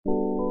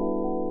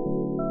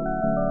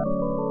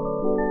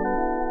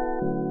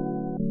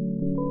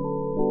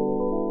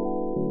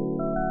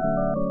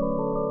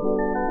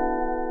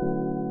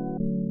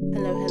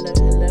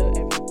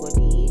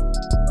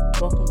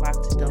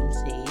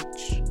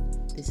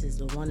This is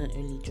the one and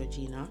only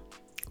Georgina.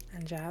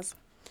 And Jazz.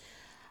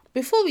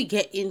 Before we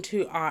get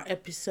into our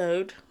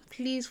episode,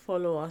 please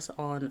follow us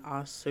on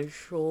our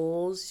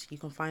socials. You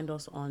can find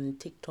us on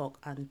TikTok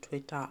and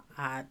Twitter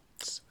at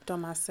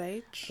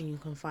Dom.Sage. And you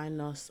can find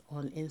us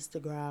on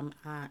Instagram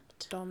at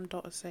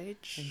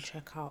Dom.Sage. And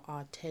check out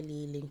our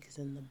telly. Link is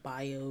in the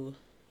bio.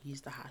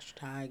 Use the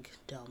hashtag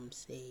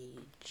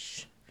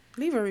DomSage.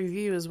 Leave a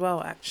review as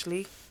well,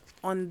 actually,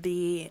 on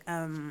the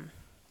on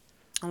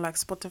like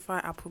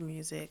Spotify, Apple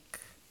Music.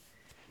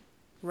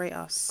 Rate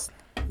us.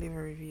 Leave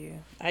a review.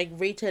 I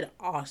rated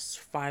us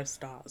 5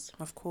 stars.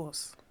 Of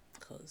course.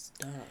 Because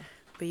duh.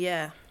 But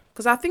yeah,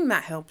 because I think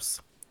that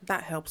helps.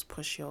 That helps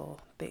push your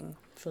thing.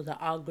 For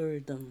the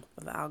algorithm.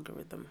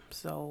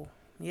 So,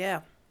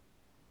 yeah.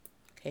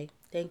 Okay,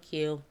 thank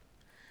you.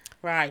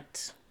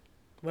 Right.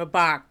 We're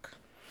back.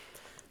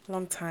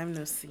 Long time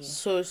no see.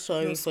 So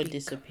sorry for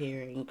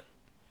disappearing.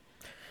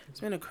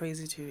 It's been a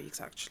crazy 2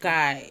 weeks, actually.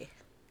 Guy.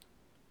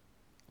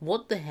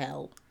 What the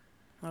hell?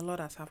 A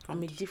lot has happened.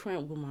 I'm a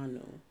different woman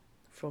now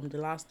from the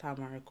last time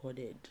I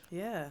recorded.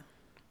 Yeah.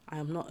 I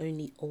am not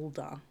only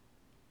older,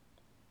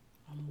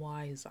 I'm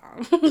wiser.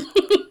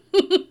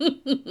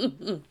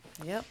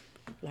 Yep.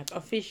 Like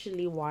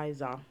officially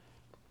wiser.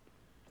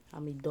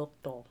 I'm a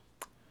doctor.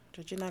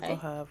 Georgina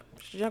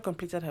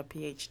completed her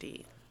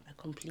PhD. I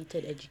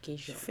completed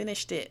education. She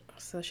finished it.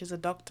 So she's a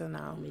doctor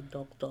now. I'm a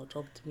doctor.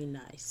 Talk to me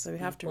nice. So we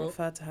have to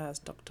refer to her as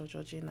Dr.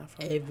 Georgina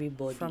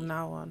from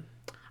now on.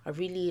 I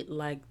really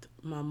liked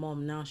my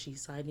mom. Now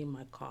she's signing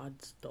my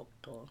cards,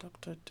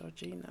 Dr.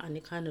 Georgina. And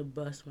it kind of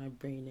bursts my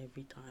brain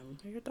every time.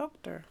 You're a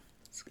doctor.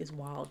 It's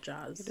wild,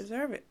 Jazz. You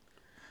deserve it.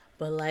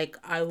 But, like,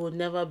 I will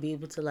never be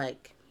able to,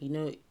 like, you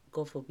know,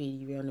 God forbid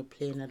you're on a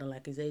plane and they're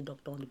like, is there a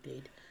doctor on the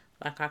plane?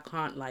 Like, I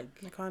can't, like...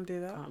 You can't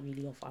do that? Can't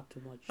really offer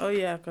too much. Oh,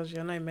 yeah, because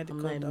you're not a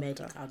medical doctor. I'm not a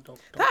medical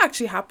doctor. That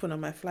actually happened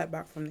on my flight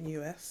back from the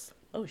US.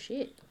 Oh,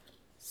 shit.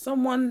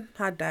 Someone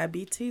had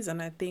diabetes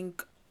and I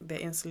think their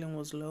insulin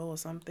was low or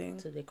something.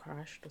 So they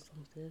crashed or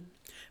something?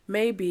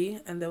 Maybe.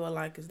 And they were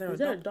like, is there a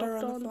doctor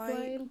on the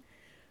plane?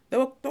 There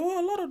were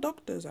a lot of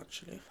doctors,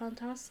 actually.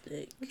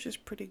 Fantastic. Which is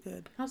pretty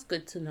good. That's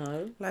good to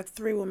know. Like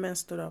 3 women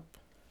stood up.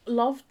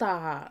 Love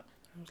that.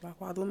 I was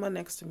like, wow, the woman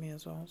next to me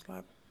as well. I was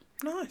like,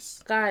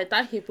 nice. Guy,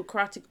 that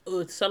Hippocratic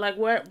oath. So, like,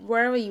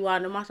 wherever you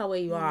are, no matter where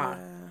you are,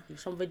 if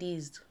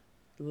somebody's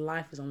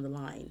life is on the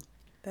line.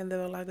 Then they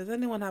were like, does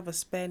anyone have a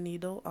spare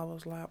needle? I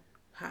was like,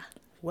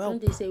 well.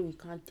 Don't they say we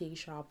can't take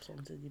sharps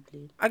onto the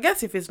plane? I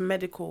guess if it's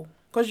medical.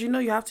 Because, you know,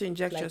 you have to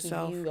inject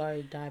yourself. Like if you are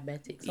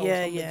diabetic.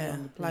 Yeah,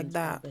 like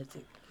that.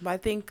 Diabetic. But I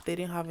think they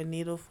didn't have a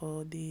needle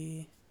for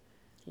the...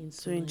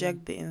 insulin. To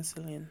inject the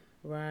insulin.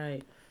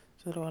 Right.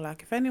 So they were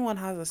like, if anyone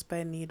has a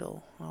spare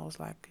needle, I was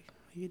like,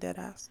 are you dead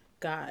ass?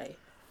 Guy.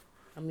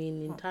 I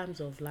mean, in times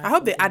of life... I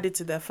hope they add it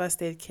to their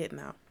first aid kit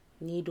now.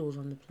 Needles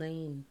on the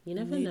plane. You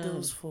never know.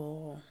 Needles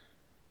for...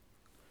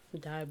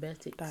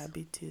 diabetics.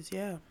 Diabetes,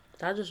 yeah.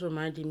 That just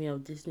reminded me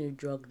of this new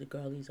drug the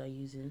girlies are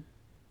using.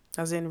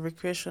 As in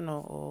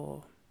recreational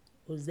or...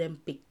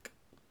 Ozempic.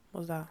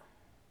 What's that?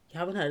 You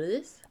haven't heard of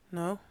this?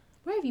 No.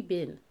 Where have you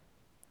been?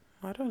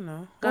 I don't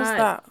know. What's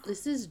that?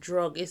 This is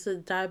drug. It's a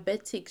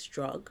diabetics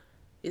drug.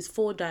 It's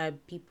for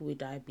people with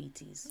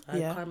diabetes. I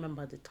can't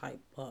remember the type,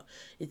 but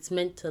it's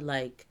meant to,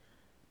 like,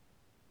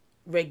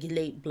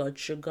 regulate blood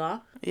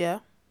sugar. Yeah.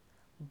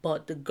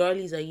 But the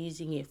girlies are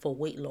using it for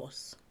weight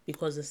loss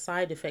because the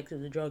side effect of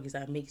the drug is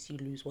that it makes you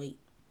lose weight.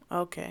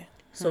 Okay.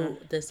 So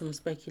there's some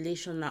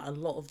speculation that a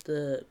lot of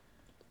the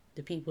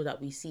people that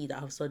we see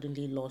that have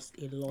suddenly lost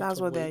a lot That's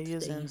of what weight, they're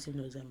using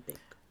Ozempic.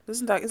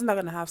 Isn't that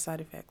going to have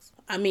side effects?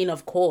 I mean,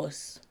 of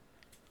course.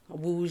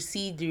 We will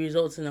see the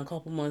results in a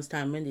couple months'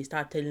 time when they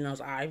start telling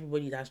us,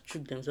 everybody that's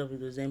tricked themselves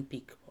with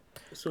Ozempic.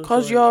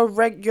 Because you're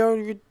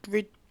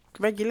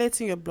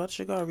regulating your blood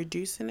sugar or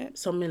reducing it?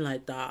 Something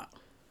like that.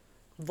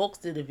 Vox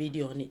did a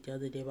video on it the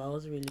other day, but I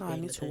wasn't really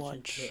paying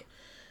attention to it.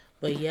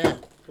 But yeah,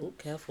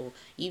 careful.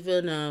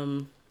 Even,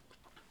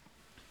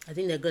 I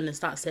think they're going to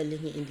start selling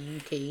it in the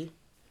UK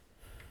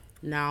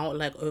now,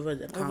 like over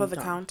the counter. Over the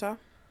counter?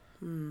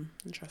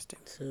 Interesting.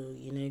 So,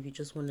 you know, if you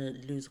just want to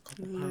lose a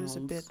couple pounds.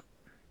 A bit.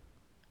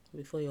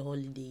 Before your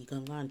holiday, you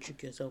can go and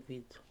trick yourself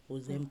with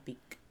Ozempic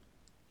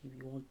if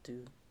you want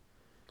to.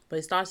 But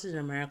it starts in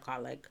America.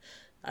 Like,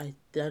 I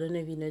don't know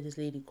if you know this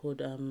lady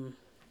called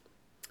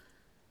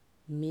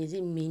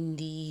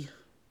Mindy.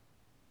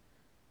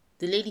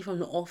 The lady from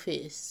The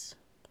Office.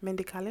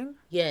 Mindy Kaling?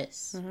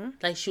 Yes. Mm-hmm.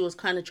 Like, she was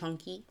kind of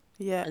chunky.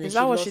 Yeah. And then Is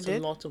that what she lost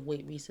did? A lot of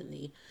weight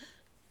recently.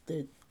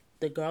 The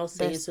girl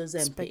says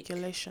Ozempic.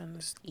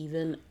 Speculations.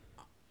 Even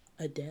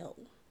Adele.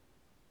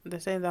 They're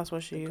saying that's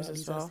what she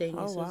uses. They're saying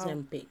it's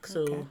Ozempic.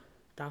 So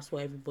that's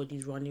what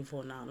everybody's running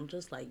for now. And I'm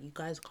just like, you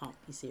guys can't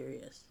be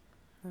serious.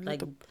 And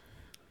like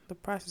the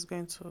price is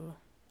going to...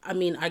 I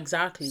mean,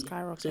 exactly.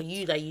 Skyrocket. So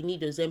you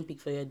need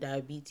Ozempic for your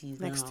diabetes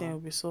Next now. thing will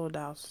be sold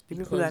out. The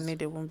people that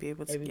need it won't be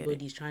able to get it.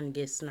 Everybody's trying to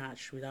get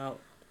snatched without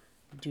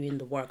doing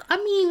the work. I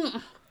mean,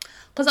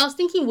 because I was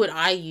thinking, would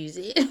I use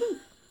it?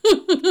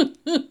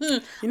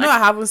 You know, I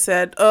haven't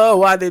said,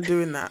 why are they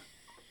doing that?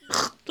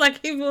 Like,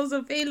 if it was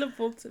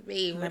available to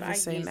me, would I Never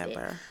say use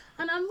never. it?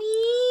 And I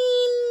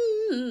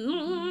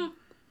mean,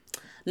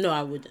 no,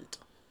 I wouldn't.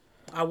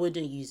 I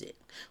wouldn't use it.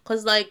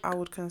 Because, like... I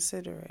would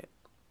consider it.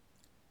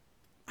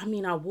 I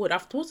mean, I would.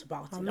 I've thought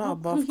about it. I'm not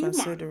above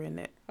considering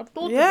it. I've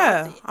thought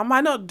about it. I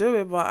might not do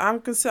it, but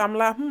I'm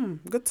like,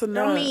 good to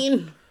know. I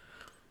mean...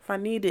 If I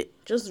need it.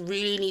 Just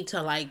really need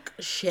to, like,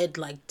 shed,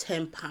 like,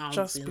 10 pounds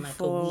just in, like, a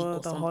before week or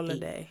the something.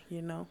 holiday,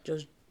 you know?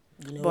 Just,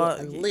 but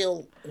a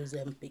little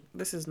Ozempic.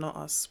 This is not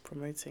us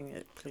promoting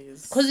it,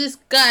 please. Because this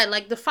guy,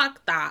 like, the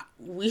fact that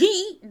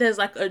there's,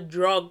 like, a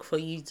drug for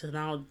you to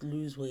now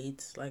lose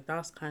weight, like,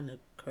 that's kind of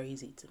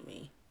crazy to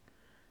me.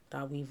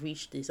 That we've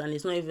reached this. And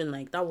it's not even,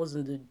 like, that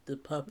wasn't the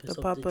purpose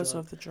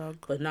of the drug.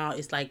 But now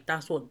it's, like,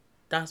 that's what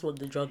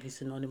the drug is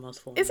synonymous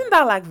for. Isn't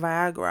that like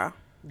Viagra?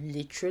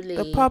 Literally.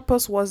 The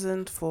purpose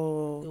wasn't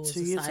for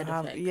you to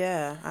have effect.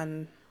 Yeah,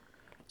 and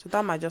so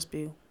that might just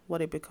be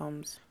what it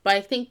becomes. But I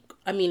think,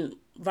 I mean,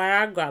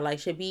 Viagra, like,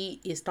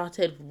 it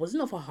started,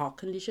 wasn't it for heart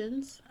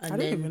conditions? And I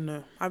don't even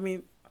know. I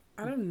mean,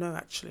 I don't know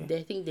actually.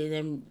 I think they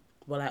then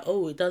were like,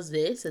 oh, it does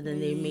this, and then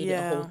they made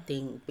a whole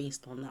thing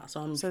based on that.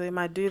 So they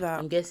might do that.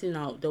 I'm guessing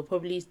now they'll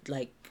probably,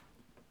 like,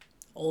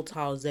 alter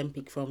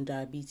Ozempic from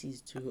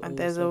diabetes to... And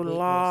there's a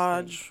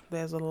large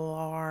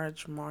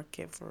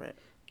market for it.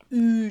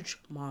 Huge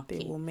market.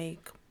 They will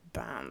make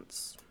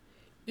bands.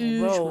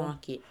 Huge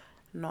market.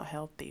 Not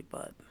healthy,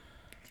 but...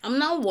 I'm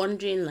now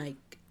wondering,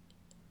 like...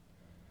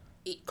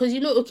 Because,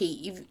 okay,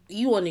 if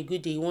you on a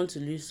good day, you want to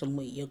lose some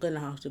weight, you're going to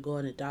have to go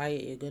on a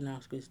diet, you're going to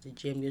have to go to the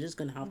gym, you're just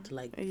going to have to,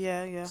 like...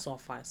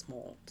 suffer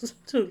small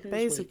to lose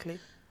basically.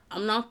 Weight.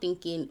 I'm now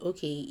thinking,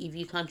 okay, if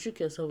you can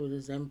trick yourself with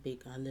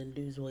Ozempic and then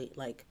lose weight,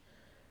 like...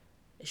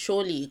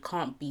 Surely it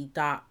can't be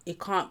that.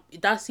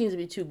 That seems a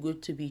bit too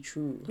good to be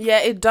true.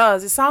 Yeah, it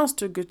does. It sounds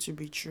too good to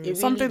be true. It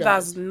Something really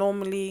that's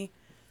normally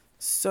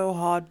so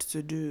hard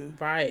to do.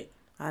 Right.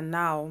 And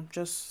now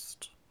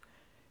just...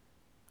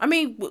 I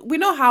mean, we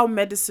know how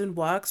medicine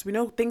works. We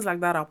know things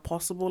like that are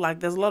possible. Like,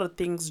 there's a lot of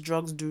things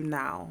drugs do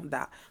now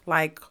that,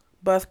 like,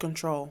 birth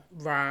control.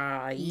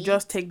 Right. You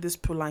just take this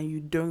pill and you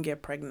don't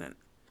get pregnant.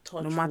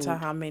 Touch no matter wood.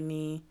 How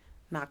many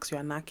knacks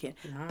you're knacking.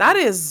 Nah. That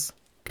is...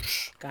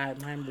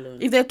 God, mind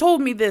blown. If they told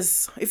me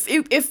this,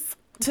 if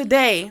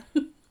today,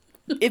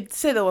 if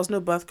say there was no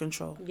birth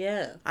control,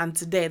 and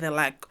today they're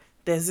like,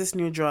 there's this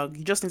new drug,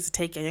 you just need to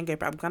take it and you get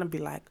pregnant, I'm gonna be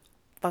like,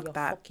 fuck You're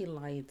that. Fucking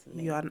lying to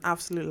me. You're an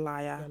absolute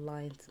liar. You're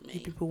lying to me. You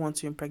people want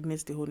to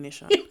impregnate the whole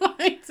nation. You're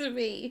lying to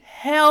me.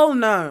 Hell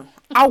no.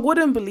 I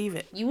wouldn't believe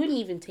it. You wouldn't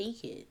even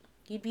take it.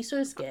 You'd be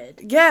so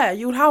scared. Yeah,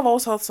 you would have all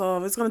sorts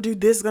of, it's gonna do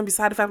this, it's gonna be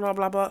side effects, blah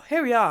blah blah.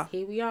 Here we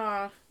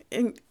are.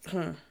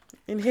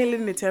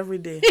 Inhaling it every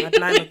day at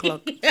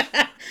 9:00.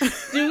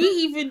 Do we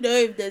even know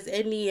if there's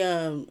any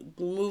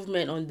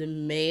movement on the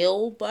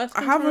male birth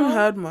control? I haven't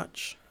heard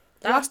much.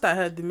 Last I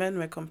heard, the men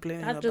were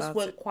complaining about it. That just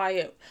went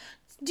quiet.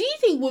 Do you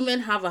think women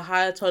have a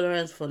higher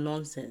tolerance for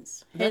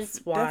nonsense?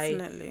 Hence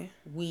why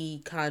we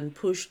can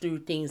push through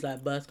things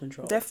like birth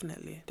control.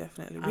 Definitely.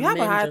 We have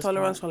a higher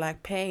tolerance for,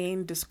 like,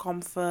 pain,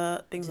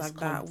 discomfort, things like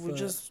that. We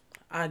just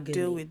agony,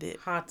 deal with it.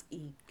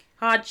 Heartache.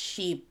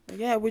 Hardship.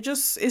 Yeah,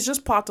 it's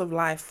just part of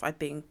life, I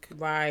think.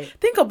 Right.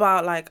 Think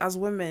about, like, as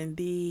women,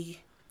 the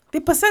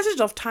percentage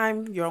of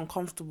time you're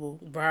uncomfortable.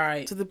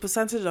 Right. To the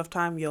percentage of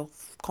time you're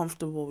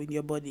comfortable in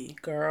your body.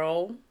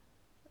 Girl.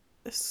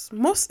 It's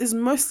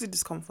mostly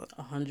discomfort.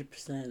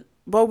 100%.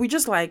 But we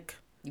just, like...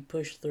 You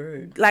push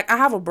through. Like, I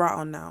have a bra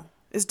on now.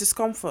 It's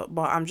discomfort,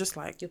 but I'm just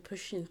like... You're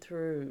pushing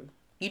through.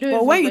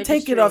 But when you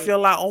take it off, you're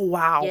like, oh,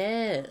 wow.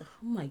 Yeah. Oh,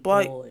 my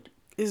God.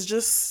 It's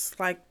just,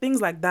 like,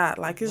 things like that.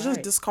 Like, it's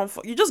just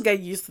discomfort. You just get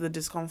used to the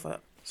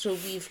discomfort. So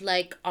we've,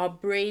 like, our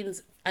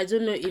brains... I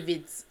don't know if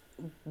it's...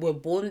 We're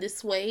born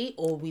this way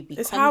or we become this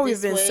way. It's how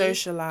we've been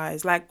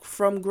socialized. Like,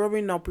 from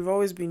growing up, we've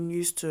always been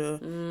used to...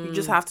 You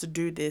just have to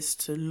do this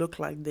to look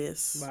like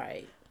this.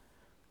 Right.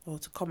 Or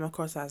to come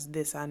across as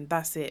this, and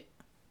that's it.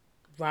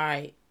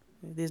 Right.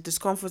 This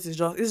discomfort is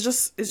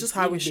just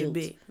how it should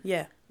be.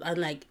 Yeah. And,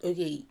 like,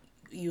 okay,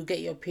 you get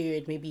your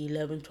period maybe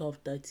 11, 12,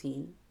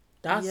 13.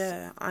 That's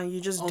and you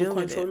just deal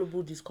with it.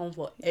 Uncontrollable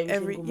discomfort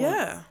every single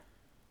month.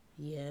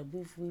 Yeah,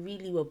 we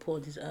really were put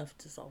on this earth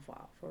to suffer,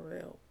 for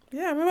real.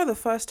 Yeah, I remember the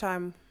first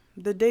time,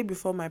 the day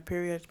before my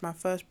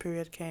first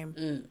period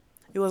came.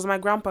 It was my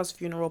grandpa's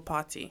funeral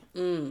party.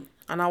 And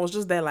I was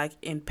just there, like,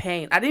 in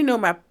pain. I didn't know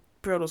my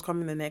period was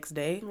coming the next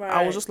day. Right.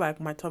 I was just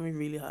like, my tummy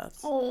really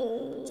hurts.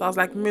 So I was,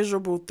 like,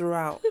 miserable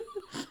throughout.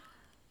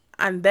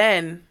 And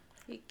then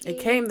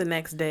it came the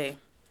next day.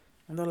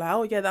 And they're like,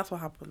 oh, yeah, that's what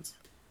happens.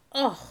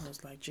 I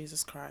was like,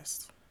 Jesus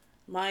Christ.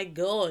 My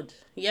God.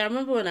 Yeah, I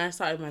remember when I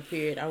started my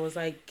period, I was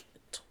like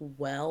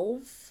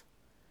 12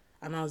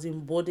 and I was in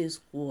boarding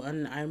school,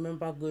 and I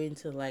remember going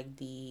to, like,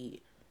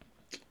 the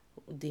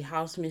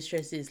house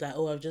mistress is like,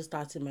 oh, I've just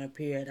started my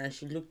period, and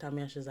she looked at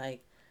me and she was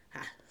like,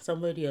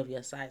 somebody of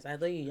your size, I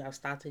thought you have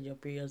started your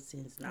period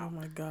since now. Oh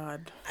my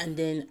God. And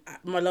then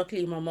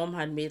luckily my mom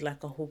had made,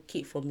 like, a whole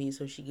kit for me,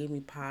 so she gave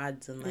me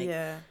pads and, like,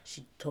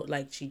 she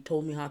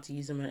told me how to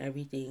use them and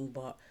everything.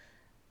 But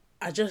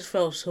I just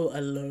felt so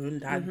alone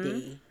that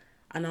day.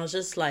 And I was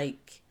just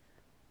like,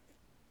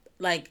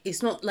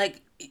 it's not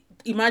like,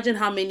 imagine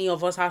how many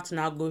of us have to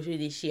now go through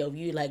this shit of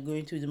you like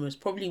going through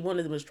probably one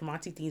of the most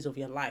traumatic things of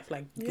your life.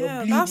 Like, you're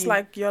bleeding. That's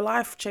like your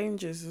life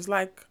changes. It's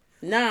like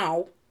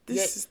now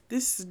this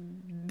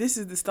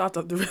is the start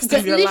of the rest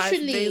of your life,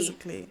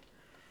 basically.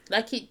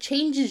 Like, it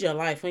changes your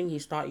life when you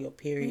start your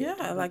period.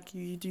 Yeah, like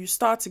you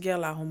start to get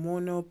like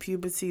hormonal,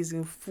 puberty is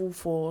in full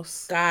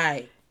force.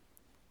 Guy,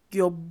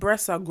 your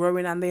breasts are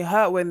growing and they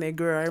hurt when they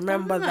grow. I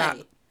remember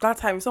that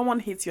time if someone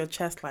hits your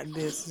chest like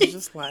this, it's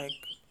just like,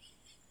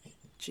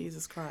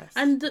 Jesus Christ.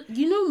 And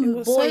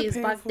boys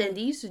back then,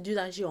 they used to do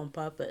that shit on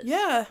purpose.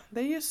 Yeah,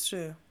 they used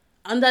to.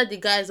 Under the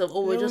guise of,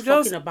 we're just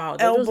fucking about.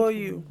 They'll elbow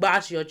you,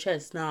 bash your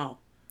chest now.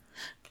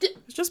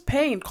 It's just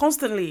pain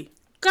constantly.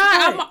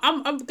 God,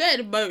 I'm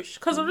getting emotional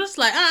because I'm just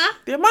like,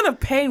 the amount of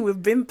pain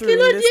we've been through in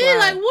this life.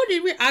 Like, what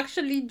did we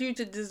actually do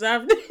to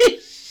deserve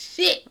this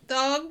shit,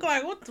 dog?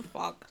 Like, what the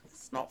fuck?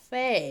 It's not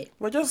fair.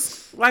 We're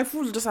just like,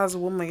 food just as a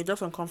woman, you're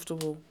just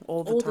uncomfortable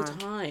all the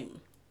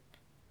time.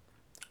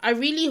 I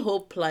really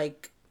hope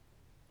like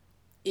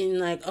in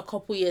like a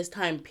couple years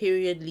time,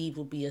 period leave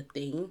will be a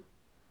thing.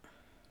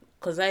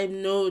 Because I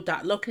know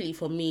that luckily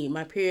for me,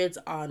 my periods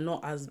are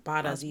not as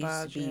bad as it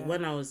used to be. Yeah.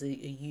 When I was a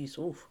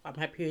youth,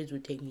 my periods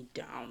would take me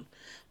down.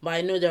 But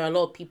I know there are a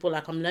lot of people,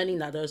 like I'm learning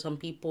that there are some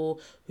people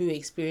who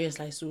experience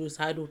like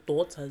suicidal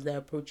thoughts as they're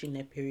approaching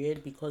their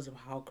period because of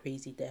how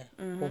crazy their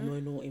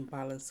hormonal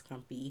imbalance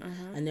can be.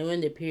 And then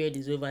when the period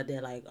is over,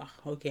 they're like,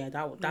 okay,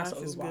 that's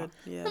over.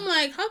 Yeah. I'm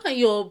like, how can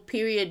your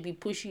period be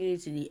pushing you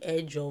to the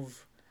edge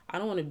of, I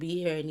don't want to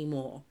be here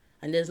anymore?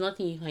 And there's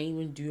nothing you can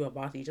even do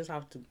about it. You just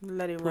have to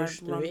let it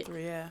push run through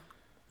it. Yeah.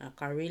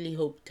 Like, I really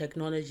hope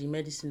technology,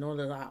 medicine, all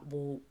of that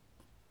will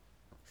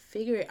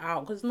figure it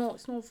out. Because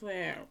it's not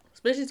fair.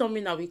 Especially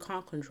something that we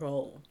can't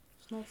control.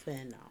 It's not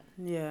fair now.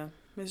 Yeah.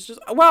 It's just...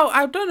 Well,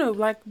 I don't know.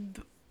 Like,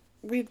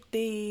 with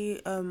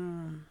the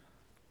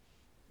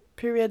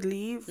period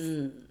leave,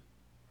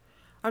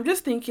 I'm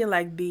just thinking,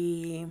 like,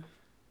 the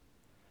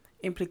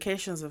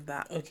implications of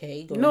that.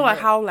 Okay, go ahead. Like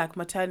how like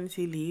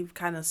maternity leave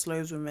kind of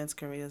slows women's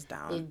careers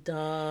down. It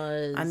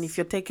does. And if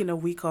you're taking a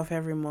week off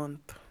every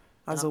month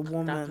as a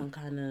woman, that can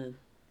kind of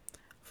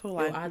feel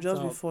like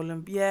just be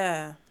falling.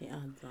 Yeah, it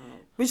adds up.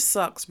 Which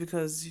sucks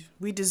because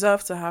we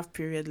deserve to have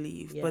period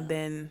leave, but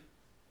then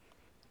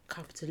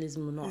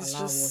capitalism will not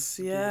allow us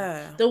to do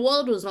that. The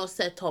world was not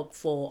set up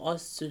for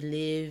us to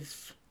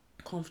live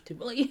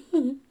comfortably.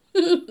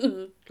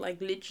 Like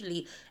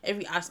literally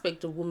every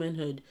aspect of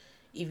womanhood,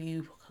 if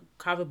you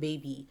have a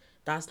baby,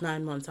 that's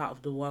 9 months out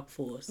of the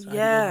workforce.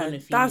 Yeah,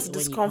 that's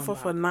discomfort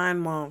for 9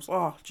 months.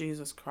 Oh,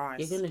 Jesus Christ.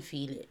 You're going to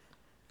feel it.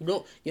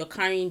 You're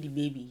carrying the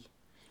baby.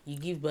 You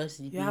give birth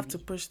to the baby. You have to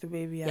push the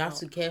baby out. You have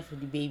to care for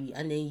the baby.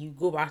 And then you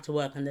go back to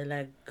work and they're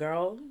like,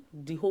 girl,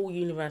 the whole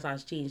universe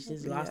has changed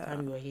since the last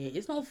time you were here.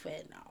 It's not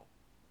fair now.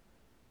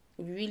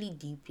 Really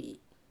deep it.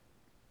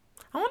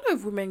 I wonder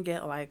if women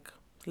get like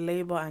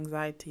labor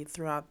anxiety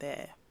throughout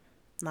their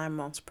 9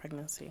 months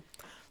pregnancy.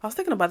 I was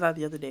thinking about that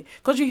the other day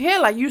because you hear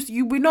like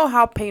we know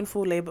how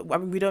painful labor. I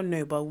mean, we don't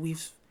know, but we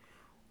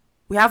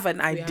have an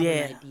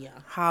idea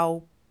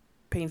how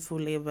painful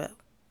labor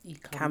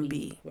can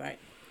be. Right.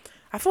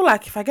 I feel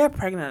like if I get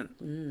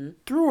pregnant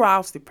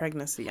throughout the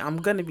pregnancy,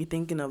 I'm gonna be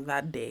thinking of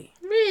that day.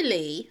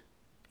 Really?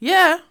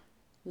 Yeah.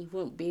 You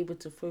won't be able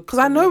to focus because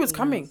I know it's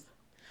coming.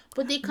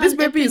 But they can't. This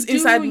baby is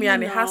inside me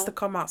and it has to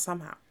come out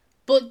somehow.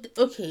 But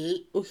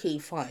okay,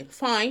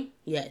 fine,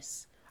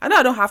 yes. I know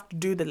I don't have to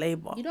do the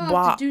labor. You don't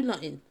have to do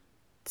nothing.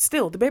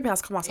 Still, the baby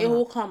has to come out somehow. It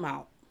will come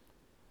out.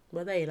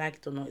 Whether you like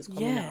it or not, it's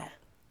coming out.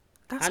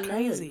 That's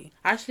crazy.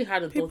 I actually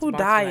hadn't thought about it. People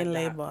die in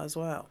labor as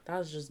well.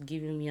 That's just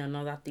giving me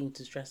another thing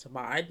to stress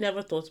about. I'd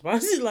never thought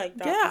about it like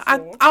that. Yeah,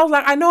 I was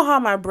like, I know how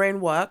my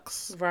brain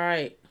works.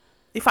 Right.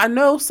 If I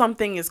know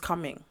something is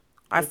coming,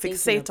 I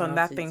fixate on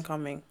that thing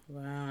coming.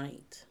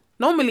 Right.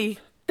 Normally,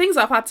 things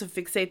I've had to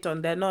fixate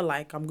on, they're not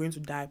like I'm going to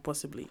die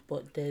possibly.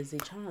 But there's a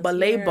chance. But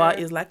labor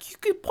is like you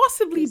could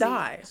possibly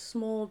die. A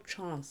small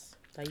chance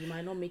that you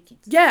might not make it.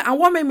 Yeah, and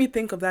what made me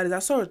think of that is I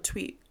saw a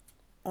tweet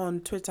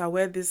on Twitter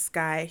where this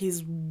guy,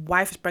 his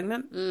wife is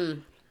pregnant.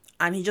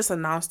 And he just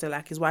announced it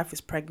like his wife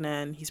is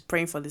pregnant. He's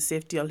praying for the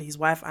safety of his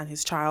wife and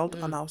his child.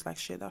 And I was like,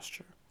 shit, that's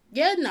true.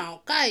 Yeah,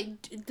 now, guy,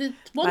 the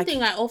one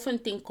thing I often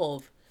think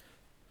of,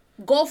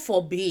 God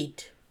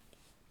forbid,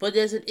 but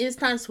there's an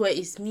instance where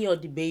it's me or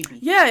the baby.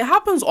 Yeah, it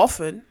happens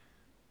often.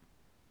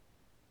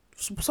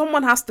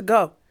 Someone has to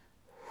go.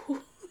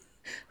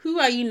 Who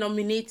are you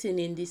nominating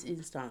in this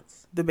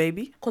instance? The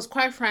baby. Because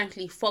quite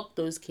frankly, fuck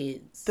those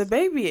kids. The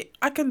baby.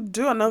 I can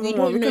do another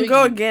one. We can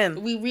go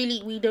again.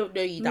 We don't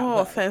know you that well. No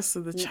offense to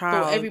the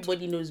child. But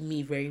everybody knows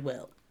me very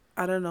well.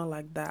 I don't know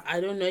like that.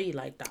 I don't know you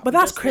like that. But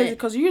that's crazy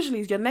because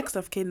usually it's your next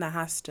of kin that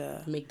has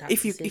to make that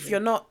decision. If you're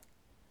not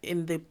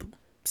in the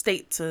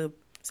state to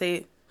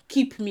say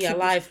keep me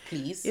alive,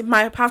 please. It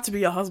might have to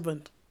be your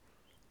husband.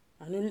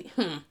 I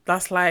don't.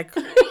 That's like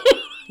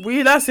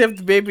we that saved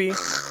the baby.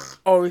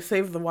 Or we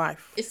save the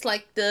wife. It's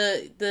like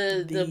the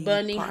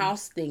burning plan.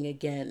 house thing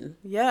again.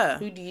 Yeah.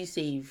 Who do you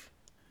save?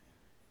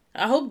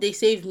 I hope they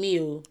save me,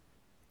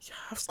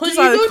 because you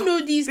don't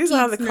know these kids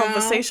are the now.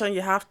 Conversation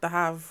you have to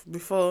have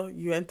before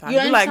you enter. You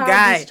be like,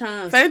 guy, if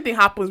if anything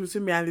happens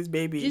between me and this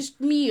baby, just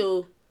me,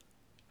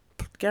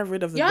 get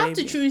rid of the you baby. have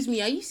to choose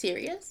me. Are you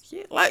serious?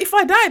 Yeah, like, if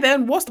I die,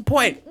 then what's the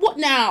point? What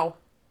now?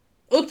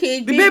 Okay,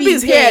 the baby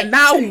is here.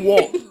 Now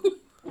what?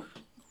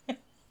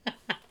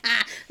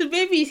 The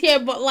baby is here,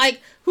 but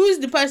like, who's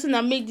the person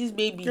that made this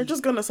baby? You're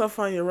just gonna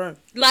suffer on your own.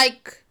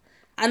 Like,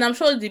 and I'm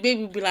sure the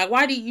baby will be like,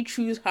 why did you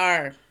choose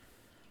her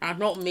and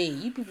not me?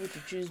 You people to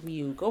choose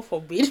me, God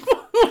forbid.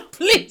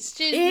 Please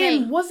choose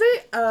me. Was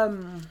it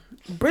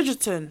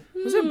Bridgerton?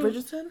 Was it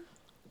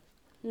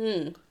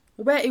Bridgerton?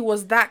 Where it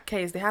was that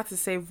case, they had to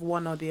save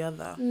one or the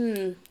other.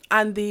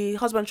 And the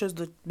husband chose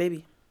the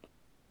baby.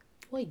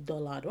 Wait,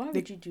 Dollard, why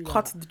would you do that?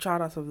 Cut the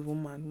child out of the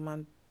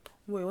woman.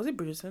 Wait, was it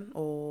Bridgerton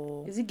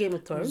or... Is it Game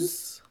of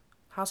Thrones?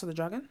 House of the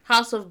Dragon?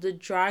 House of the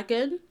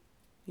Dragon?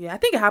 Yeah, I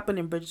think it happened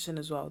in Bridgerton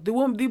as well.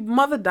 The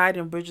mother died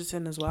in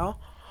Bridgerton as well.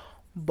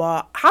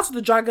 But House of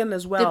the Dragon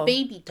as well. The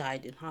baby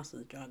died in House of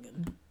the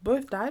Dragon.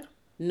 Both died?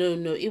 No,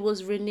 it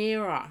was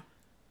Rhaenyra.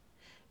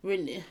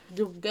 The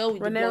girl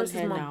with the blonde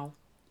hair now.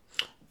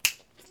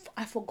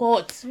 I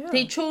forgot. Yeah.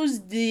 They chose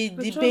the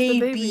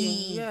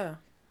baby. Yeah.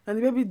 And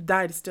the baby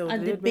died still.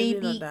 And the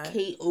baby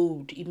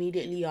KO'd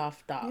immediately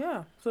after.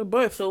 Yeah. So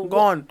both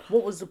gone.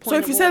 What was the point? So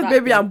if you said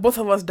baby and both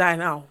of us die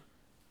now,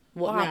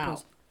 what now?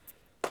 Happens?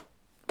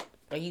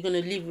 Are you going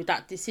to live with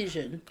that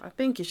decision? I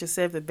think you should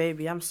save the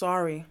baby. I'm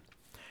sorry.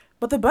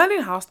 But the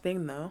burning house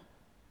thing, though.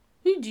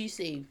 Who do you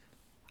save?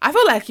 I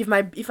feel like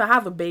if I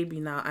have a baby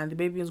now and the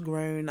baby is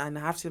grown and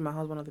I have to see my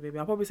husband or the baby,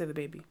 I'll probably save the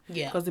baby.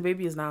 Yeah. Because the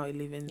baby is now a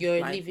living... You're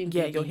a living baby.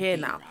 Yeah, you're here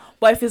now.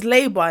 But if it's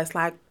labor, it's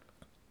like...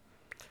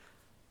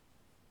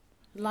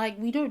 Like,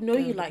 we don't know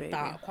you like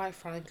that, quite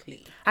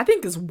frankly. I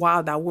think it's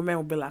wild that women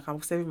will be like,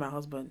 I'm saving my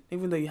husband,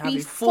 even though you have a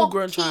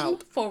full-grown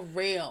child. For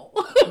real.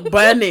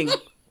 Burning.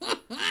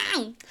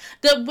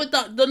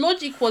 The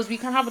logic was we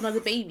can have another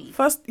baby.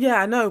 First,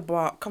 yeah, I know,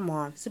 but come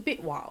on. It's a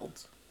bit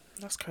wild.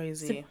 That's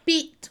crazy. It's a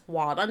bit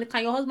wild. And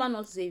can your husband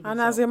not save yourself? And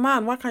as a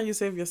man, why can't you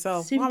save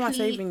yourself? Simply why am I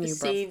saving you,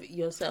 bro? Save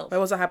yourself. But it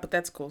was a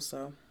hypothetical,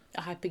 so...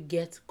 A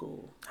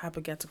hypothetical,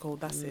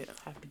 that's it.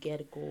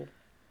 Hypothetical.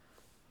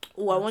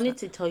 Oh, I wanted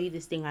to tell you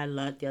this thing I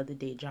learned the other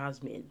day,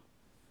 Jasmine.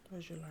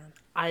 What did you learn?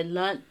 I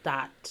learned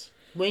that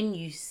when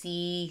you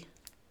see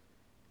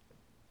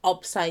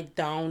upside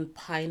down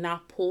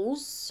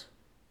pineapples,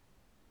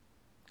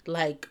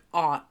 like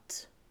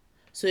art.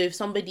 So if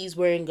somebody's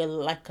wearing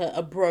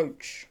a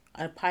brooch,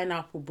 a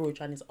pineapple brooch,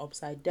 and it's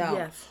upside down,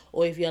 yes.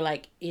 Or if you're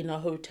like in a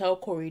hotel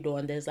corridor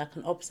and there's like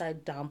an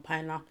upside down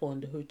pineapple on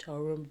the hotel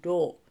room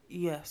door,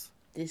 yes,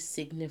 this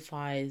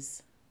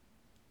signifies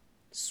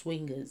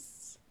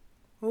swingers.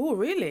 Oh,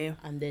 really?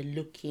 And they're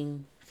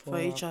looking for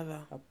each other,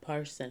 a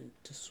person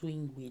to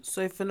swing with.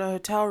 So if in a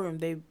hotel room,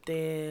 they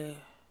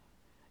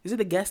is it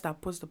the guest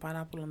that puts the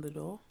pineapple on the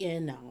door? Yeah,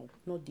 no,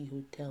 not the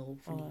hotel,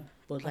 hopefully.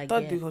 But I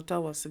thought the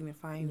hotel was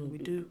signifying we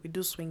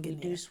do swing in here.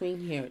 We do swing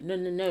here.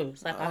 No.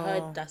 It's like I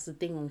heard that's the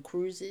thing on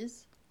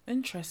cruises.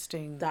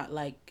 Interesting. That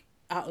like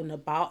out and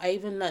about. I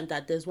even learned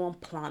that there's one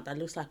plant that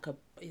looks like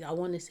I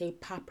want to say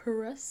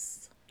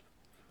papyrus.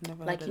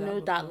 Never like, heard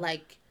of that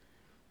like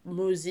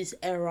Moses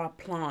era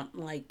plant,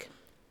 like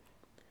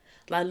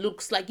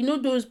looks like,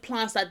 those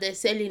plants that they're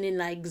selling in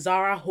like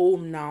Zara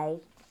Home now.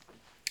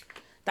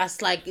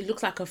 That's like, it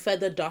looks like a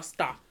feather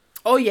duster.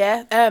 Oh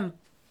yeah,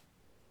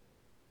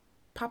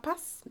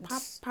 pampas.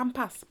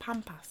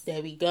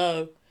 There we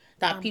go.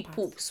 That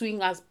people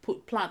swingers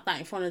plant that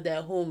in front of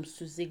their homes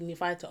to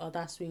signify to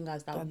other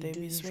swingers that we do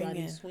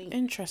usually swing.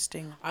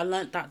 Interesting. I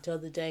learnt that the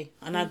other day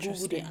and I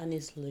googled it and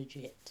it's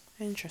legit.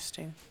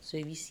 Interesting. So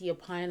if you see a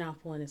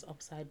pineapple and it's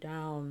upside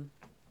down,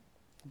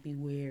 be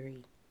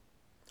wary.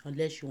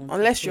 Unless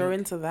you're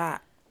into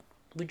that.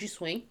 Would you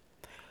swing?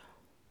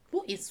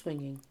 What is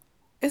swinging?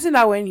 Isn't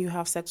that when you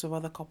have sex with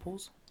other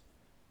couples?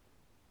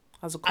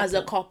 As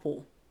a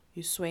couple.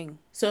 You swing.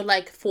 So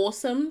like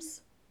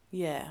foursomes?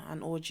 Yeah,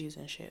 and orgies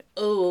and shit.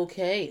 Oh,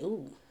 okay.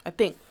 Ooh. I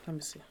think. Let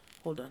me see.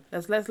 Hold on.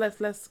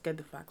 Let's get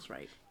the facts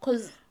right.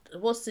 Because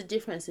what's the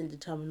difference in the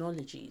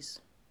terminologies?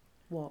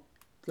 What?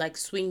 Like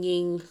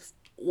swinging,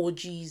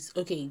 orgies.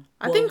 Okay.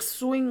 I think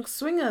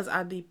swingers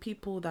are the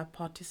people that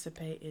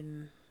participate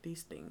in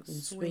these things.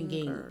 In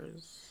swinging.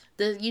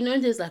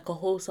 There's like a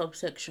whole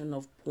subsection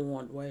of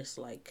porn where it's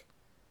like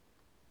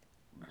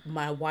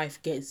my wife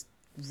gets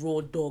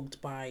raw dogged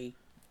by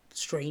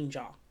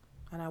stranger.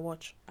 And I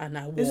watch.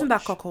 Isn't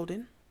that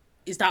cuckolding?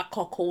 Is that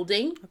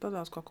cuckolding? I thought that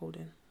was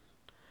cuckolding.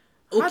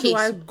 Okay, how do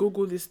I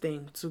Google this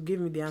thing to give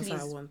me the answer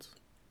I want?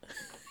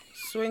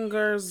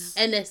 Swingers.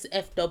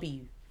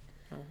 NSFW.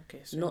 Oh,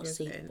 okay. Swingers, not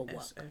safe for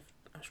work.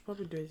 I should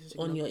probably do it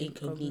on your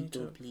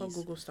incognito, please. Before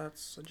Google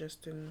starts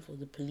suggesting. For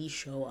the police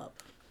show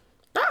up.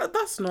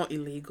 That's not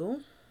illegal.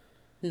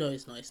 No,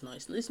 it's not. It's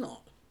not.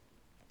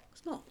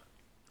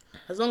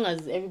 As long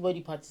as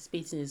everybody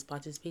participating is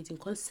participating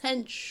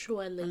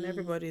consensually. And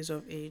everybody is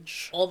of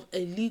age. Of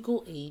a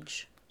legal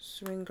age.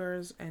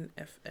 Swingers and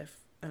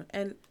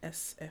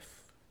NSF.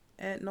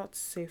 Not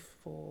safe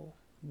for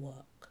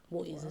work.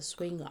 What is a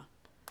swinger?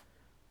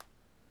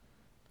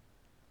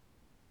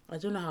 I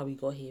don't know how we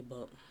got here,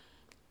 but...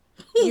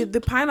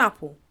 The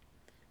pineapple.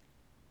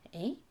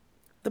 Eh?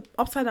 The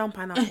upside down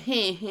pineapple.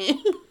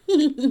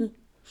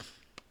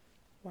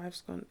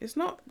 Wife's gone. It's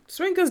not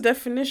swingers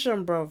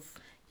definition, bruv.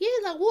 Yeah,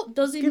 like what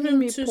does it Giving mean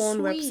me to porn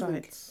swing?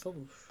 websites. Oh,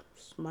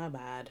 my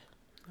bad.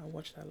 I'll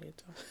watch that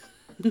later.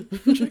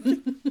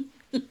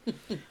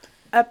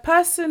 A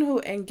person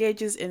who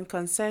engages in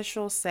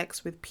consensual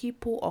sex with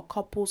people or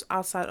couples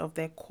outside of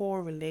their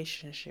core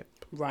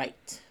relationship.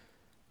 Right.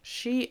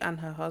 She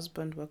and her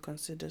husband were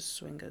considered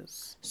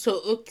swingers.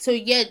 So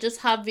yeah,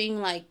 just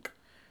having like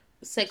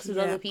sex with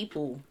other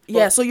people.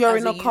 Yeah, so you're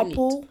in a unit.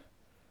 couple.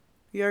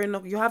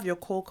 You have your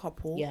core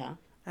couple. Yeah.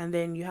 And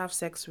then you have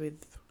sex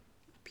with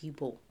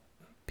people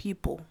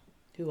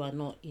who are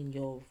not in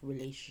your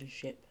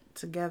relationship.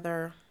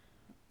 Together,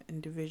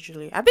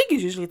 individually. I think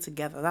it's usually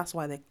together. That's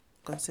why they're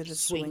considered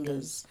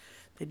swingers.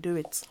 They do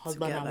it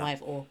husband together. And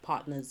wife or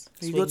partners.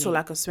 You go to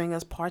like a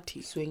swingers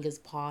party.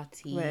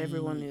 Where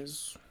everyone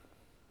is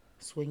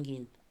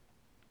swinging.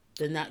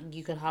 Then that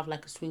you can have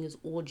like a swingers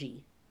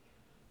orgy.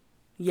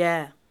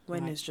 Yeah.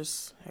 When it's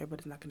just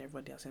everybody's knocking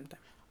everybody at the same time.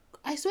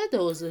 I swear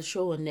there was a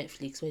show on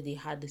Netflix where they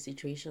had a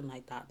situation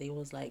like that. It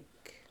was like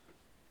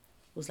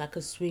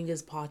a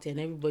swingers party and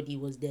everybody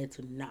was there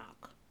to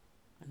knock.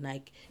 And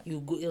like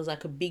you go, it was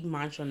like a big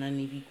mansion and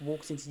if you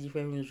walked into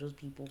different rooms, just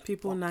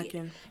people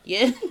knocking.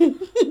 Yeah.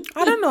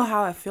 I don't know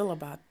how I feel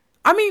about.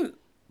 I mean,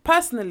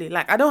 personally,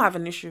 like I don't have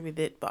an issue with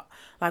it, but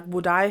like,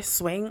 would I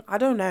swing? I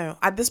don't know.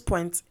 At this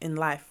point in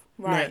life,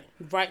 right?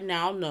 No. Right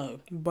now, no.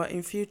 But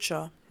in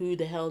future, who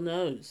the hell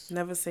knows?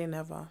 Never say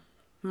never.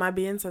 Might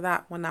be into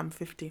that when I'm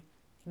 50.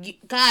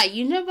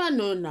 You never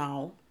know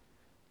now.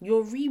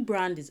 Your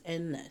rebrand is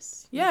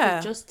endless. Yeah.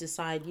 You could just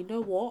decide, you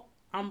know what?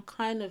 I'm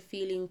kind of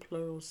feeling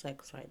plural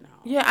sex right now.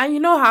 Yeah, and you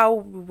know how...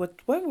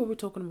 when were we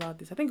talking about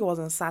this? I think it was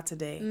on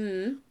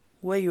Saturday.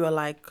 Where you were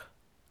like...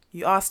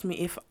 You asked me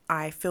if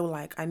I feel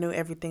like I know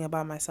everything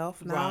about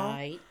myself now.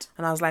 Right.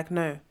 And I was like,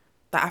 no.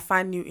 That I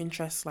find new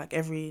interests like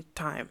every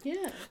time.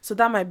 Yeah. So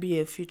that might be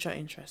a future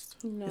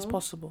interest. No. It's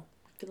possible.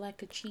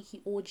 Like a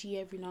cheeky orgy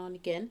every now and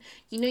again.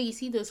 You know, you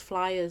see those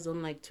flyers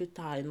on like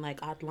Twitter in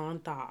like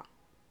Atlanta.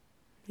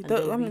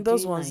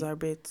 Those ones are a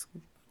bit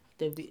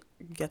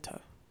ghetto.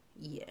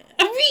 Yeah.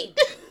 I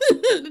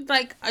mean,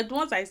 like the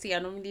ones I see, I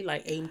normally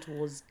like aim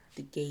towards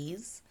the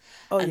gays.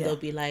 They'll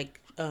be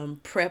like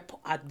prep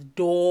at the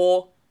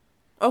door.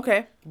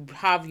 Okay.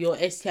 Have your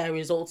STI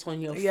results on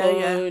your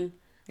phone.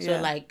 So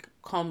like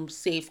come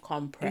safe,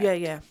 come prep.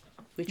 Yeah.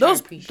 Which I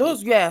appreciate.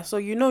 Those yeah. So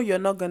you know you're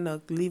not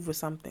gonna leave with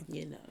something.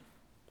 You know.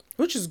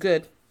 Which is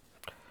good.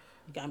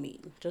 I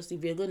mean, just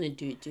if you're gonna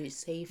do it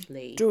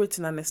safely. Do it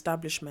in an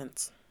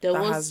establishment that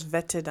has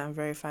vetted and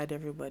verified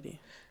everybody.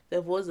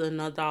 There was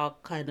another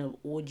kind of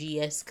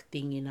orgy-esque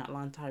thing in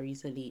Atlanta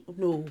recently.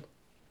 No,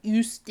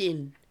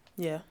 Houston.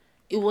 Yeah.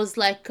 It was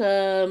like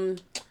a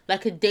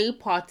day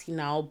party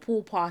now,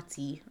 pool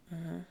party.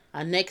 Mm-hmm.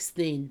 And next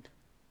thing,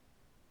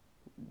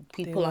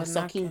 people are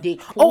sucking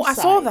dick. Oh, I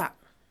saw that.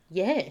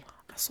 Yeah.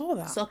 I saw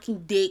that.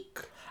 Sucking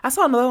dick. I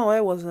saw another one where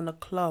it was in a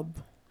club.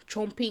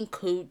 Chomping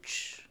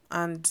coach.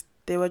 And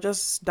they were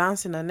just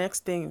dancing. The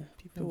next thing,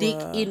 people dick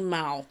in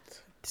mouth.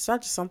 Is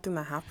that just something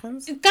that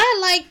happens? Is that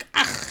like...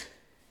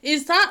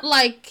 is that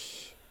like...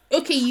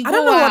 Okay, you go I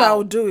don't know what out. I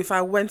would do if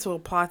I went to a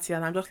party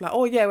and I'm just like,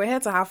 oh yeah, we're here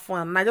to have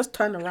fun. And I just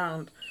turn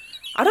around.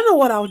 I don't know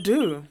what I would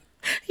do.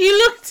 You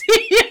look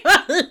to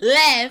your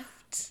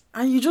left.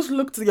 And you just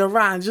look to your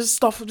right and just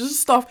stuff.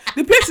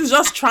 The place is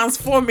just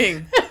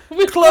transforming.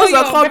 Clothes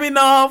are coming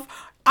off.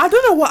 I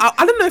don't know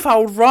I don't know if I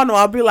would run or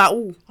I'll be like,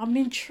 oh. I'm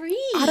intrigued.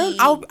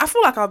 I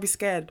feel like I'll be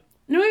scared.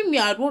 Knowing me,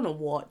 I'd want to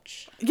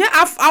watch. Yeah,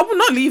 I'm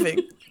not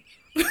leaving.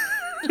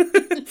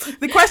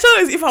 The question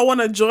is if I want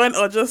to join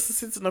or just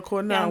sit in the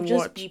corner and just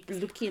watch. Keep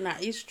looking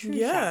at it's true.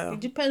 Yeah, it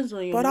depends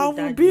on your. But I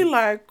would be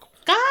like,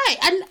 guy,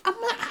 and I'm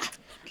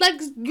like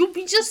you'll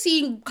be just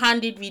seeing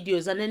candid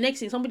videos, and the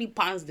next thing somebody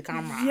pans the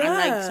camera, and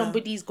like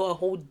somebody's got a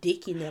whole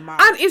dick in their mouth,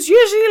 and it's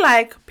usually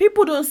like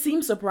people don't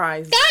seem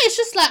surprised. Yeah, it's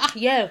just like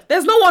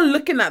there's no one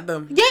looking at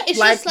them. Yeah, it's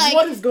like, just like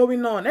what is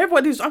going on?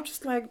 I'm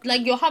just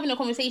like you're having a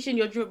conversation,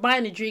 you're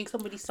buying a drink,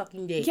 somebody's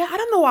sucking dick. Yeah, I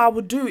don't know what I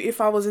would do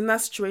if I was in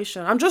that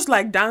situation. I'm just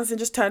like dancing,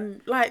 just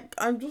turn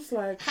I'm just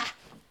like.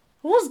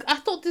 I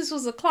thought this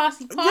was a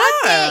classy party.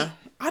 Yeah,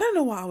 I don't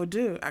know what I would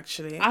do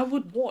actually. I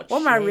would watch.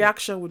 What my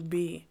reaction would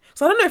be.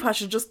 So I don't know if I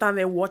should just stand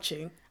there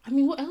watching. I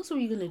mean, what else are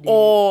you gonna do?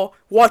 Or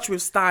watch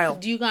with style.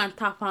 Do you go and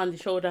tap her on the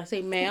shoulder and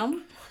say,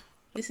 ma'am,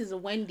 this is a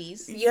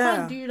Wendy's? You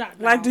can't do that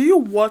now. Like, do you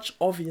watch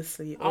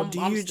obviously? Or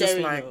do you just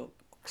like...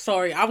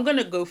 Sorry, I'm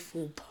gonna go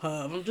full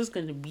perv. I'm just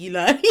gonna be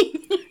like...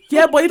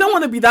 Yeah, but you don't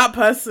want to be that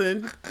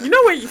person. You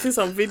know when you see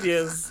some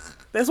videos...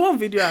 There's one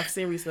video I've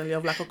seen recently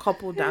of like a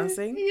couple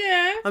dancing.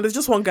 Yeah. And there's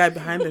just one guy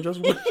behind them just...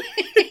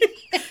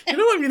 You know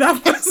don't want to be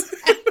that person.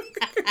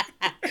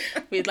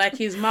 With like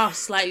his mouth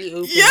slightly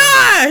open.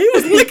 Yeah, he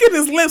was licking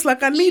his lips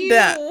like I need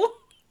that.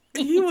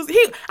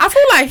 I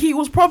feel like he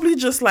was probably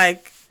just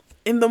like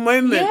in the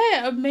moment.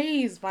 Yeah,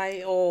 amazed by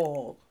it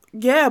all.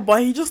 Yeah,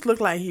 but he just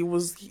looked like he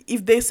was.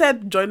 If they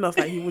said join us,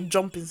 like he would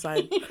jump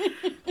inside.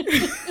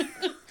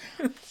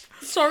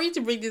 Sorry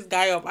to bring this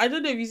guy up. I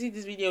don't know if you see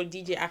this video of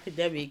DJ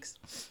Academics.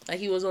 Like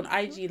he was on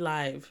IG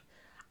Live,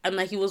 and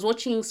like he was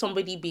watching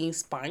somebody being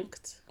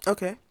spanked.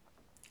 Okay.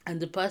 And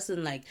the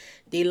person, like,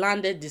 they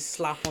landed this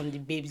slap on the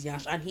babe's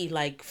yash, and he,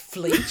 like,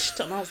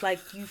 flinched. And I was like,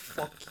 you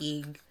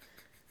fucking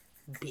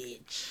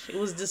bitch. It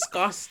was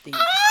disgusting.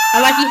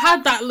 And, like, he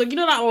had that look, you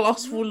know, that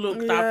lustful look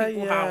that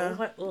people have. I was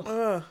like,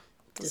 ugh.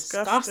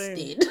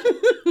 Disgusting.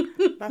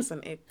 That's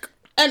an ick.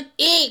 An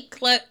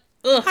ick. Like,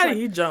 ugh. How did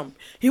he jump?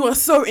 He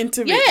was so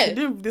intimate.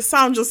 Yeah. The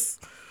sound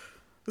just...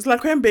 It's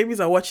like when babies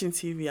are watching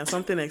TV and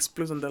something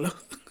explodes on the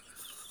look.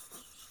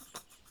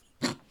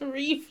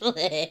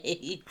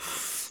 Replay.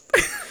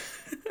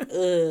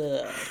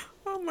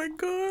 Oh my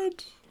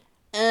god.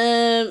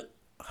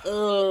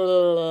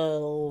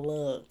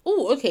 Oh,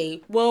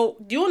 okay. Well,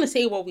 do you want to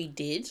say what we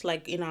did,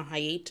 like in our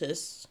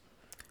hiatus?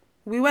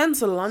 We went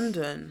to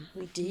London.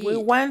 We did. We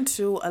went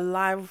to a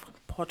live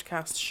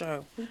podcast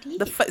show. We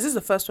did. Is this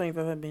the first one you've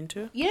ever been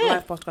to? Yeah.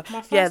 Live podcast.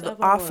 My first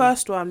our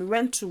first one. We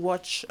went to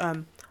watch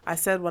I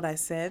Said What I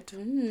Said.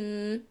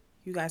 Mm-hmm.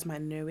 You guys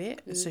might know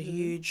it. It's a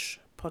huge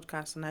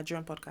podcast, a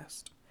Nigerian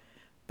podcast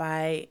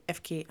by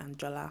FK and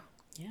Jola.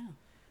 Yeah.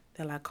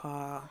 They're like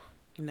our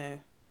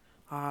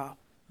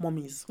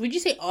mummies. Would you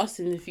say us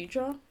in the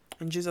future?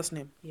 In Jesus'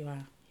 name. Yeah.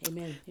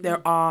 Amen.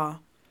 There are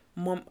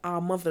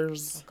our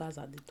mothers. Guys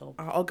at the top.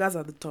 Our guys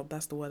at the top.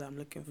 That's the word I'm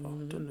looking for.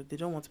 Don't know. They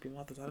don't want to be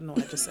mothers. I don't know.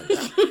 I just said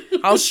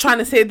that. I was trying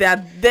to say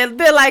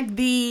they're like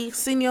the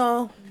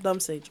senior dumb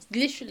sage.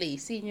 Literally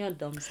senior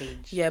dumb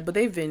sage. Yeah, but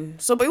they've been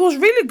but it was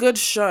really good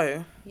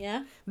show.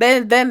 Yeah.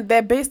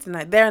 They're based in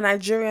they're a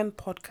Nigerian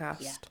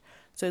podcast. Yeah.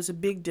 So it's a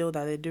big deal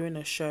that they're doing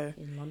a show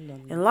in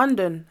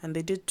London, and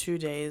they did 2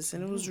 days,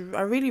 and it was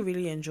I really,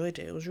 really enjoyed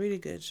it. It was really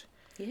good.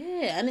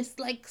 Yeah, and it's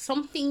like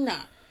something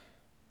that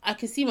I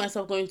can see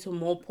myself going to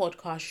more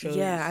podcast shows.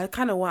 Yeah, I'm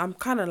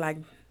kind of like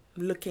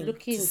looking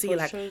to see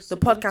like the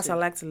podcasts I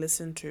like to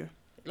listen to.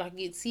 Like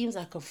it seems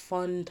like a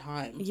fun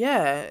time.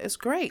 Yeah, it's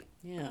great.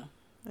 Yeah,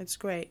 it's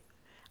great.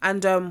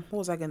 And what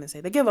was I gonna say?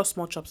 They gave us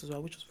small chops as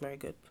well, which was very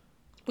good.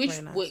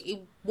 Which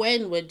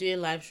when we're doing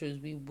live shows,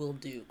 we will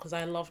do because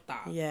I love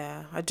that.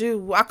 Yeah, I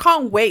do. I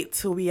can't wait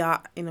till we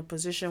are in a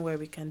position where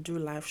we can do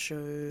live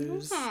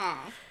shows.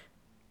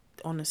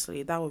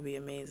 Honestly, that would be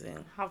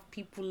amazing. Have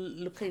people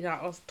looking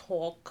at us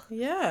talk.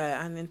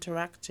 Yeah, and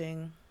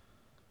interacting.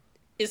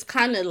 It's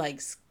kind of like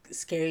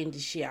scaring the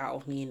shit out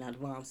of me in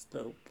advance,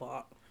 though.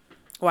 But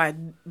why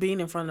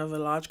being in front of a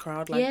large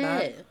crowd like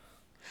that?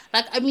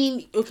 Like, I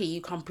mean, okay, you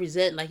can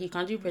present, like, you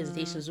can do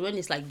presentations. When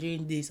it's, like,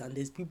 doing this and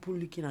there's people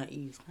looking at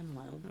you, it's kind of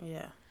like...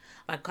 Yeah.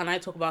 Like, can I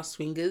talk about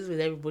swingers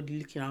with everybody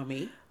looking at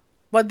me?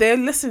 But they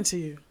listen to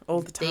you all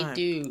the time. They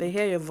do. They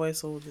hear your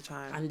voice all the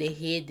time. And they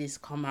hear this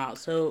come out.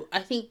 So, I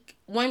think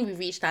when we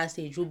reach that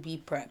stage, we'll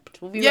be prepped.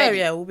 We'll be ready.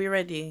 Yeah, we'll be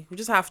ready. We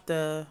just have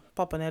to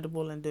pop an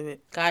edible and do it.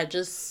 Guy,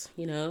 just,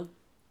 be a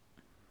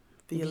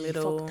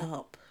little... fucked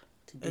up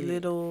to do a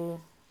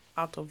little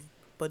out of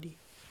body.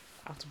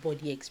 Out of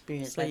body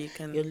experience, so like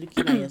you're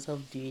looking at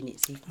yourself doing it,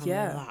 so you can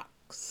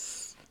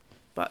relax.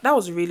 But that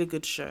was a really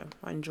good show.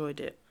 I enjoyed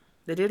it.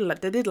 They did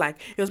like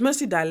it was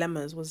mostly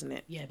dilemmas, wasn't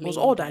it? Yeah, it was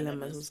all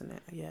dilemmas, wasn't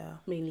it? Yeah,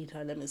 mainly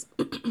dilemmas.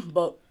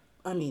 But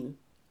I mean,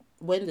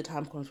 when the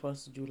time comes for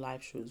us to do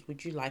live shows,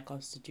 would you like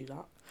us to do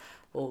that?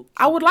 Or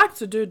I would like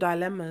to do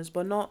dilemmas,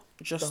 but not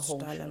just the whole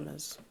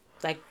dilemmas. Show.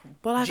 Like,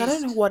 but I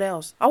don't know what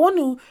else. I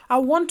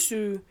want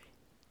to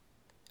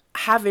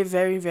have a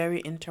very,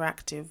 very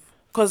interactive.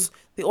 Because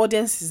the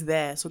audience is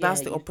there, so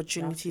that's the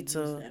opportunity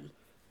to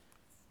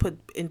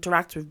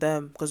interact with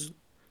them. Because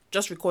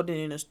just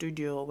recording in a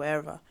studio or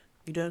wherever,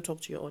 you don't talk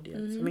to your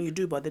audience. I mean, you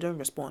do, but they don't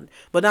respond.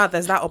 But now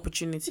there's that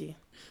opportunity.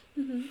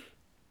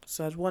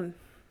 So I don't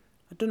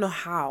know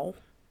how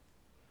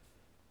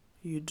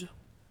you'd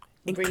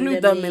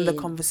include them in the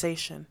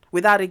conversation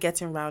without it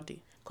getting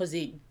rowdy. Because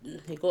they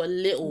got a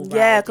little rowdy.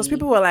 Yeah, because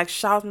people were like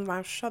shouting,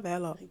 like, shut the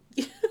hell up.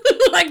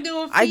 Like they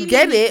were I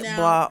get it,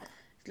 now. But...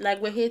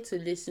 Like, we're here to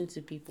listen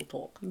to people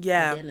talk.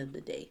 Yeah. At the end of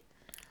the day.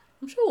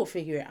 I'm sure we'll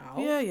figure it out.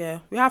 Yeah.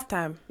 We have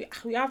time.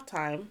 We have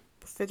time.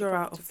 Figure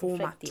out a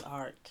format. The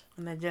art.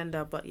 An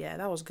agenda. But yeah,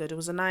 that was good. It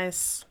was a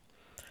nice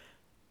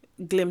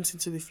glimpse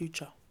into the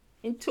future.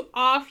 Into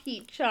our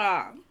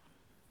future.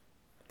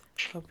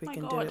 Hope we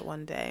can do it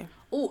one day.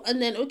 Oh,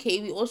 and then,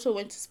 okay, we also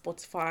went to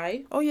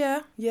Spotify. Oh,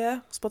 yeah.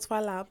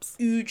 Spotify Labs.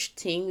 Huge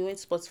thing. We went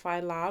to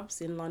Spotify Labs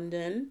in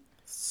London.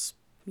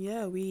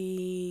 Yeah,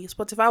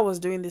 Spotify was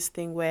doing this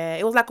thing where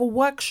it was like a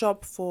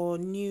workshop for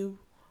new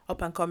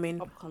up-and-coming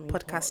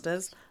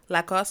podcasters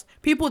like us.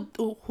 People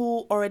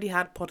who already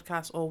had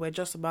podcasts or were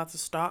just about to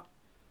start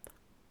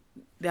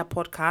their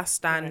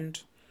podcast. And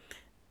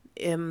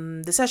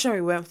the session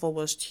we went for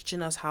was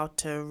teaching us how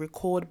to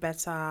record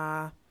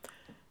better,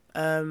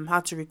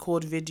 how to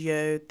record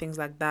video, things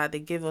like that. They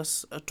gave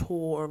us a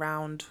tour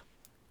around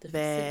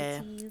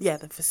the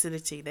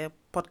facility, their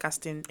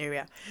podcasting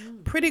area.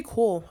 Pretty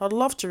cool. I'd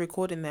love to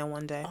record in there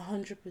one day.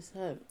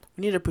 100%.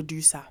 We need a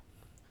producer.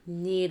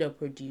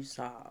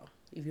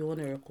 If you want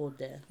to record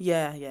there.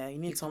 Yeah, you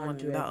need someone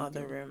in that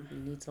other room. You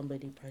need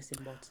somebody pressing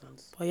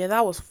buttons. But yeah,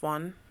 that was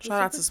fun.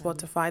 Shout out to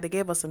Spotify. They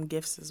gave us some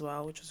gifts as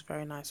well, which was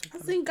very nice of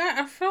them. I think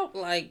I felt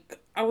like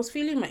I was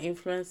feeling my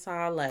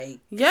influencer, like...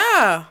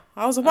 Yeah,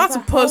 I was about to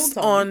post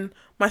on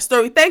my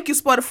story. Thank you,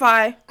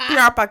 Spotify.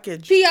 PR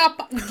package.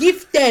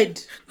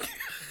 Gifted.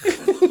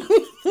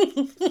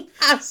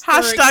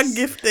 Hashtag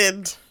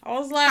gifted. I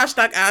was like...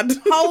 Hashtag ad.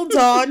 Hold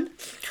on.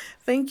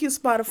 Thank you,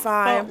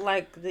 Spotify. Felt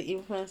like the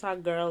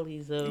influencer girl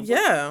is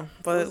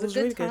but it was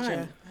really good.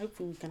 Yeah.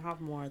 Hopefully we can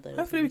have more of those.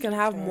 Hopefully we can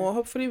have more.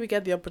 Hopefully we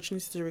get the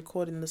opportunity to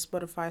record in the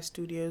Spotify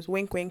studios.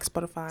 Wink, wink,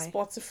 Spotify.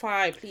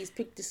 Spotify, please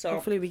pick this up.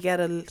 Hopefully we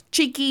get a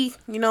cheeky,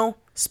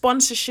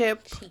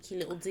 sponsorship. Cheeky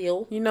little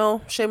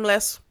deal.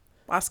 Shameless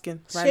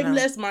asking.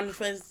 Shameless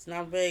manifest.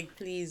 Now beg,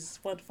 please.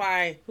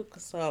 Spotify, hook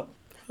us up.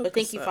 But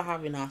thank you for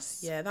having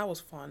us. Yeah, that was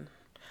fun.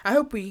 I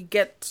hope we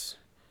get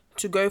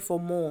to go for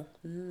more.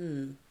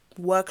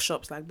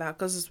 Workshops like that,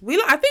 because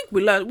I think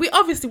we learned. We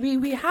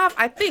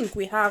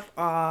have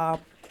our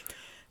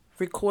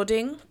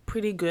recording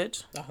pretty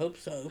good. I hope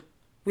so.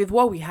 With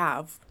what we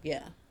have.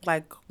 Yeah.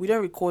 Like, we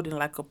don't record in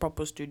like a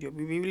proper studio.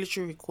 We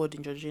literally record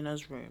in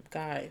Georgina's room.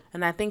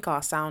 And I think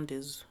our sound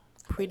is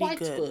pretty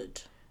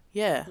good.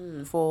 Yeah.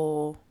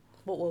 For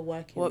what we're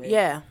working with.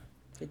 Yeah.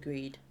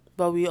 Agreed.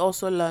 But we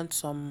also learned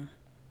some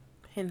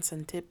hints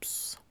and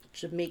tips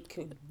to make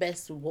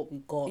best of what we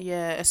got.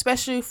 Yeah,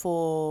 especially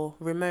for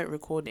remote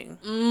recording.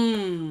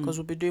 Because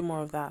we'll be doing more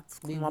of that.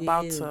 I'm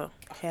about to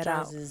head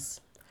out.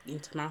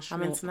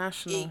 International. I'm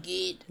international.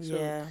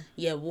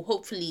 Yeah, well,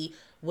 hopefully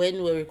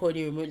when we're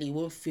recording remotely, it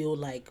won't feel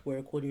like we're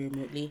recording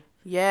remotely.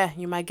 Yeah,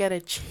 you might get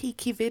a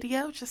cheeky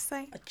video, just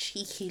say. A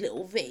cheeky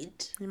little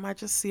vid. You might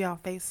just see our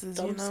faces,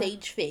 Some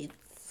sage vids.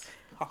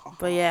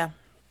 But yeah.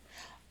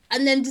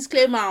 And then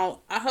disclaimer,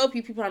 I hope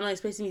you people are not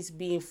expecting me to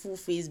be in full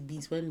face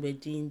beats when we're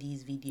doing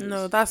these videos.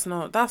 No, that's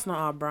not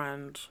our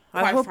brand.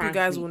 I hope you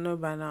guys will know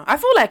by now. I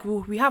feel like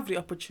we have the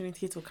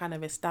opportunity to kind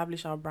of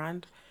establish our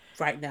brand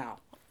right now.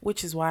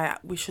 Which is why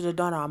we should have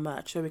done our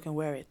merch so we can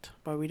wear it.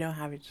 But we don't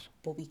have it.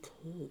 But we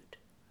could.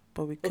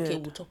 Okay,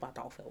 we'll talk about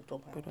that.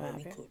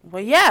 We could.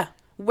 But yeah,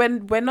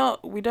 we're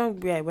not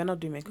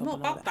doing makeup. Not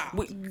about that.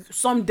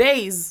 Some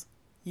days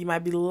you might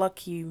be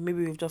lucky.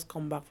 Maybe we've just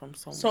come back from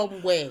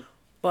somewhere.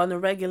 But on a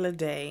regular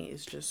day,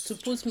 it's just... To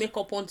put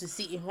makeup on to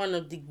sit in front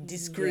of the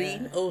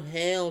screen? Yeah. Oh,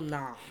 hell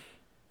nah.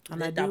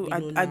 And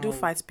I do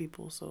fight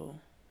people, so...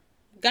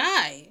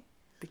 Guy!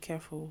 Be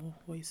careful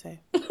what you say.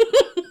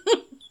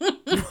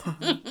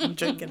 I'm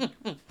joking.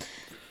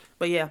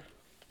 But yeah.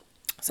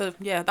 So,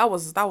 yeah, that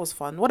was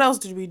fun. What else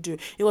did we do?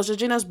 It was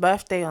Georgina's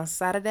birthday on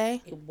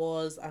Saturday. It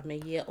was. I'm a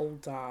year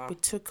older. We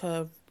took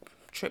a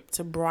trip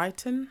to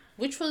Brighton.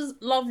 Which was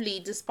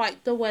lovely,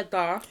 despite the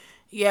weather.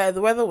 Yeah,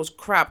 the weather was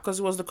crap because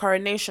it was the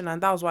coronation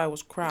and that was why it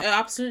was crap. It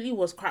absolutely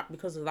was crap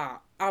because of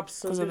that.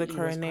 Absolutely. Because of the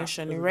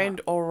coronation. It rained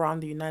all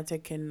around the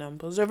United Kingdom.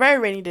 It was a very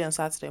rainy day on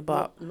Saturday,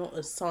 but... Not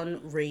a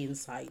sun-rain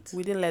sight.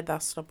 We didn't let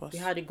that stop us. We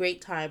had a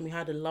great time. We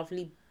had a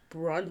lovely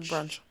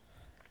brunch.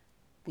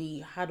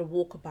 We had a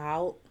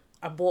walkabout.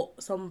 I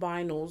bought some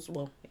vinyls.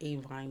 Well, a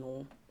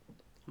vinyl.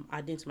 I'm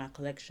adding to my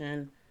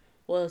collection.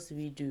 What else did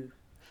we do?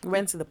 We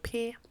went to the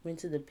pier.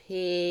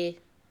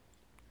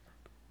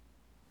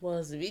 What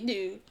else did we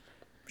do?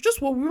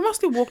 We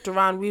mostly walked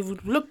around.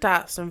 We've looked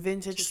at some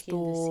vintage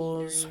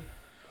stores.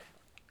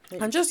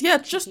 And just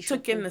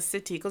took in the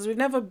city. Because I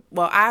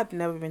had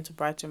never been to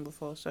Brighton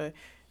before. So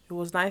it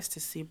was nice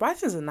to see.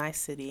 Brighton's a nice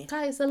city.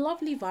 Guys, it's a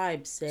lovely vibe,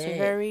 It's a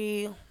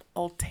very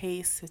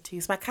Alte city.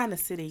 It's my kind of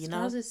city, you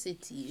know? It's a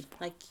city.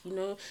 Like,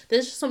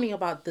 there's just something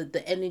about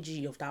the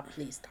energy of that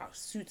place that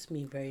suits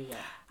me very well.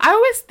 I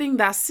always think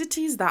that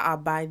cities that are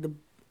by the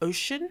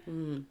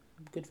ocean...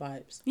 Good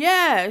vibes.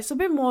 Yeah, it's a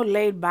bit more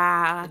laid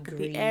back.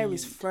 Agreed. The air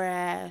is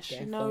fresh.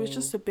 It's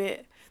just a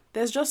bit...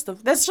 There's just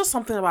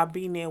something about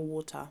being near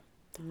water.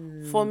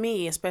 For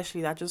me,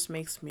 especially, that just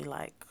makes me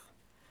like...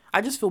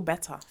 I just feel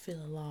better.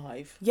 Feel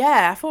alive.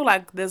 Yeah, I feel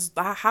like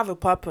I have a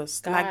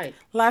purpose. Like,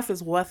 life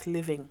is worth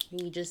living.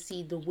 You just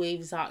see the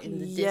waves out in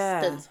the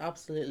distance.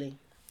 Absolutely.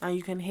 And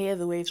you can hear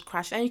the waves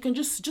crash. And you can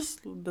just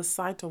the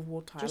sight of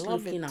water. Just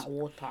looking at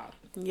water.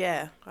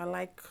 Yeah, I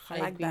like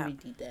I agree that.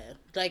 With you there.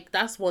 Like,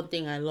 that's one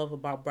thing I love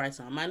about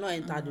Brighton. I might not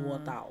enter the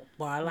water,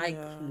 but I like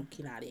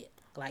looking at it.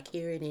 Like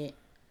hearing it.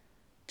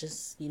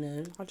 Just,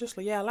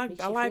 I like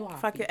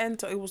if I could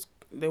enter.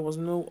 There was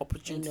no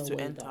opportunity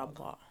to enter,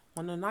 but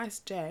on a nice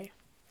day.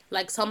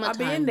 Like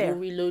summertime, we'll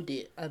reload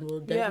it and we'll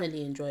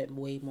definitely enjoy it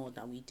way more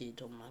than we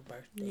did on my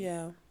birthday.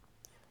 Yeah.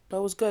 But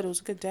it was good. It was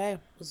a good day. It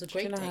was a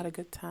great day. I had a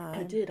good time.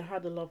 I did. I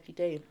had a lovely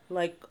day.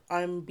 Like,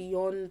 I'm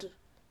beyond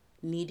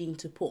needing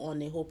to put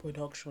on a whole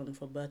production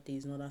for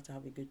birthdays in order to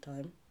have a good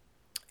time.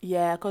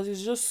 Yeah, because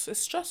it's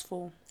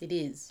stressful. It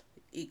is.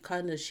 it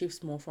kind of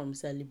shifts more from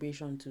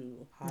celebration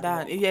to hard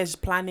That work. yes,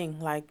 planning.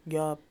 Like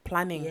you're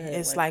planning. Yeah,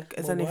 It's like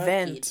it's we're an working.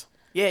 event.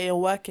 Yeah, you're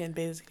working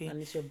basically.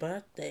 And it's your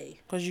birthday.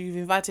 Because you've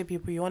invited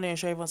people, you want to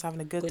ensure everyone's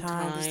having a good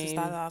time. This,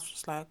 that. That's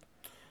just like,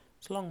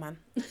 it's long, man.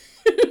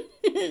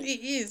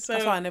 It is. So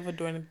that's why I never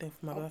do anything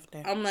for my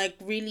birthday. I'm like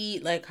really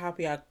like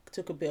happy I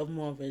took a bit of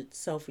more of a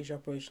selfish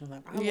approach. I'm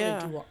like, I want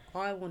to do what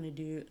I want to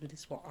do, and this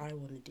is what I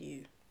want to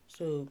do.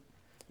 So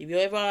if you're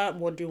ever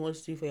wondering what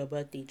to do for your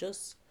birthday,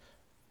 just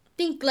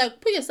think like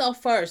put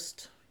yourself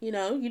first. You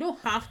know, you don't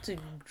have to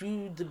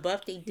do the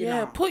birthday dinner.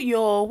 Yeah, put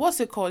your, what's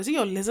it called? Is it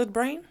your lizard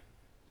brain?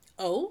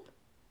 Oh?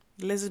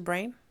 Lizard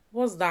brain?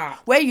 What's that?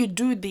 Where you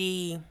do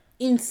the...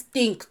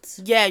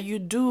 instinct. Yeah, you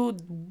do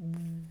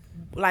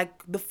like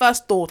the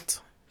first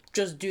thought.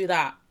 Just do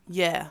that.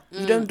 Yeah.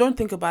 You don't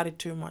think about it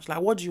too much.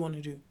 Like, what do you want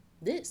to do?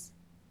 This.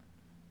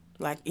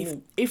 Like,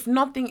 if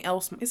nothing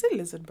else... Is it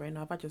lizard brain?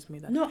 Or have I just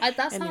made that? No,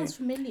 that sounds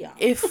familiar.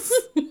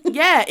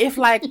 If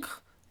like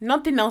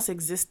nothing else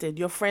existed,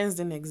 your friends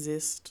didn't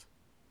exist.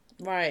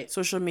 Right.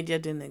 Social media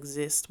didn't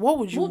exist. What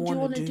would you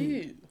want to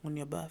do on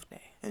your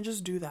birthday? And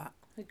just do that.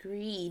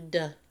 Agreed.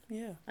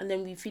 Yeah. And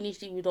then we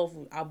finished it off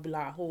with Abla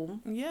at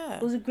home. Yeah.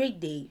 It was a great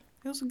day.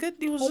 It was good.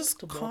 It was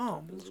just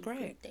calm. It was great.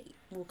 Great day.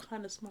 We were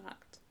kind of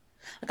smacked.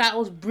 Like I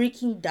was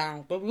breaking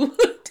down, but we were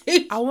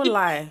taking... I won't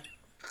lie.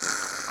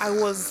 I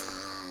was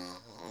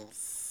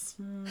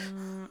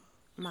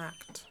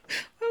smacked.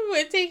 We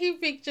were taking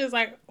pictures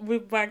like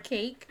with my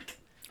cake.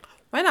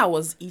 When I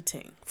was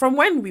eating, from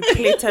when we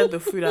plated the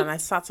food and I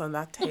sat on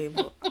that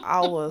table, I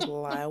was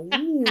like,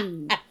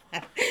 "Ooh!"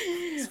 I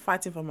was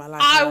fighting for my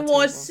life. I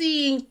was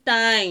seeing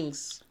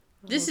things.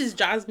 This is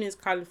Jasmine's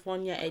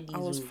California Eddies. I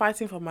was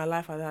fighting for my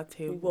life at that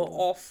table. We were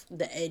off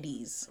the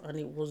Eddies, and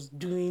it was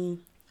doing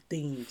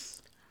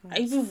things. I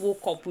even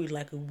woke up with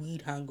like a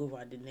weed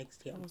hangover the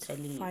next day. I'm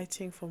telling you.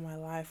 Fighting for my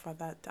life at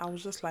that. I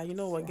was just like, you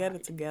know what, get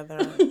it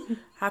together.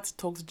 Had to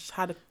talk.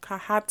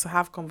 Had to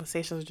have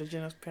conversations with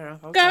Georgina's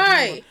parents. I was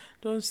Guy, like,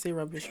 no, don't say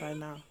rubbish right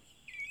now.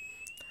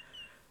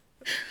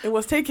 It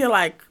was taking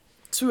like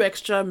 2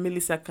 extra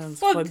milliseconds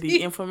for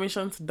the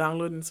information to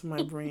download into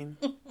my brain.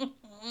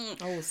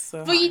 I was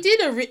so. But you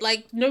did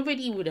like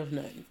nobody would have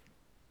known.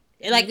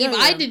 Like if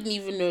I didn't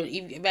even know,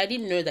 if I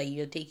didn't know that you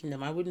were taking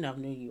them, I wouldn't have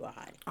known you were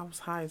high. I was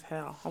high as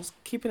hell. I was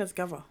keeping it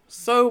together.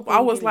 So I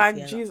was like,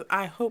 jeez,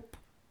 I hope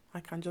I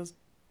can just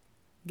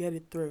get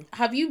it through.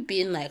 Have you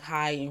been like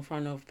high in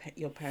front of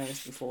your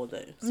parents before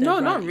though? No,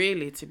 not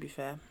really, to be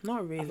fair.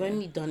 Not really. I've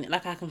only done it,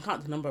 like I can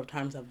count the number of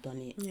times I've done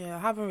it. Yeah, I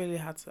haven't really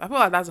had to. I feel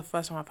like that's the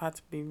first time I've had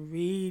to be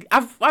really...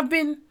 I've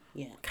been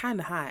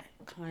kind of high.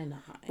 Kind of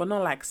high. But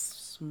not like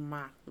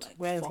smacked. Like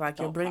where it's like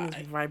your brain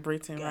is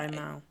vibrating right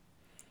now.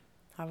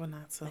 Haven't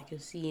had to. Like you're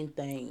seeing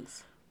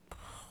things.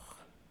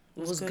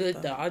 It was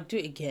good though. I'll do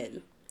it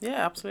again.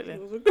 Yeah, absolutely.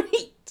 It was a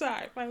great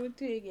time. I would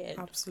do it again.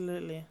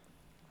 Absolutely.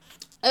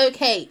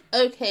 Okay.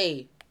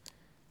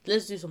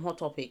 Let's do some hot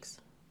topics.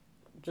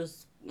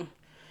 This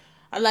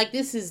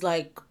is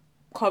like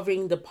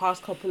covering the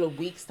past couple of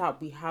weeks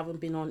that we haven't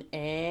been on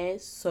air.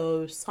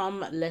 So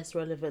some less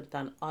relevant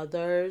than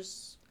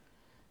others.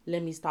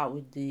 Let me start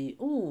with do you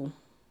want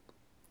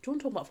to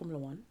talk about Formula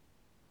 1?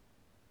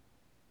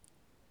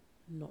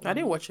 No. I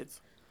didn't watch it.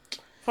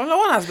 Formula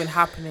 1 has been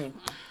happening.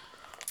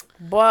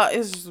 But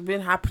it's been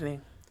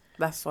happening.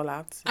 That's all I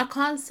have to say. I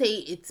can't say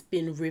it's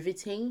been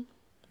riveting.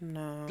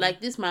 No.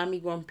 Like this Miami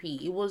Grand Prix,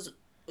 it was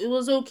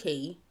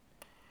okay.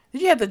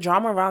 Did you hear the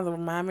drama around the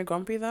Miami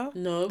Grand Prix though?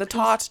 No. The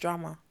Tarte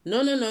drama.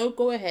 No.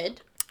 Go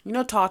ahead. You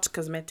know Tarte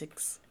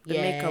Cosmetics? The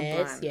makeup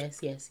brand.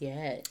 Yes.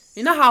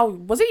 You know how...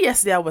 Was it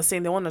yesterday I was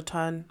saying they want to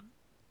turn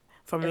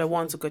Formula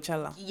 1 to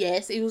Coachella?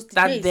 Yes, it was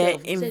today. That they're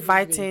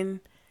inviting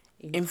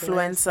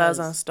influencers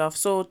and stuff.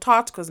 So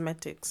Tarte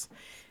Cosmetics,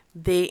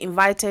 they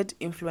invited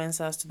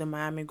influencers to the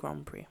Miami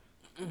Grand Prix.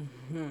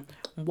 Mm-hmm.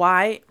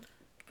 Why?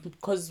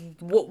 Because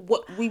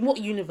what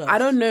universe? I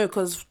don't know,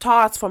 because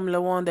Tarte Formula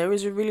 1, there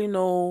is really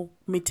no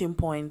meeting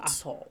point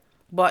at all.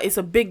 But it's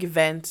a big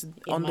event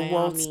on Miami. The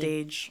world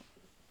stage.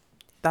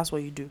 That's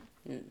what you do,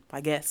 I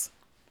guess.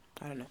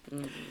 I don't know.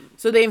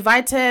 So they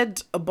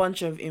invited a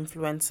bunch of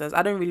influencers.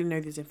 I don't really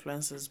know these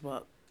influencers,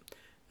 but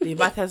they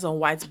invited some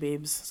white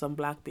babes, some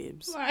black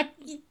babes. Right.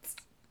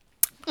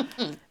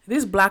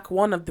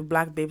 One of the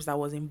black babes that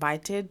was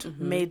invited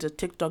made a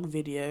TikTok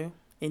video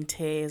in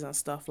tears and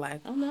stuff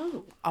like, oh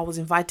no, I was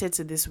invited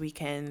to this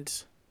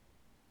weekend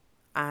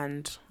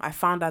and I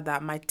found out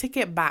that my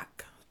ticket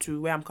back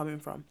to where I'm coming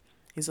from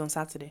is on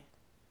Saturday.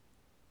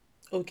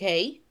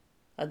 Okay.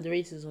 And the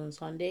race is on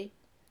Sunday?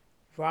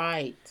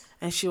 Right.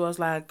 And she was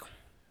a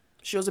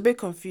bit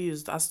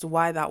confused as to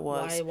why that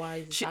was. Why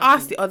is she happening?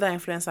 Asked the other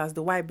influencers,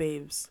 the white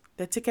babes,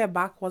 their ticket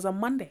back was on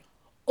Monday.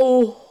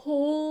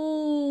 Oh.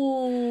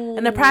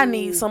 And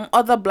apparently some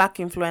other black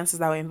influencers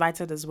that were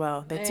invited as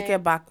well, their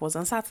ticket back was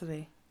on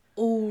Saturday.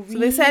 Oh, really? So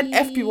they said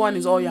FP1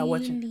 is all you're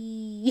watching.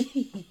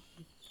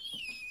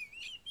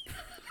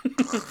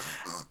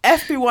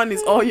 FP1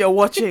 is all you're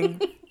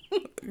watching.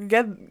 You're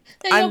going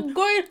home.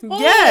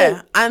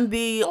 Yeah, and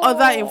the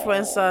other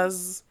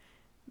influencers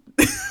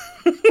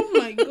Oh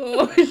my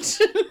god.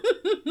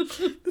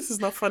 This is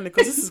not funny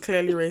because this is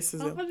clearly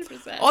racism.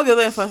 100%. All the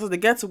other influencers, they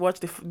get to watch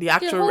the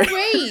actual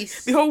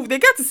race. They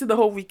get to see the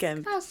whole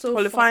weekend. That's so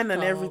qualifying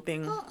and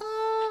everything.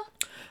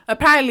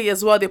 Apparently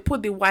as well, they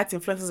put the white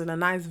influencers in a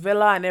nice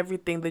villa and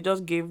everything. They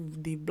just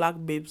gave the black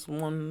babes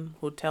one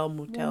hotel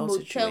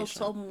situation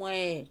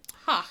somewhere.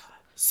 Ha.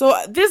 So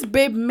this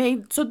babe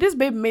made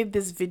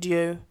this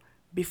video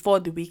before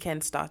the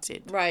weekend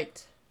started.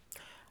 Right.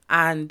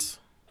 And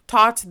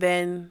Tarte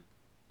then,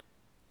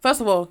 first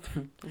of all,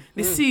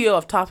 the CEO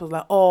of Tarte was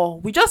like, "Oh,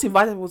 we just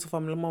invited people to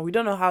Formula One. We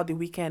don't know how the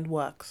weekend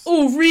works."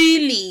 Oh,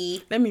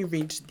 really? Let me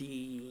read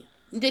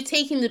They're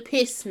taking the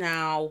piss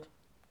now.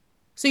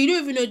 So you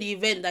don't even know the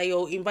event that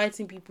you're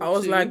inviting people to? I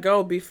was like,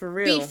 girl, be for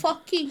real. Be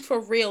fucking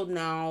for real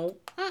now.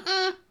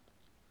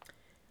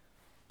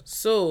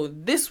 So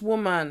this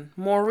woman,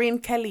 Maureen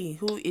Kelly,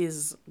 who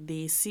is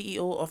the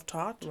CEO of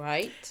Tarte.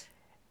 Right.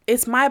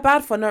 It's my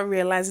bad for not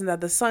realizing that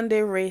the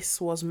Sunday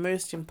race was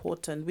most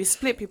important. We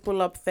split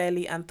people up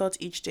fairly and thought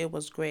each day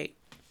was great.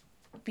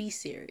 Be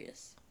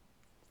serious.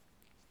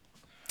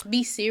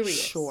 Be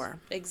serious. Sure.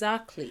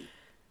 Exactly.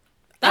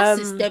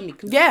 That's systemic.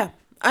 Yeah.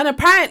 And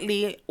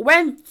apparently,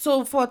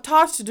 for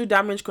Tarte to do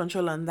damage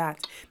control on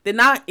that, they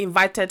now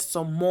invited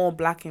some more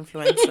black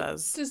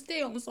influencers. To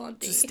stay on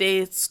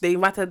Sunday. They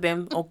invited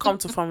them or come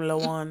to Formula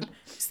One,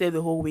 stay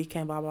the whole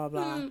weekend, blah, blah,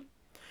 blah.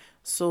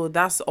 So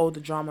that's all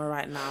the drama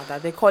right now.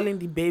 That they're calling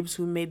the babes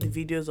who made the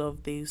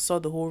videos they saw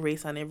the whole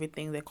race and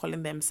everything, they're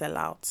calling them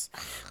sellouts.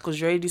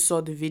 Because you already saw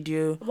the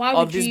video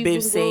of this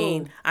babe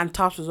saying, and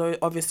Tarte was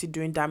obviously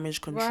doing damage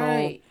control.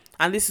 Right.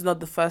 And this is not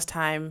the first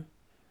time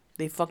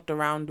they fucked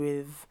around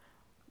with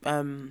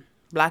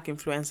black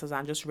influencers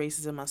and just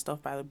racism and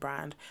stuff by the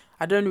brand.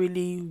 I don't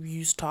really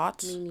use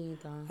Tarte. Me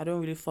neither. I don't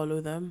really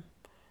follow them.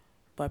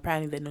 But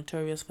apparently they're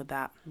notorious for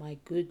that. My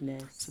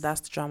goodness. So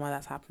that's the drama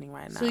that's happening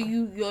right now. So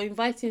you're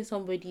inviting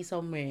somebody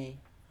somewhere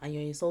and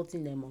you're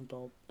insulting them on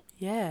top.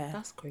 Yeah.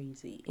 That's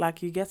crazy.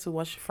 Like you get to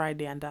watch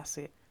Friday and that's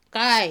it.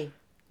 Guy,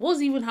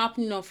 what's even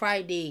happening on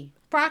Friday?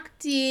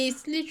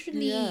 Practice,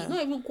 literally. Yeah.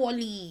 Not even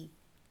quali.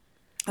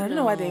 I don't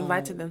know why they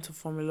invited them to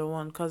Formula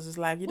One, because it's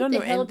like you don't know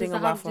anything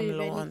about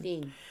Formula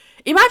One.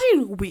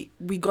 Imagine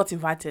we got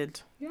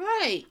invited.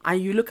 Right. And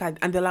you look at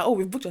and they're like, "Oh,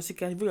 we've booked your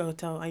ticket, we've booked your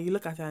hotel," and you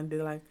look at it and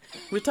they're like,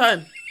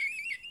 "Return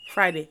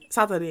Friday,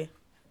 Saturday."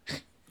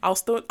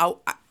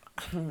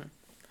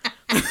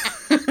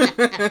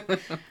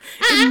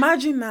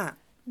 Imagine that.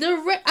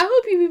 I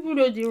hope you people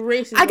know the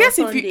race is I guess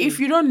on if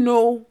you don't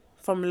know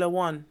Formula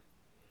One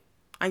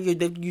and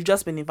you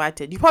just been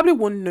invited, you probably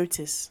won't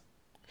notice.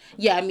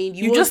 Yeah, I mean,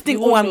 you just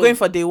think, I'm going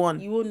for day one.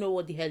 You won't know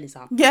what the hell is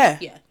happening.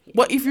 Yeah.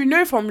 But if you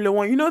know Formula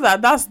One, you know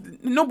that's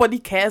nobody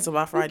cares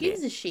about Friday. Who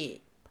gives a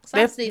shit?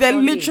 They're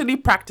literally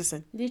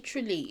practicing.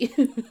 Literally.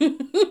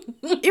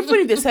 Even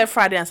if they said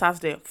Friday and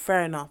Saturday,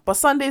 fair enough. But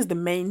Sunday is the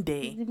main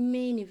day. The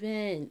main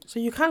event. So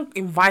you can't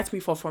invite me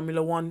for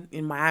Formula One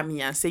in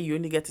Miami and say you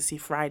only get to see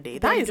Friday.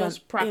 That is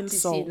just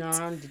practicing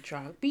around the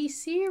track. Be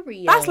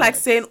serious. That's like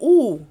saying,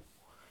 "Ooh,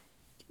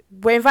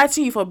 we're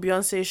inviting you for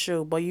Beyonce's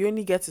show, but you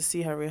only get to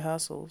see her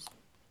rehearsals."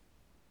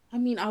 I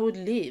mean, I would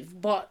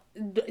live, but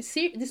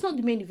it's not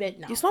the main event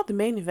now. It's not the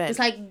main event. It's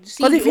like,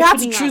 because if you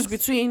have to choose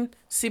between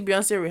see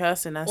Beyonce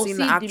rehearsing and seeing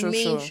the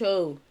actual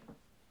show,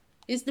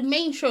 it's the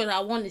main show that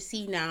I want to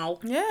see now.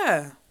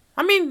 Yeah,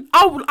 I mean,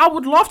 I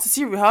would love to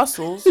see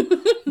rehearsals,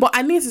 but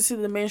I need to see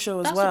the main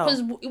show as well.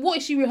 Because what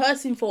is she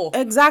rehearsing for?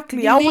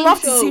 Exactly, I would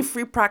love to see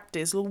free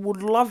practice.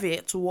 Would love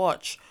it to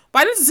watch,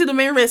 but I need to see the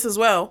main race as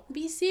well.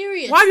 Be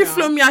serious. Why have you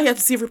flown me out here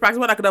to see free practice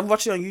when I could have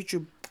watched it on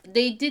YouTube?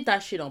 They did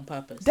that shit on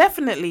purpose.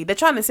 Definitely. They're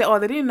trying to say,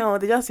 they didn't know.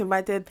 They just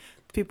invited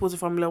people to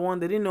Formula One.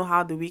 They didn't know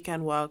how the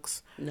weekend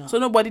works. No. So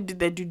nobody did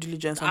their due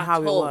diligence on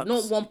how it works.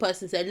 Not one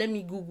person said, let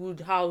me Google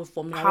how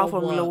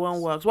Formula One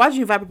works. Why do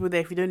you invite people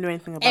there if you don't know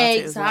anything about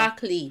it?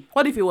 Exactly.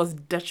 What if it was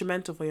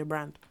detrimental for your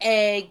brand?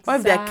 Exactly. What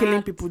if they're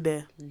killing people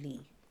there?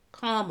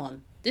 Come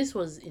on. This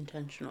was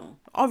intentional.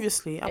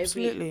 Obviously.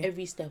 Absolutely.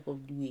 Every step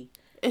of the way.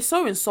 It's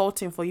so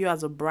insulting for you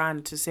as a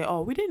brand to say,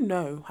 we didn't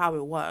know how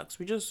it works.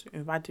 We just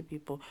invited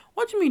people.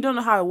 What do you mean you don't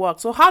know how it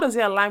works? So how does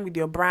it align with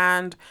your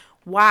brand?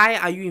 Why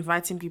are you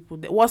inviting people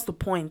there? What's the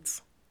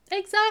point?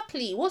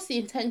 Exactly. What's the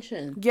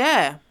intention?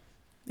 Yeah.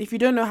 If you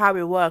don't know how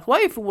it works.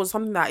 What if it was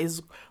something that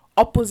is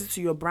opposite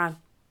to your brand?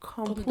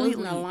 Completely.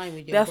 Doesn't align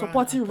with your They're brand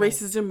supporting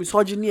racism,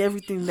 misogyny,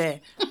 everything there.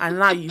 And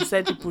now you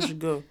said people should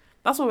go.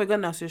 That's what we're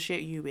going to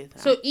associate you with.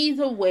 So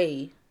either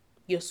way,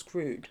 you're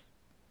screwed.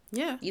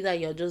 Yeah. Either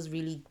you're just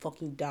really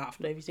fucking daft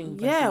or everything.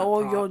 Yeah,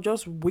 or you're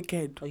just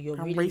wicked or you're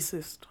really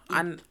racist.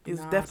 And it's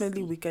nasty.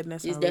 Definitely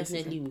wickedness. It's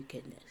definitely racism.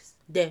 Wickedness.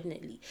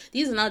 Definitely.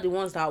 These are not the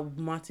ones that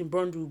Martin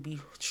Brundle will be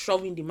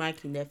shoving the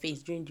mic in their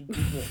face during the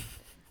good walk.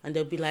 And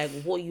they'll be like,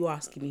 what are you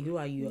asking me? Who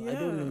are you? Yeah. I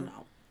don't know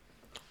now.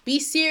 Be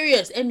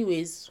serious.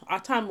 Anyways, our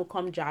time will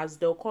come, Jazz.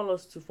 They'll call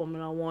us to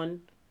Formula One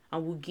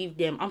and we'll give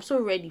them. I'm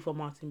so ready for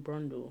Martin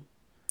Brundle.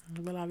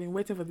 Well, I've been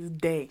waiting for this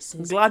day.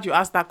 I'm glad you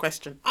asked that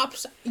question.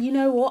 You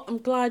know what? I'm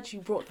glad you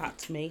brought that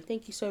to me.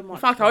 Thank you so much. In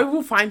fact, I'll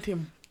even find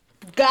him.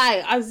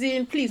 Guy, as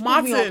in, please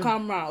put me on Martin.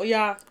 camera. Oh,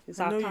 yeah, it's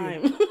I our know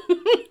time.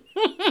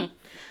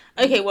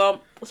 Okay,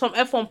 well, some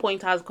F1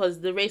 pointers because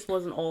the race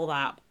wasn't all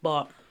that,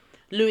 but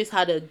Lewis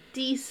had a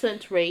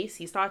decent race.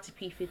 He started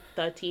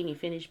P13, he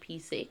finished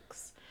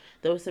P6.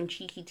 There was some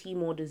cheeky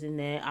team orders in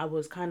there. I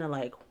was kind of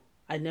like,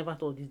 I never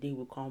thought this day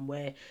would come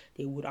where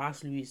they would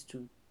ask Lewis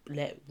to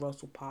let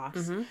Russell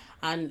pass.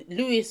 And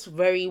Lewis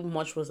very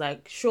much was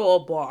like, sure,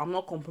 but I'm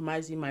not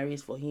compromising my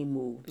race for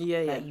him.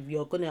 Like, if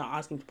you're going to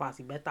ask him to pass,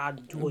 you better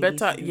do what you need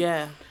to do.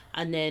 Yeah.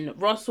 And then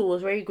Russell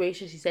was very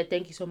gracious. He said,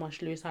 thank you so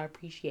much, Lewis. I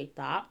appreciate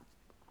that.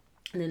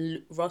 And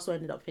then Russell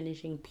ended up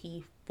finishing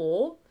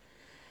P4.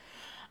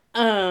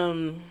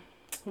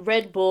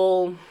 Red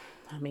Bull,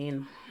 I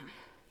mean,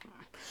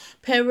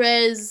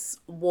 Perez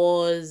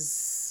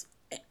was...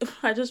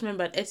 I just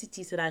remembered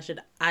SET said I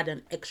should add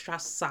an extra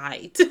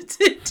side to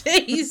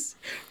today's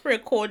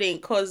recording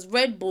because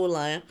Red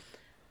Bull,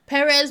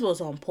 Perez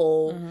was on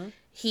pole.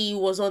 He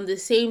was on the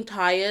same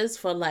tires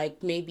for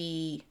like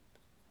maybe...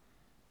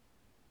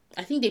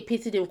 I think they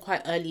pitted him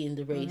quite early in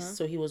the race.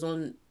 So he was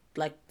on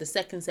like the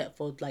second set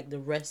for like the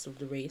rest of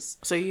the race.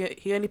 So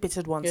he only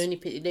pitted once. He only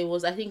pitted. There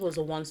was, I think it was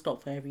a one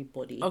stop for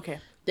everybody. Okay.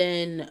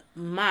 Then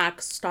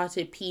Max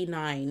started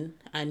P9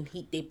 and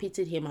they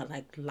pitted him at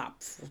like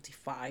lap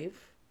 45.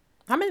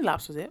 How many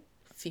laps was it?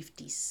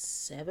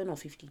 57 or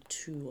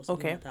 52 or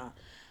something Okay. like that.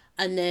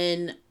 And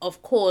then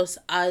of course,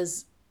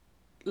 as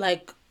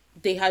like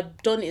they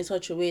had done it in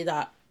such a way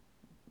that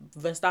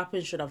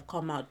Verstappen should have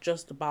come out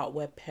just about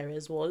where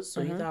Perez was,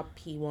 so either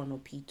P1 or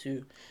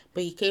P2,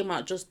 but he came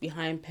out just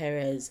behind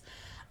Perez,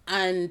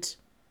 and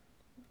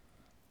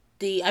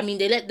they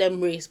let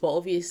them race, but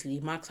obviously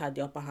Max had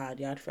the upper hand.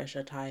 He had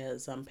fresher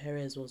tires, and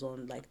Perez was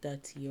on like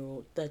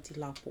 30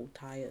 lap old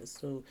tires,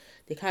 so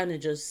they kind of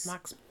just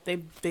they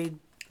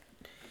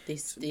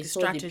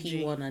saw the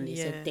P1 and they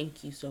said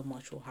thank you so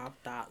much, we'll have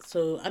that.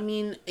 So I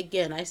mean,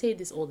 again, I say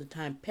this all the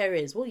time,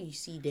 Perez, what you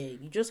see there,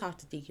 you just have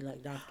to take it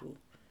like that though.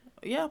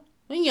 Yeah.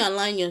 When you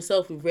align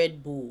yourself with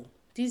Red Bull,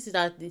 these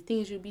are the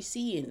things you'll be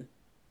seeing.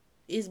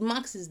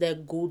 Max is their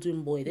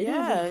golden boy. They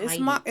don't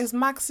even hide it's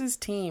Max's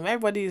team.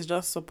 Everybody is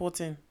just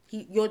supporting.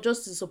 You're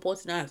just a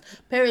supporting act.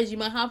 Perez, you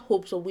might have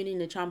hopes of winning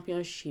the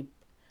championship.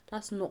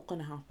 That's not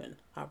going to happen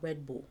at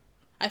Red Bull.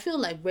 I feel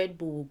like Red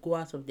Bull will go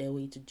out of their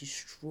way to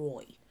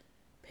destroy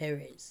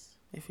Perez.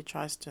 If he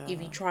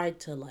tried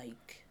to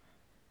like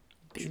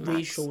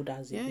raise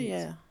shoulders.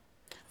 Yeah.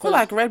 I feel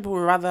like Red Bull would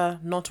rather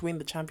not win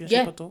the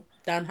championship at all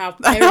than have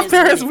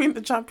Perez win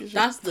the championship.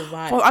 That's the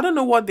vibe. Well, I don't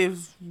know what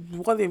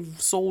they've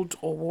sold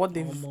or what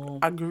they've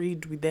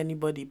agreed with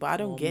anybody, but I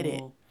don't get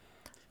it.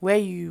 Where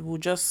you will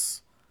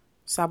just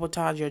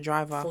sabotage your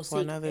driver for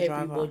another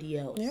driver. Everybody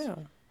else. Yeah.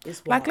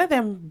 It's like, let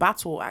them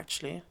battle,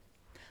 actually.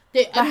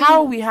 I mean,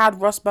 how we had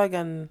Rosberg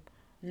and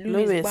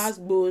Lewis.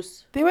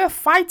 Basbos. They were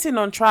fighting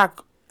on track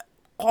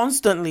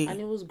constantly. And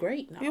it was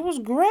great now. It was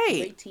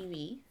great. Great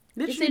TV.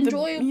 Literally it's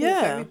enjoyable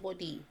for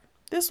everybody.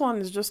 This one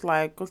is just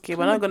like, okay,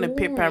 we're not going to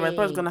pit Perez.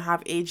 Perez is going to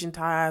have aging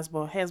tires,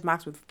 but here's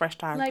Max with fresh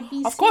tires. Like,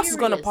 of course it's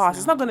going to pass. Now.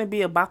 It's not going to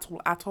be a battle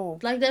at all.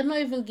 Like, they're not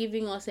even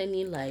giving us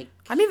any, like...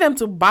 I need them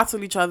to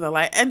battle each other,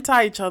 like,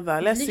 enter each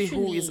other. Let's see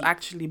who is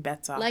actually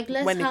better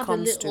when it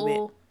comes to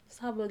it. Let's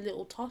have a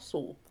little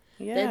tussle.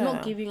 Yeah. They're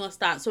not giving us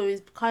that, so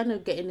it's kind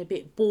of getting a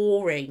bit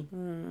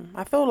boring.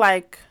 I feel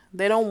like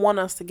they don't want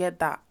us to get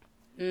that.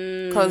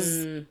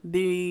 Because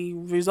the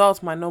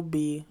results might not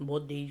be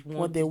what they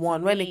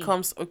want. When it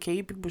comes, okay,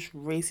 you people should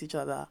race each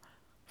other.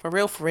 For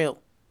real.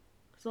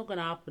 It's not going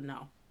to happen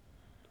now.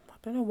 I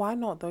don't know why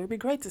not, though. It'd be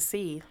great to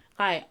see.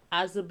 Hi,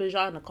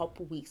 Azerbaijan a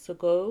couple weeks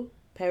ago,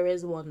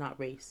 Perez won that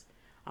race.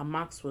 And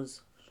Max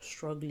was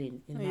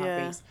struggling in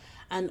that race.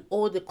 And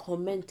all the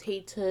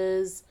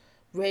commentators...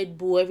 Red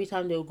Bull, every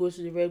time they would go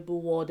to the Red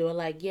Bull wall, they were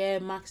like, yeah,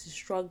 Max is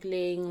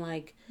struggling,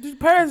 like...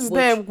 Perez is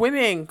there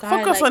winning.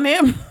 Focus on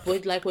him. We're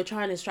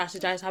trying to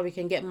strategize how we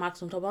can get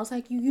Max on top. I was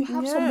like, you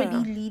have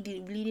somebody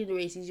leading the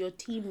race. He's your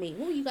teammate.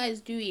 What are you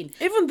guys doing?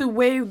 Even the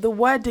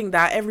wording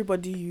that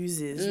everybody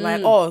uses,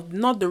 like,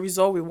 not the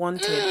result we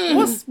wanted.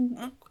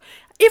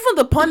 Even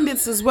the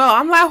pundits as well.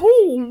 I'm like,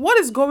 what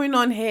is going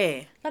on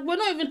here? Like, we're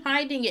not even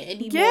hiding it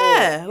anymore.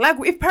 Yeah, like,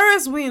 if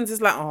Perez wins, it's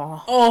like,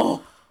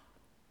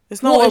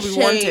 it's not what we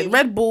wanted.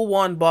 Red Bull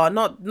won, but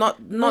not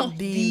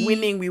the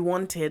winning we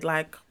wanted.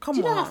 Like, come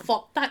on. Do you know how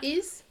fucked that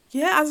is?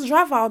 Yeah, as a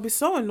driver, I'll be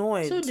so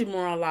annoyed. So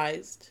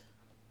demoralized.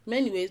 But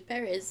anyways,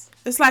 Perez.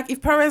 It's like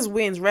if Perez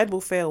wins, Red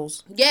Bull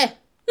fails. Yeah.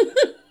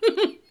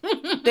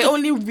 They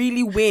only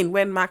really win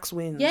when Max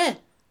wins. Yeah.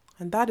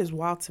 And that is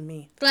wild to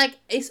me. Like,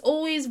 it's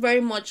always very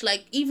much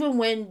like, even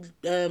when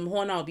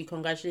Horner will be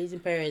congratulating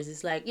Perez,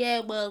 it's like, yeah,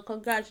 well,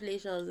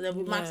 congratulations. And then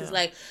with Max, it's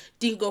like,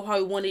 didn't go how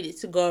he wanted it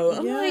to go.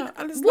 I'm like,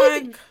 and it's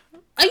like,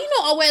 are you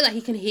not aware that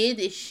he can hear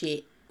this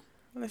shit?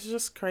 It's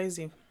just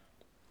crazy.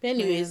 But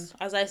anyways,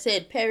 as I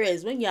said,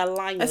 Perez, when you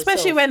align yourself...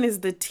 Especially when it's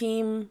the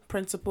team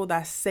principal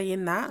that's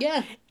saying that.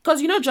 Yeah.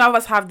 Because,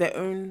 drivers have their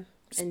own...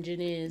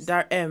 engineers.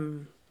 Their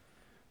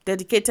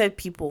dedicated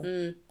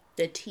people.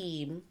 the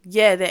team.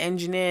 Yeah, the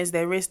engineers,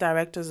 the race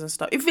directors and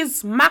stuff. If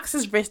it's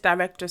Max's race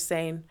director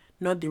saying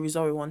not the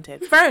result we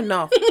wanted, fair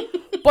enough.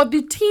 But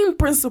the team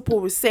principal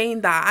was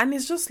saying that, and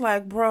it's just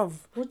like, bruv,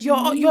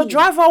 your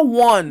driver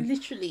won.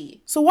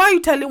 Literally. So why are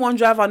you telling one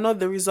driver not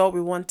the result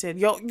we wanted?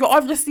 You're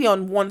obviously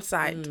on one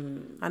side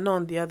and not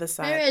on the other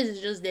side. Perez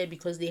is just there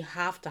because they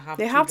have to have.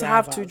 They have to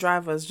have two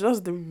drivers.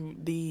 Just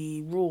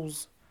the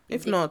rules.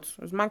 If not,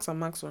 it's Max and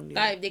Max on the.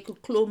 If they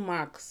could clone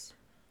Max,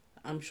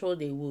 I'm sure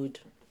they would.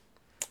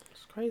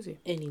 It's crazy.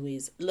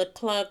 Anyways,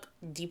 Leclerc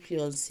deeply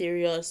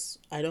unserious.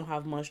 I don't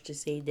have much to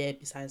say there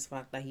besides the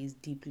fact that he's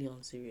deeply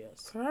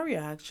unserious. Ferrari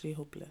are actually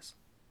hopeless.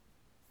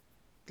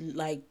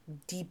 Like,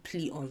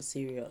 deeply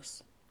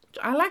unserious.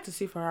 I like to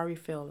see Ferrari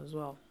fail as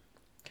well.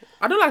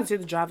 I don't like to see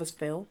the drivers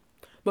fail,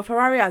 but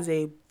Ferrari as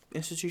a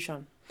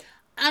institution.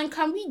 And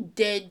can we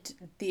dead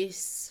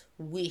this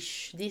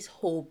wish, this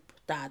hope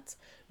that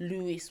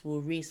Lewis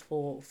will race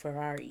for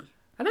Ferrari?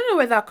 I don't know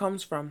where that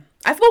comes from.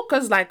 I feel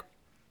because like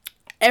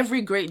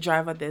every great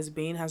driver there's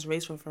been has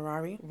raced for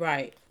Ferrari.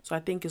 Right. So I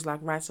think it's like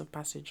rites of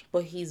passage.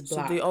 But he's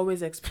black. So they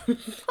always expect...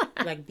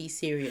 like, be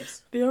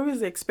serious. They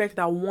always expect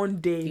that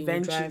one day,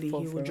 eventually,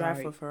 he will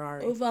drive for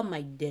Ferrari. Over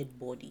my dead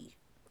body.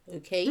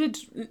 Okay?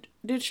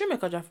 Did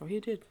Schumacher drive for? He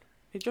did.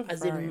 He drove for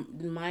Ferrari.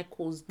 As in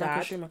Michael's dad.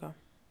 Michael Schumacher.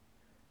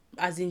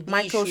 As in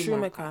Michael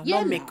Schumacher.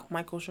 Yeah, not Mick.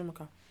 Michael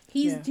Schumacher.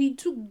 He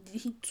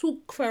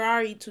took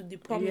Ferrari to the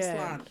promised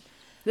land.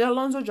 Did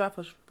Alonso drive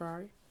for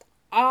Ferrari?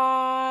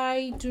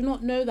 I do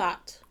not know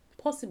that.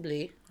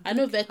 Possibly. I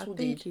know Vettel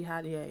did. He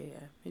had,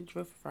 he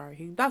drove for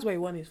Ferrari. That's where he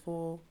won his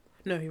four.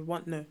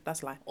 No,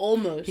 that's a lie.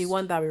 Almost. He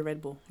won that with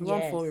Red Bull. He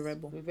won four with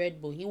Red Bull. With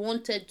Red Bull. He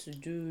wanted to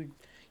do,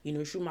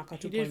 Schumacher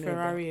 2.0. He did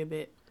Ferrari a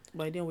bit,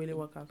 but it didn't really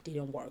work out.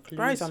 Didn't work.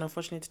 Ferrari's an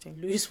unfortunate thing.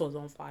 Lewis was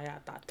on fire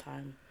at that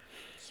time.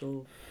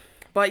 So.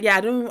 But yeah,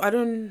 I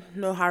don't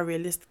know how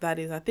realistic that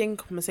is. I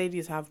think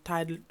Mercedes have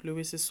tied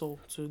Lewis's soul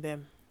to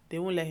them. They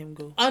won't let him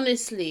go.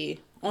 Honestly,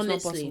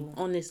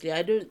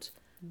 I don't.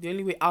 The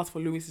only way out for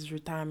Lewis is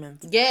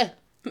retirement. Yeah.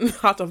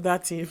 Out of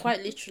that team.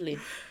 Quite literally.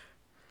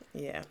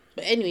 Yeah.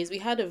 But anyways, we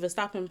had a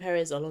Verstappen,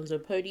 Perez, Alonso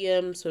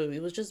podium, so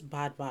it was just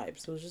bad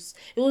vibes.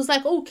 It was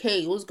like,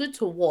 okay, it was good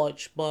to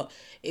watch, but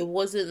it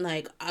wasn't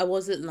like, I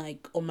wasn't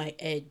like on my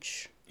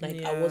edge.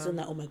 Like, I wasn't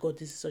like, oh my God,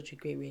 this is such a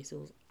great race. It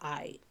was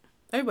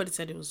Everybody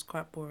said it was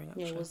quite boring,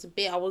 actually. Yeah, it was a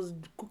bit, I was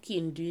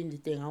cooking, doing the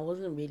thing. I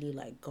wasn't really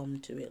like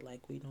gummed to it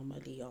like we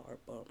normally are,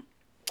 but...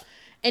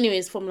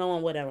 Anyways, Formula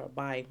 1, whatever,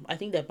 bye. I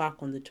think they're back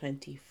on the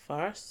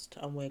 21st,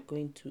 and we're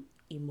going to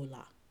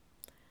Imola.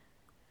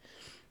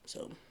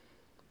 So,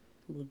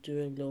 we'll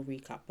do a little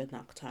recap when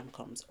that time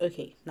comes.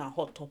 Okay, now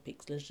hot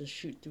topics. Let's just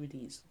shoot through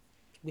these.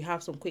 We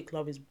have some quick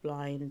Love is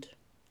Blind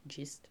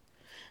gist.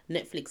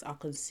 Netflix are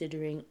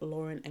considering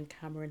Lauren and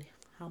Cameron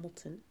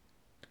Hamilton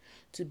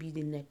to be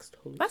the next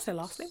host. That's their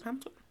last name,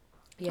 Hamilton?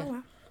 Yeah. Oh,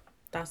 wow.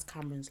 That's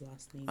Cameron's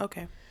last name.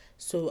 Okay.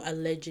 So,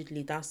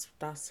 allegedly, that's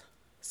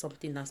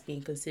something that's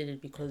being considered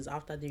because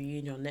after the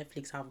reunion,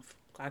 Netflix have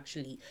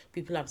actually,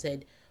 people have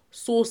said,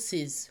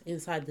 sources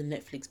inside the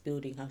Netflix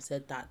building have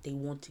said that they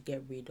want to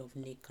get rid of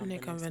Nick and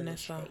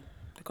Vanessa.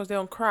 Because they're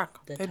on crack.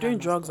 They're doing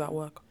drugs at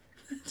work.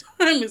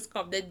 Time is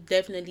come. They're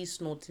definitely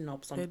snorting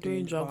up something. They're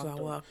doing drugs at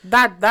work.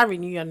 That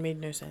reunion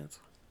made no sense.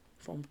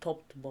 From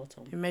top to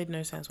bottom. It made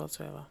no sense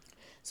whatsoever.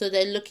 So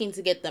they're looking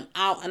to get them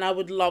out, and I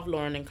would love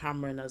Lauren and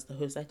Cameron as the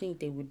host. I think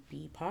they would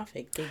be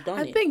perfect. They've done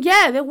it. I think,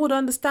 they would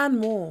understand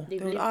more. They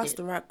would ask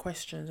the right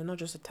questions and not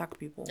just attack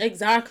people.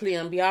 Exactly,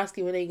 and be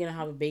asking when they're going to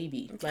have a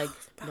baby. Like,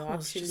 they'll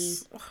actually...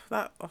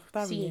 that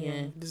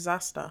reunion.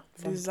 Disaster.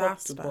 From top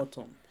to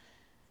bottom.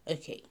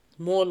 Okay,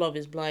 more Love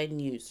is Blind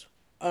news.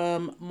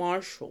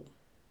 Marshall.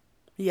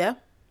 Yeah?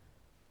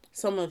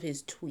 Some of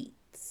his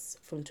tweets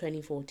from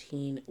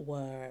 2014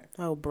 were...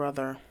 Oh,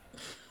 brother.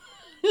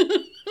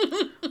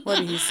 What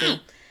did he say?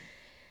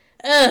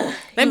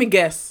 Let me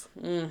guess.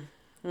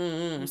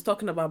 He's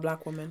talking about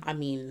black women. I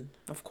mean,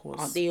 of course.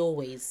 Aren't they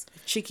always?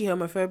 Cheeky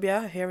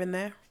homophobia here and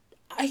there.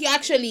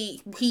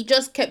 He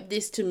just kept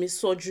this to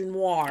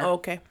misogynoir. Oh,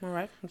 okay, all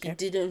right. Okay. He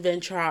didn't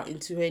venture out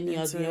into any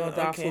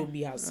other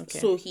phobias. Okay.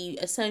 So he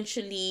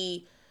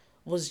essentially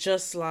was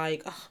just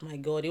like, oh my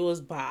God, it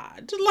was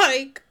bad.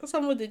 Like,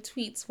 some of the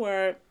tweets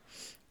were,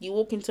 you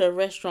walk into a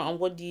restaurant and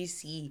what do you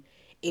see?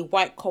 A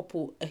white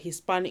couple, a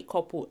Hispanic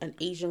couple, an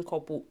Asian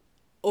couple,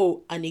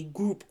 and a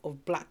group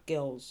of black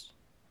girls.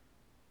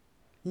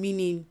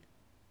 Meaning,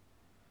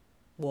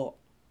 what?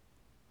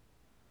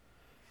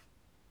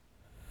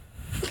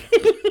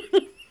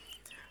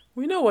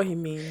 We know what he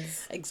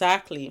means.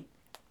 Exactly.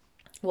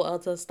 What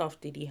other stuff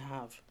did he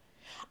have?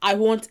 I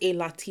want a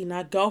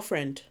Latina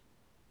girlfriend.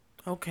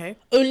 Okay.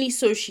 Only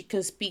so she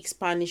can speak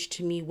Spanish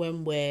to me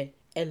when we're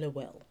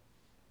LOL.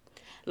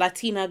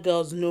 Latina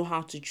girls know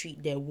how to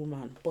treat their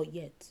woman, but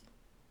yet,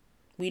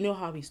 we know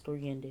how his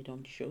story ended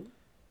on the show.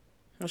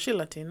 Was she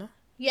Latina?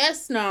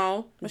 Yes,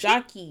 now.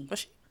 Jackie. Was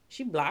she?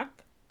 She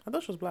black? I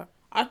thought she was black.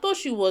 I thought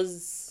she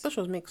was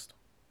mixed.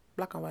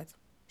 Black and white.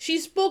 She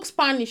spoke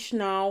Spanish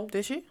now.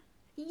 Did she?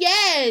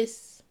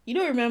 Yes. You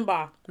don't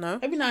remember? No.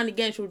 Every now and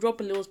again, she'll drop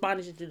a little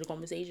Spanish into the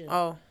conversation.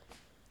 Oh.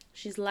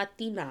 She's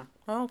Latina.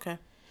 Oh, okay.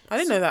 I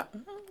didn't know that.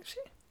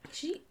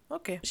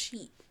 Okay.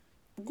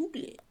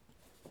 Google it.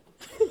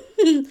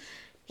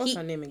 What's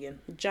her name again?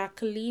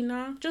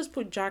 Jacquelina. Just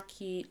put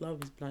Jackie.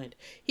 Love is blind.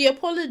 He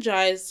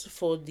apologized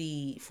for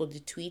the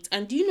tweet,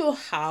 and do you know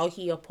how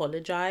he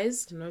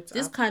apologized?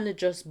 This kind of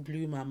just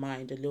blew my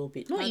mind a little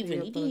bit. He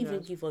didn't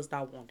even give us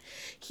that one.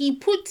 He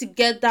put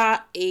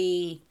together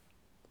a.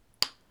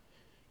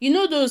 You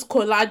know those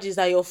collages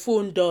that your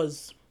phone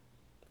does.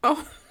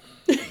 Oh.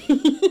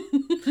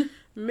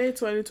 May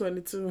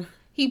 2022.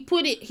 He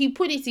put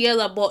it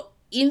together, but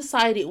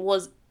inside it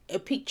was a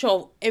picture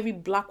of every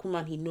black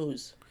woman he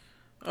knows.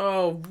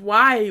 Oh,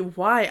 why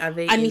are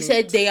they? And he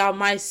said, they are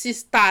my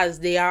sisters,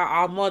 they are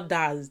our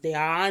mothers, they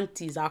are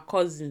aunties, our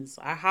cousins.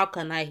 How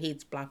can I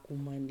hate black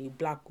woman? A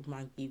black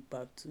woman gave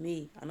birth to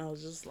me. And I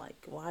was just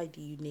like, why do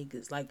you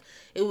niggas? Like,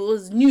 it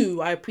was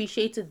new. I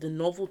appreciated the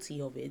novelty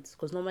of it,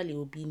 because normally it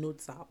would be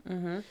notes out.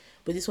 Mm-hmm.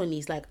 But this one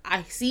is like,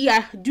 I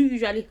do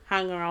usually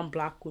hang around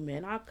black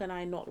women. How can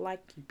I not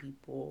like you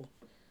people?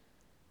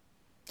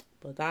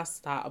 But that's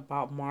that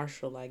about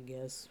Marshall, I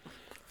guess.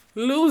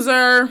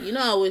 Loser. You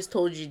know, I always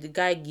told you the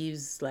guy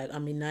gives like,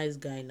 I'm a nice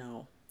guy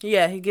now.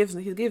 Yeah, he gives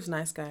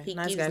nice guy. He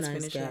nice gives guys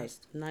nice guy.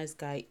 Nice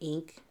guy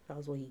ink.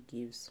 That's what he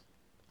gives.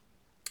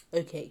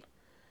 Okay.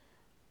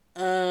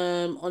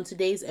 On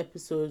today's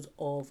episode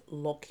of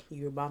Lock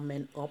Yoruba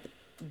Men Up,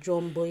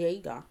 John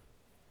Boyega.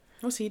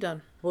 What's he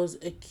done? Was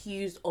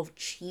accused of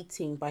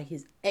cheating by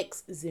his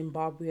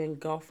ex-Zimbabwean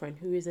girlfriend,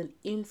 who is an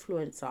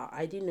influencer.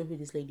 I didn't know who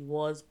this lady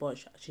was,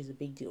 but she's a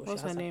big deal.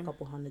 What's she has her name? A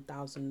couple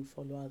 100,000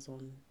 followers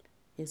on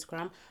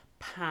Instagram.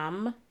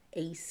 Pam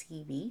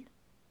ACB.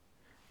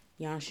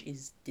 Yash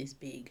is this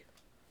big.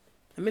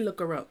 Let me look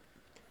her up.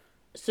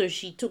 So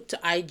she took to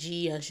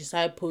IG and she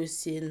started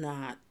posting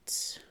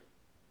that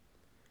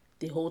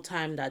the whole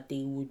time that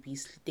they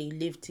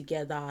lived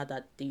together,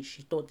 that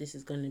she thought this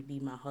is going to be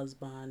my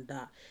husband,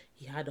 that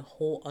he had a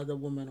whole other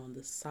woman on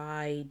the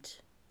side.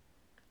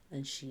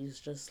 And she's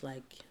just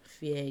like,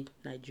 fear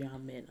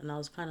Nigerian men. And I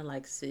was kind of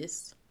like,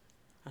 sis,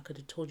 I could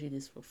have told you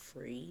this for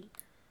free.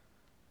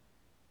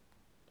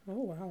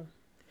 Oh, wow.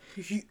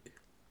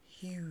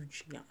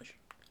 Huge Yash.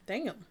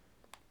 Damn.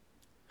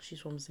 She's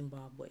from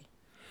Zimbabwe.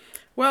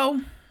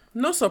 Well,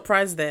 no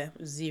surprise there.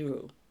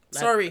 Zero.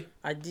 Like, sorry.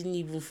 I didn't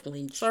even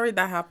flinch. Sorry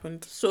that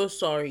happened. So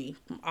sorry.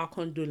 Our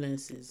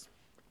condolences.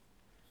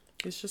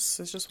 It's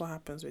just what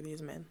happens with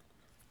these men.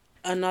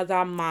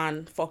 Another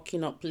man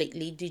fucking up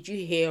lately. Did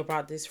you hear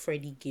about this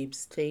Freddie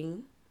Gibbs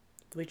thing?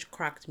 Which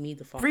cracked me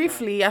the fuck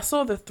Briefly, I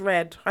saw the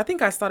thread. I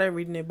think I started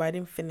reading it, but I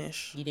didn't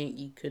finish.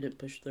 You couldn't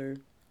push through?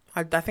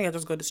 I think I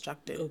just got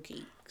distracted.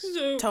 Okay.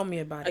 So tell me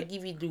about it. I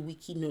give you the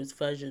Wiki Notes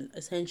version.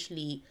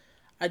 Essentially,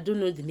 I don't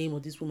know the name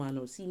of this woman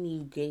or see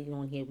me getting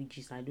on here with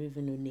Jesus. I don't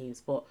even know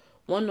names. But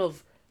one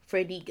of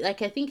Freddie,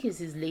 like I think is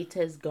his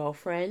latest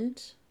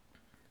girlfriend.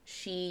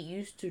 She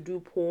used to do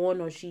porn,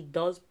 or she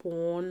does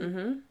porn.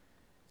 Mm-hmm.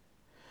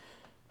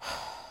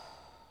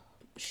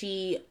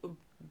 She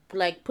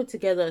like put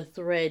together a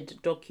thread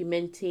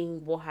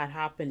documenting what had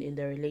happened in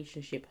their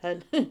relationship.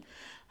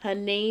 Her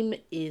name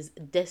is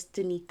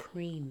Destiny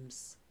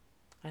Creams.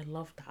 I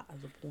love that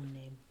as a porn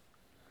name.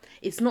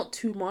 It's not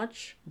too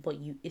much, but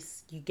you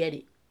get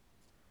it.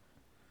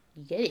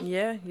 You get it.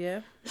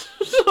 Yeah.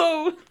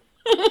 So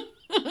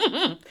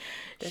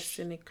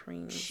Destiny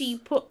Creams. She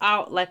put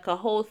out like a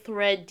whole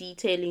thread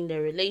detailing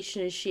their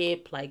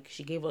relationship. Like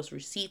she gave us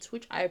receipts,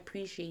 which I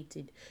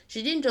appreciated.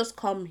 She didn't just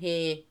come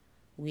here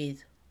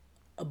with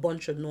a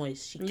bunch of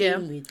noise. She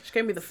came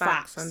with the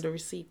facts and the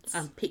receipts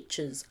and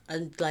pictures,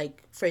 and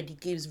like Freddie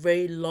Gibbs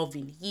very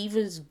loving. He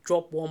even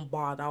dropped one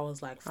bar that I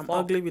was like, I'm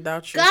ugly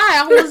without you. Guy,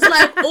 I was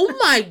like, oh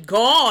my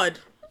god.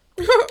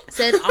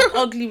 Said I'm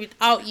ugly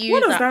without you.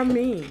 What does that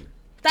mean?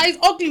 That is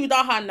ugly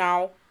without her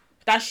now.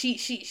 That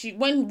she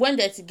when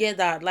they're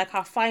together, like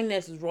her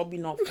fineness is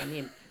rubbing off on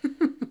him.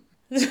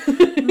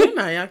 Men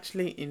are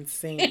actually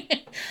insane.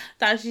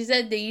 That she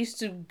said they used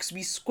to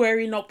be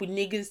squaring up with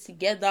niggas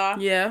together.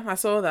 Yeah, I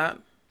saw that.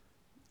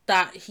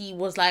 That he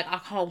was like, I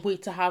can't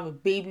wait to have a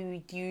baby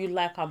with you.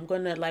 Like,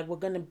 we're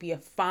gonna be a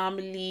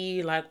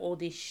family. Like, all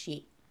this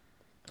shit.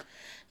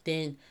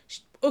 Then,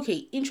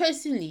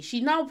 interestingly,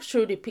 she now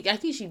showed a pic. I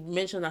think she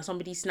mentioned that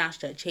somebody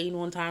snatched her chain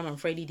one time and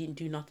Freddie didn't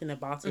do nothing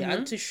about it. Mm-hmm.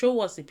 And to show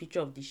us a picture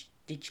of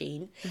the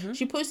chain, mm-hmm.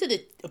 she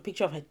posted a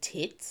picture of her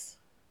tits.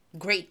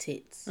 Great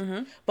tits.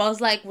 Mm-hmm. But I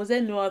was like, was there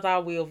no other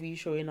way of you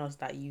showing us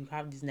that you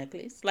have this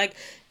necklace? Like,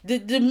 the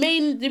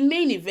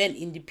main event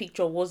in the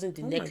picture wasn't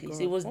the necklace.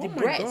 It was the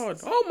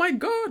breast. Oh my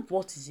god.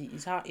 What is it?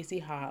 Is it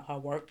her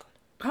work?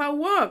 Her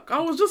work. I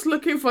was just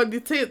looking for the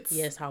tits.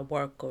 Yes, her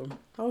work.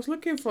 I was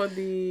looking for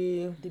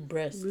the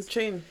breast. The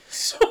chain.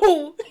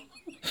 So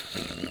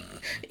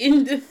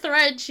in the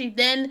thread, she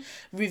then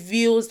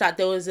reveals that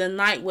there was a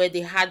night where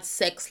they had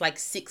sex like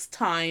 6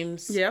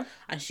 times. Yeah.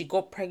 And she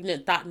got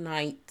pregnant that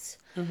night.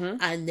 Mm-hmm.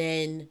 And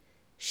then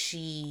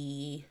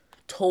she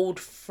told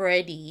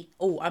Freddie,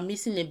 oh, I'm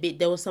missing a bit.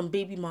 There was some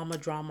baby mama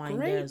drama in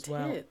there as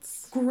well.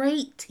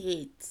 Great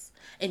tits.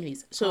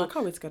 Anyways, so I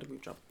can't wait to get a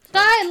boob job.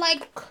 Guy,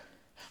 like,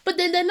 but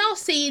then they're now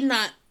saying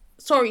that,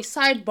 sorry,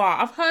 sidebar,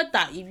 I've heard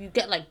that if you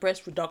get like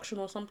breast reduction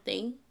or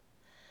something,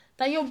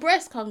 that your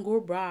breast can grow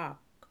back.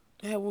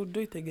 Yeah, we'll do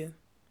it again.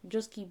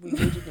 Just keep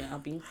reducing it,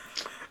 Abby.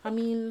 I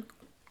mean,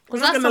 we're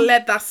not gonna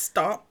let that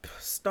stop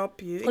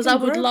you. Because I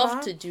would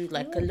love to do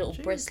like a little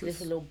breast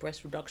lift, a little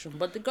breast reduction.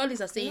 But the girlies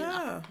are saying,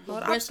 I'll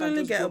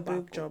absolutely get a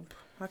boob job.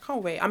 I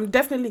can't wait. I'm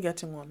definitely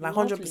getting one, like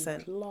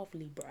 100%.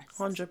 Lovely breasts.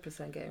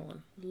 100% getting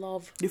one.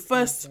 Love the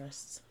first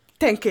breasts.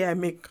 10K I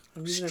make,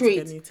 I'm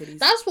straight.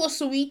 That's what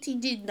Sweetie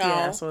did now.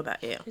 Yeah, I saw that.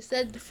 Yeah, she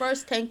said the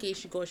first 10K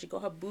she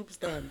got her boobs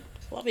done.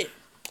 Love it.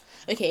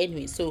 Okay,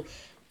 anyway, so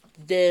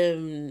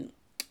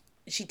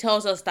she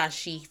tells us that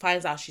she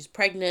finds out she's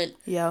pregnant.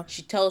 Yeah.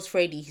 She tells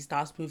Freddie, he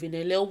starts moving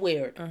a little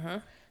weird.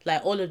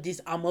 Like all of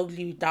this, I'm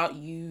ugly without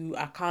you.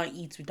 I can't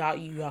eat without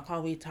you. I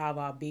can't wait to have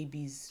our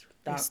babies.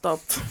 That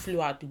flew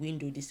out the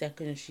window the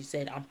second she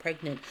said, I'm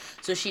pregnant.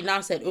 So she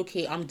now said,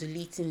 okay, I'm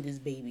deleting this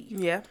baby.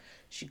 Yeah.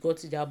 She got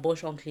to the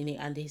abortion clinic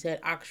and they said,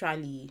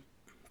 actually...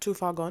 Too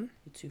far gone.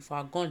 She was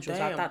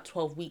at that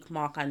 12-week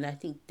mark and I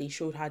think they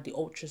showed her the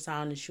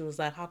ultrasound and she was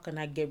like, how can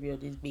I get rid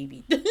of this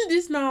baby?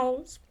 This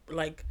now,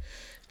 like,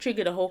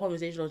 triggered a whole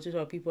conversation on Twitter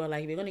where people are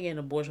like, if you're going to get an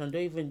abortion,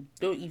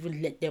 don't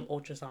even let them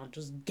ultrasound.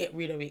 Just get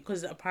rid of it.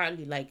 Because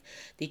apparently, like,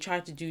 they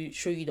tried to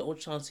show you the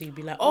ultrasound so you'd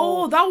be like,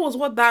 oh, that was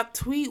what that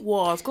tweet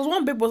was. Because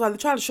one babe was like, they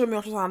tried to show me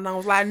ultrasound and I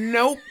was like,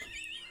 nope.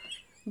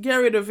 Get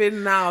rid of it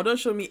now. Don't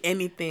show me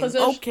anything.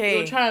 Okay.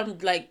 They'll try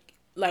and, like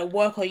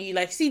work on you,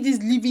 like, see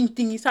this living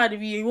thing inside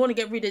of you, you want to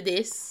get rid of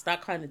this,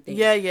 that kind of thing.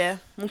 Yeah,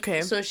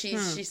 okay. So she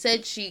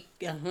said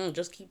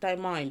just keep that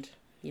in mind,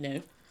 you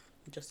know,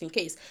 just in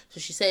case. So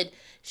she said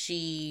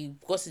she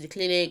got to the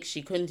clinic,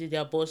 she couldn't do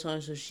the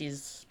abortion, so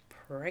she's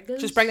pregnant.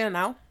 She's pregnant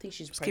now? I think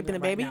she's pregnant keeping the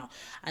baby now.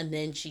 And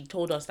then she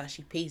told us that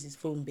she pays his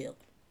phone bill.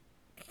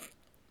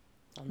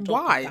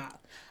 Why?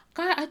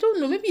 God, I don't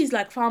know. Maybe it's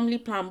like family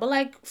plan, but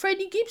like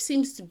Freddie Gibbs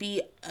seems to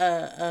be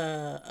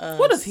a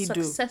what does he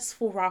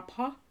successful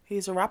rapper.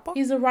 He's a rapper?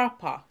 He's a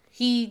rapper.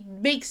 He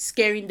makes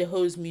Scaring the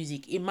Hose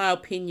music, in my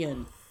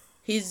opinion.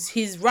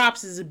 His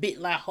raps is a bit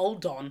like,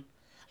 hold on.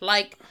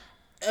 Like,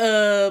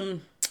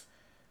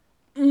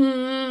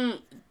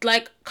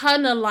 like,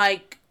 kind of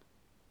like,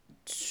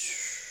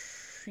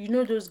 you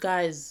know those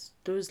guys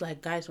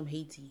from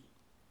Haiti?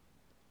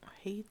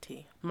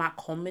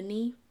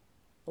 Macomini?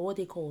 Or what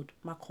they called?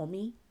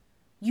 Macomi?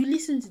 You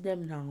listen to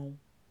them now.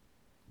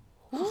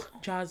 Who?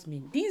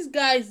 Jasmine. These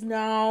guys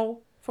now.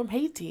 From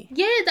Haiti?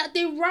 Yeah, that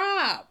they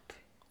rap.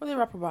 What do they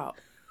rap about?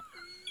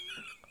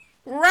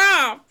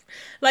 Rap!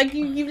 Like,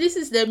 you've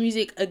listened to their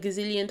music a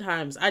gazillion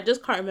times. I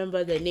just can't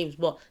remember their names,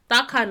 but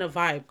that kind of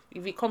vibe,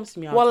 if it comes to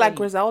me, I'll tell like you.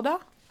 Griselda?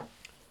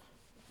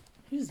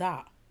 Who's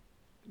that?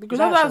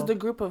 Griselda is the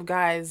group of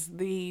guys,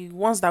 the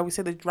ones that we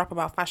say that rap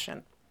about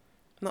fashion.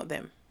 Not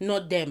them.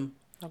 Not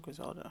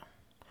Griselda.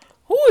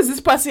 Who is this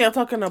person you're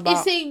talking about?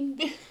 I'll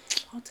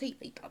tell you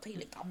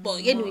later. But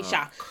anyway,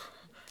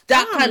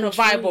 that kind of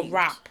vibe of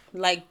rap.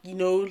 Like, you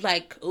know,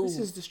 like, oh. This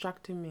is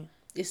distracting me.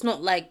 It's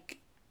not like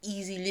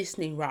easy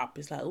listening rap.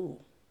 It's like, oh.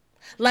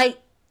 Like,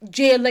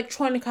 J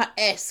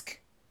Electronica-esque.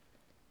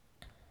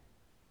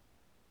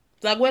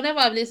 Like, whenever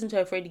I've listened to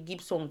a Freddie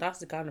Gibbs song, that's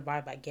the kind of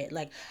vibe I get.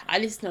 Like, I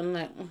listen and I'm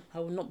like, I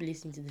will not be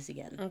listening to this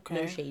again. Okay.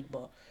 No shade,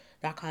 but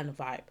that kind of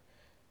vibe.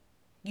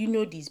 You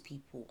know these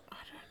people. I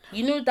don't know.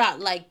 You know that,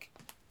 like...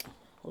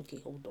 Okay,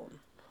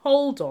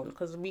 hold on,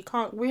 because we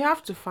can't... We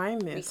have to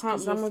find this. We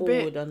can't move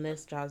forward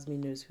unless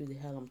Jasmine knows who the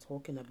hell I'm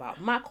talking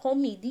about. Mac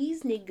homie,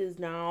 these niggas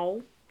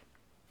now...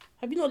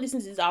 Have you not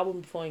listened to this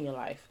album before in your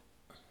life?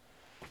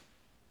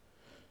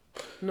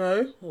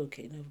 No.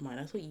 Okay, never mind.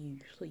 I thought you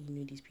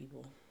knew these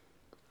people.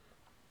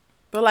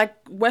 But like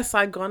West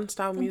Side Gun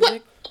style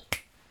music?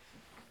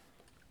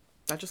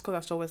 That's just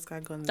because I saw West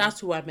Side Gun. That's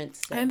who I meant to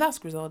say. And that's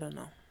Griselda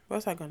now.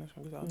 West Side Gun is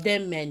from Griselda.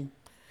 Them men.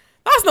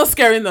 That's not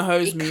Scaring the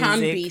Hose music. It can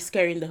be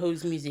Scaring the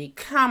Hose music.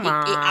 Come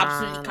on. It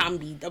absolutely can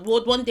be.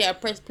 One day I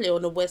pressed play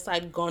on the West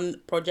Side Gun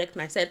project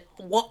and I said,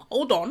 what?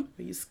 Hold on.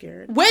 Are you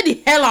scared? Where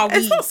the hell are we?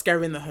 It's not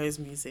Scaring the Hose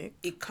music.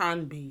 It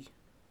can be.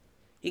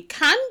 It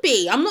can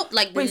be. I'm not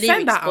like the lyrics,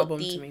 send that album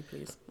to me,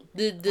 please.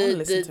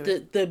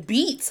 The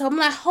beats. I'm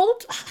like,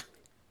 hold.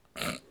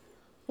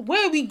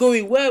 Where are we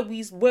going? Where are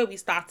we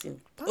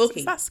starting?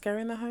 Is that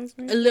Scaring the Hose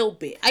music? A little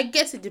bit. I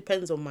guess it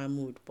depends on my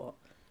mood, but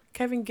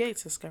Kevin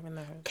Gates is Scaring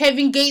the Hose.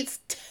 Kevin Gates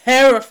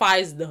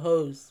terrifies the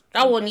hose.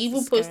 That one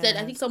even posted,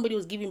 I think somebody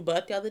was giving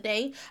birth the other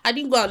day. I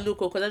didn't go and look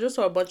because I just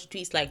saw a bunch of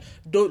tweets like,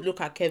 don't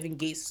look at Kevin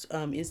Gates'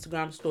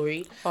 Instagram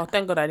story. Oh,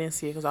 thank God I didn't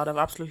see it because I would have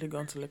absolutely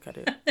gone to look at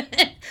it.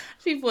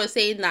 People were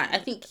saying that. I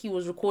think he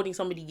was recording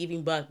somebody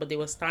giving birth, but they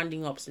were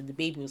standing up, so the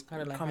baby was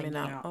kind of like coming hanging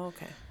out. Oh,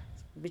 okay.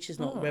 Which is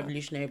not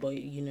revolutionary, but,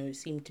 you know, it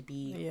seemed to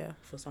be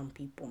for some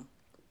people.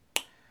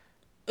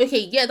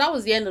 Okay, yeah, that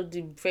was the end of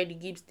the Freddie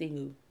Gibbs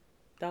thing.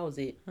 That was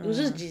it. It was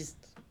just gist.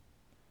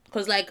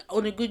 Because, like,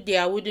 on a good day,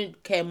 I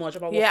wouldn't care much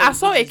about what Yeah, I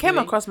saw Freddie it Gibbs is came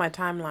doing. across my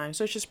timeline.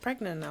 So she's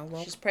pregnant now.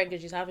 Well, She's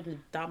pregnant. She's having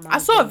that man. I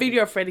saw a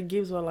video of Freddie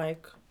Gibbs were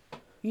like,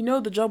 you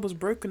know, the job was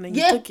broken and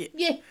you took it.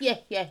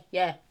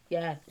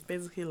 Yeah.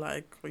 Basically,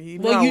 like, you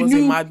know, But I you was a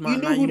knew, madman. you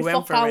knew And who you the went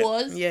fuck for I it.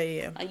 was.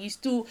 Yeah. And you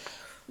still,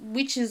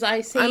 which is, I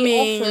say I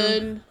mean,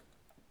 often,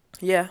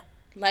 yeah.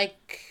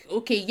 like,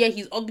 okay, yeah,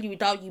 he's ugly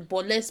without you,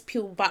 but let's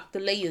peel back the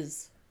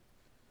layers.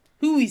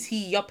 Who is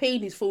he? You're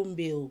paying his phone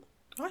bill.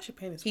 Why is she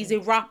paying his He's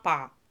phone? a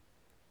rapper.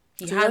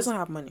 He doesn't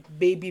have money.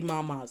 Baby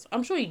mamas.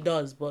 I'm sure he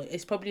does, but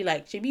it's probably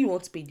like, maybe you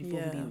want to pay the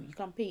phone bill. You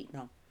can pay it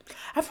now.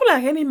 I feel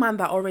like any man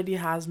that already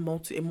has a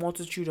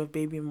multitude of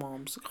baby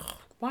moms.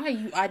 Why are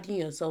you adding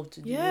yourself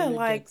to the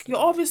like, you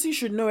obviously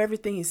should know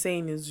everything he's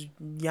saying is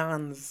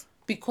yarns.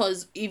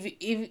 Because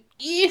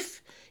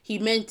if he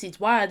meant it,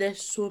 why are there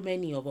so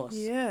many of us?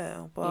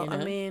 Yeah, but you know?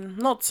 I mean,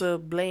 not to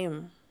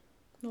blame.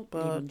 Not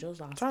blaming,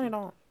 just asking. Turn it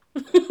on.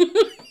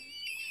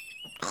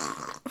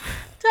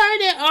 Turn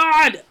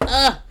it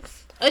on.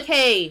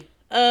 Okay.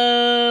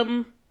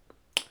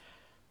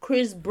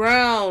 Chris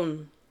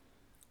Brown.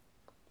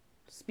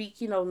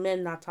 Speaking of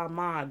men that are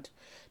mad,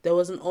 there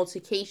was an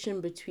altercation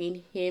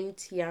between him,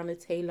 Tiana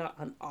Taylor,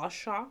 and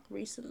Usher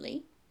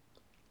recently.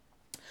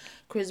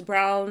 Chris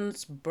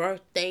Brown's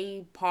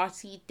birthday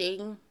party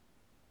thing.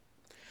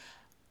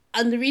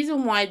 And the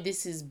reason why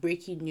this is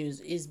breaking news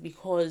is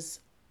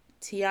because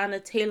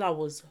Tiana Taylor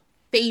was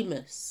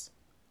famous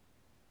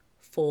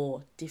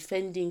for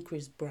defending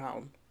Chris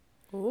Brown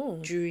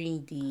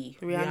during the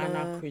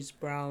Rihanna Chris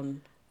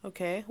Brown.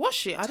 Okay, was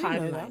she? I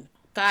didn't know that.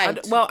 Guide.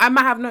 I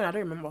might have known. I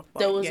don't remember.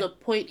 There was a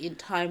point in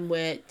time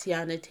where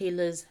Tiana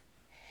Taylor's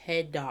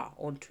header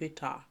on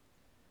Twitter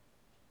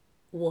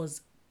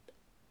was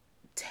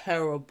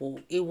terrible.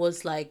 It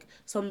was like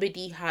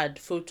somebody had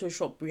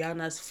photoshopped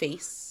Rihanna's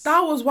face.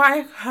 That was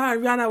why her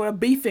and Rihanna were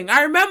beefing.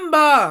 I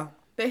remember.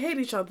 They hate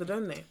each other,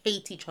 don't they?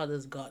 Hate each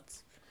other's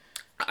guts.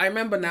 I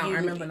remember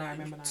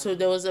now. So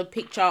there was a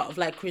picture of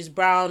like Chris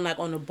Brown like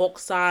on a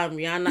boxer and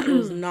Rihanna. It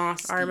was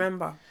nasty. I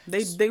remember. They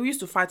used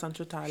to fight on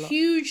Twitter a lot.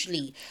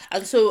 Hugely.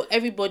 And so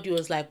everybody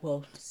was like,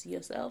 well, see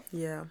yourself.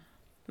 Yeah.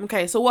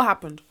 Okay, so what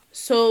happened?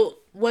 So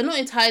we're not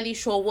entirely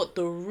sure what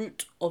the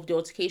root of the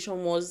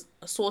altercation was.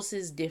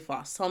 Sources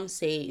differ. Some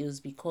say it was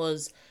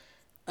because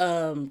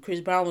Chris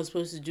Brown was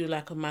supposed to do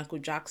like a Michael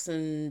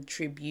Jackson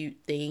tribute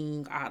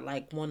thing at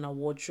like one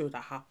award show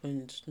that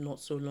happened not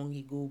so long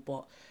ago,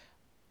 but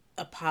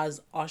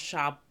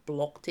Usher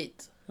blocked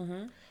it.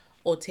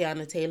 Or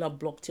Tiana Taylor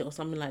blocked it or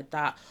something like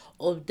that.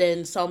 Or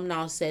then some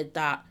now said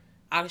that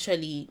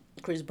actually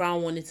Chris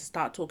Brown wanted to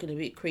start talking a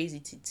bit crazy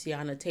to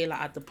Tiana Taylor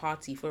at the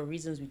party for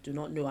reasons we do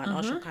not know, and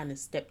Usher kind of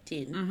stepped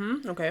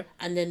in. Okay.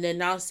 And then they're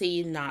now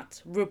saying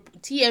that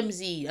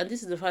TMZ, and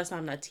this is the first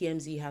time that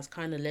TMZ has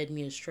kind of led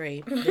me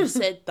astray. They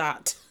said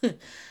that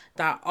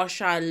that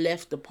Usher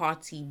left the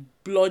party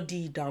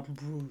bloodied and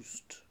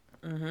bruised.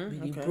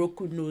 With a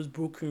broken nose,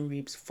 broken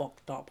ribs,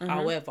 fucked up.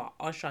 However,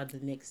 Usher the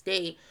next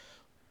day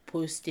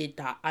posted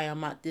that I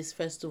am at this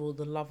festival,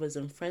 the Lovers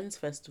and Friends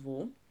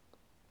Festival.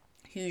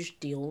 Huge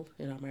deal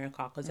in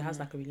America because it has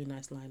like a really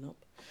nice lineup.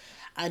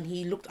 And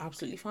he looked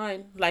absolutely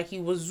fine. Like he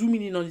was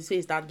zooming in on his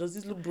face. Does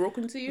this look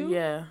broken to you?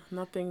 Yeah,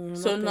 nothing.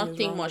 So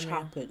nothing much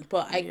happened.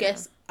 But I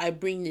guess I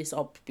bring this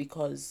up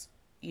because,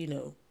 you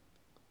know,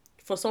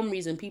 for some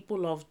reason people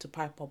love to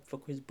pipe up for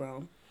Chris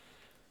Brown.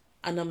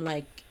 And I'm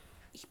like,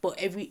 but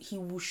he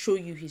will show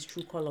you his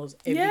true colors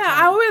every time.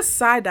 I always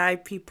side-eye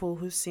people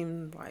who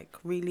seem like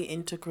really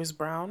into Chris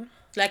Brown.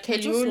 Like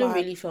Kelly Rowland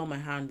really felt my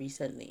hand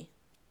recently.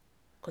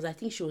 Because I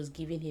think she was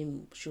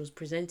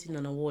presenting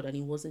an award and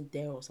he wasn't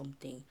there or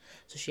something.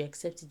 So she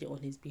accepted it on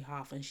his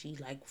behalf and she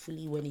like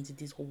fully went into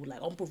this whole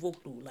like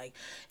unprovoked like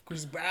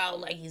Chris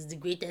Brown, like he's the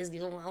greatest. You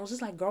know, I was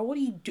just like, girl, what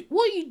are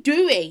you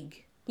doing?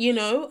 You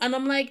know? And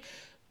I'm like,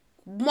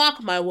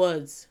 mark my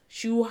words,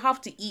 she will have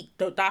to eat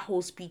that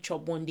whole speech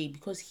up one day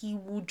because he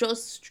will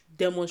just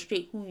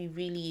demonstrate who he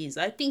really is.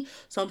 I think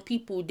some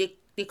people, they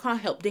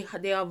can't help.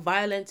 They are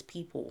violent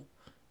people.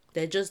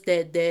 They're just,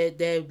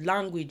 their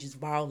language is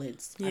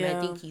violence. Yeah. And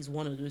I think he's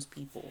one of those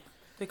people.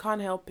 They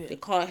can't help it.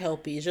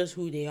 It's just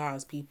who they are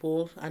as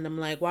people. And I'm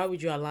like, why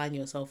would you align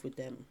yourself with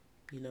them?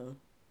 You know?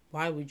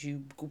 Why would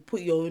you go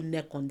put your own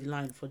neck on the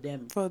line for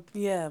them? I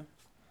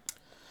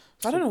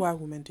don't know why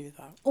women do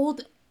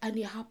that. And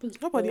it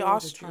happens Nobody all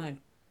asked the time.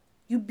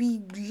 You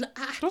be...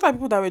 Those are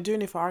people that were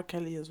doing it for R.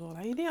 Kelly as well.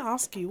 Like, he didn't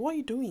ask you. What are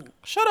you doing?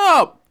 Shut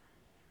up!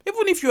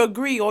 Even if you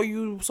agree or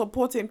you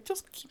support him,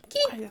 just keep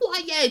quiet.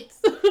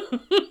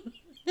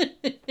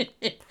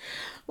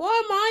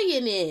 Why am I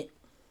in it?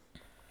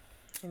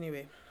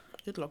 Anyway,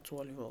 good luck to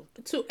all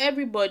involved. To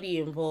everybody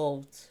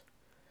involved.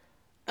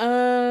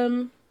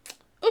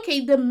 Okay,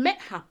 the Met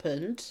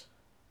happened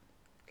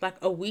like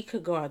a week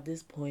ago at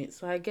this point,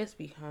 so I guess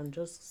we can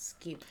just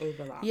skip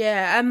over that.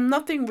 Yeah, and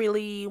nothing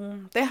really.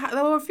 There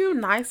were a few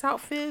nice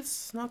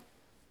outfits. Nothing.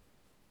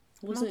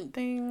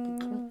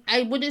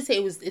 I wouldn't say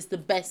it's the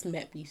best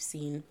Met we've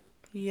seen.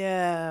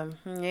 Yeah,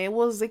 it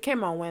was. It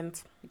came and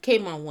went. It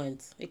came and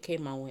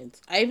went.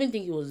 I even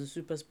think it was a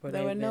super spreader.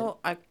 There were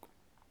event.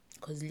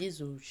 because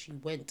Lizzo, she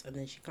went and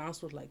then she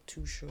cancelled like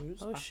 2 shows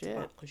back to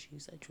back because she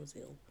said she was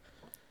ill.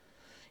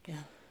 Yeah.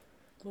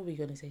 What were you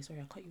gonna say? Sorry,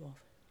 I cut you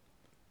off.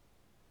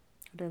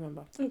 I don't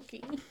remember.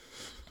 Okay.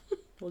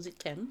 Was it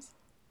Thames?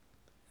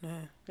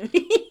 No.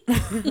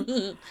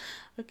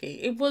 Okay,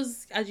 it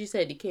was, as you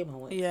said, it came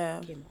and went. Yeah.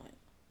 It came and went.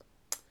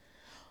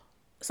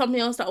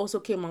 Something else that also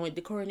came and went,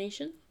 the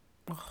coronation.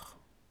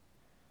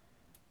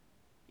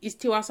 It's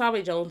Tiwa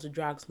Savage I want to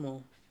drag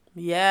small.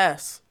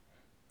 Yes.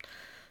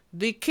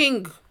 The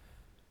king.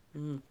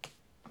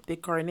 They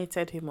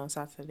coronated him on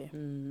Saturday.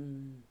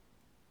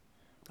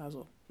 That's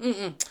all.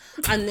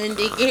 And then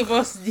they gave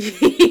us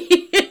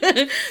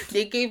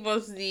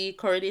the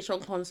coronation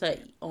concert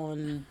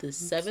on the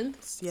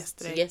 7th.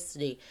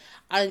 Yesterday.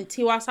 And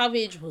Tiwa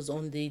Savage was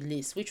on the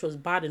list, which was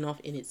bad enough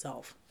in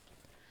itself.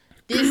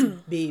 This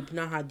babe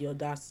now had the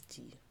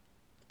audacity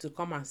to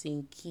come and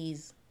sing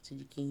Keys to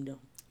the Kingdom.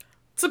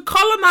 To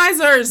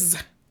colonizers!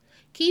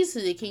 Keys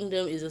to the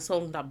Kingdom is a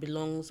song that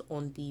belongs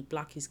on the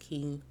Black is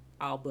King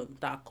album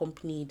that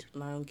accompanied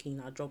Lion King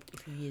that dropped a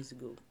few years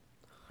ago.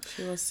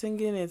 She was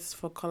singing it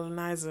for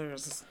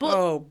colonizers. But,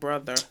 oh,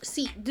 brother.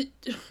 See,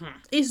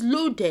 it's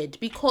loaded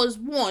because,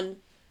 one,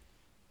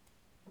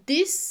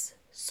 this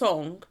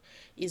song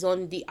is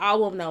on the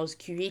album that was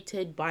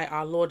curated by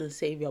our Lord and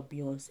Savior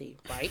Beyonce,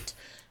 right?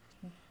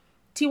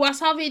 Tiwa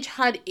Savage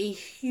had a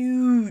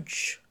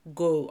huge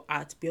go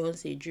at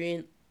Beyonce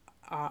during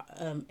our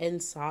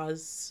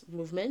NSAS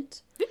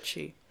movement. Did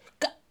she?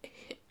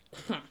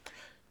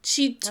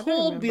 She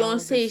tore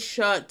Beyonce's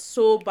shirt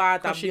so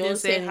bad that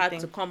Beyonce had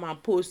to come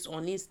and post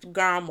on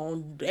Instagram,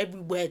 on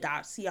everywhere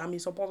that, see, I'm in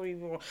support of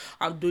people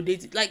and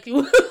donate. Like, it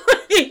was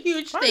a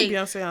huge thing. Why did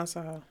Beyonce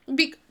answer her?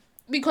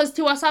 Because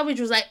Tiwa Savage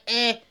was like,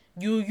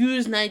 you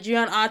use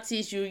Nigerian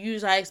artists, you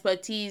use our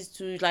expertise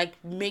to, like,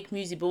 make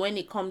music, but when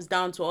it comes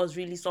down to us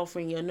really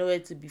suffering, you're nowhere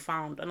to be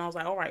found. And I was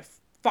like, all right,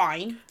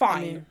 fine.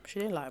 I mean, she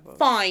didn't lie about it.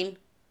 Fine.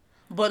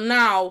 But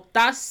now,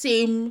 that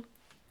same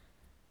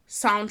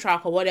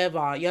soundtrack or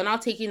whatever, you're now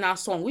taking that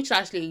song, which is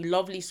actually a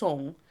lovely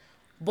song,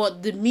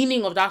 but the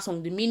meaning of that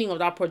song, the meaning of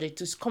that project,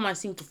 to come and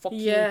sing to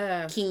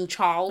fucking King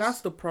Charles.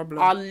 That's the problem.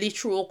 Our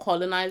literal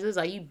colonizers.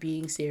 Are you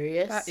being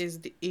serious? That is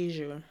the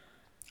issue.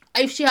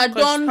 If she had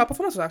done... Her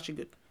performance was actually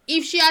good.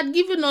 If she had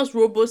given us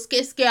Robo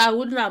Ske, I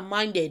wouldn't have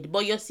minded.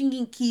 But you're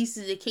singing Keys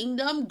to the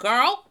Kingdom,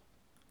 girl.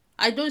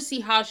 I don't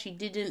see how she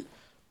didn't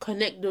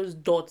connect those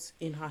dots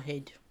in her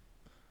head.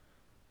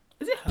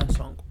 Is it her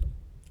song?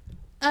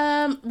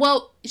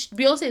 Well,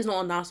 Beyonce is not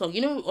on that song.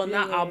 You know, on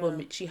that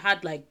album, she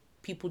had, like,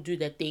 people do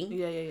their thing.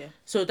 Yeah.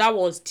 So that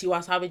was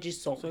Tiwa Savage's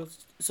song.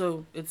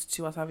 So it's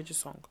Tiwa Savage's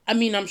song. I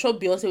mean, I'm sure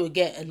Beyonce will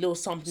get a little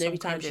something every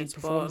time she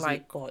performs,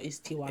 like, it's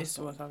Tiwa's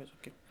song. Tiwa Savage,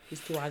 okay.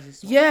 It's Tiwa's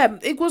song. Yeah,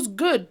 it was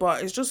good,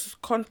 but it's just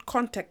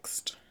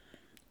context.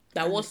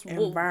 That was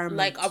environment.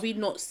 Like, are we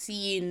not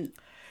seeing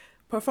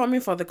performing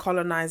for the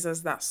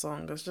colonizers? That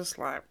song is just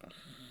like,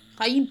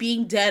 are you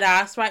being dead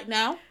ass right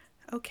now?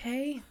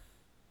 Okay.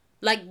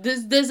 Like,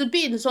 there's a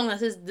bit in the song that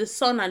says the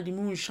sun and the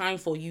moon shine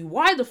for you.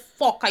 Why the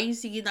fuck are you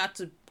singing that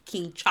to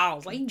King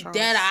Charles? Are you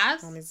dead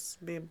ass? On his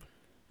bib.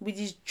 With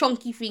his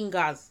chunky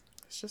fingers.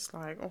 It's just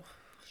like, it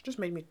just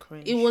made me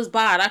cringe. It was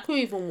bad. I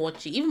couldn't even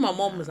watch it. Even my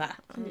mom was like,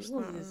 what is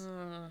this?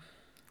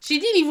 She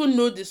didn't even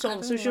know the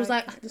song, so she was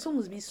like, the song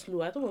was a bit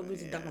slow. I thought we were going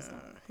to dance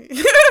now.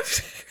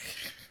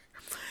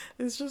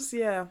 It's just,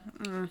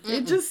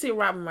 it just sit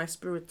right with my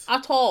spirit.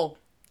 At all.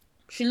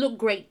 She looked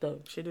great though.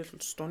 She did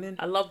look stunning.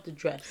 I love the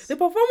dress. The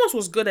performance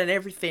was good and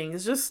everything.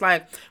 It's just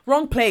like,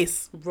 wrong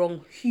place.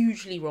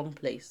 Hugely wrong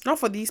place. Not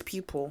for these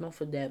people. Not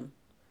for them.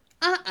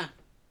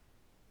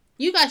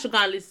 You guys should go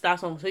and listen to that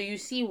song so you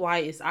see why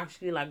it's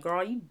actually like,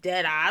 girl, you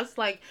dead ass.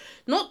 Like,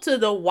 not to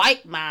the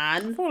white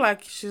man. I feel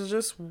like she's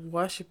just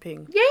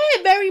worshipping.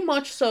 Yeah, very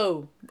much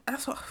so.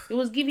 That's what it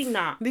was giving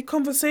that. The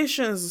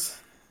conversations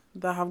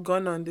that have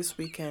gone on this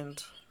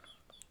weekend.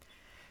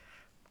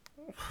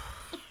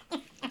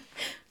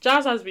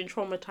 Jazz has been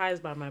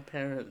traumatized by my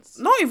parents.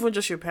 Not even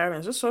just your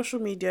parents, just social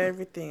media,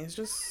 everything. It's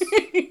just...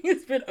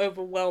 it's been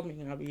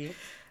overwhelming, Abby.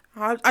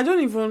 I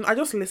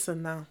just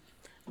listen now.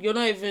 You're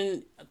not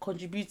even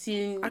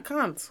contributing... I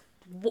can't.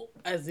 What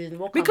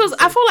because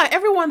I feel like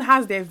everyone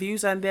has their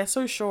views and they're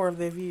so sure of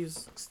their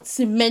views.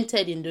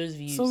 Cemented in those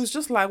views. So it's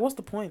just like, what's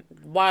the point?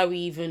 Why are we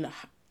even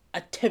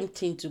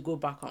attempting to go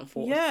back and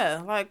forth?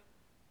 Yeah, like,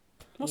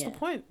 what's the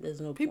point? There's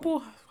no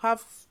People point.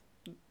 have...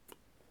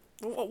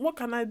 What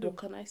can I do? What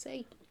can I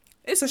say?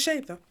 It's a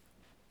shame though.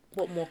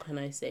 What more can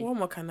I say?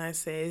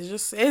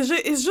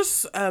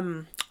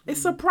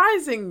 It's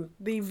surprising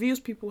the views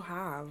people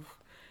have,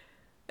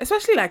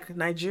 especially like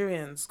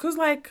Nigerians, because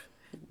like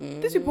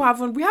these people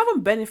we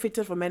haven't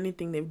benefited from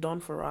anything they've done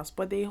for us,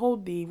 but they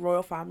hold the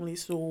royal family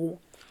so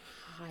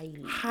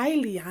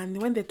highly,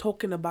 and when they're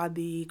talking about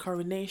the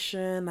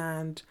coronation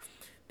and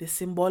the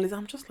symbolism,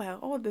 I'm just like,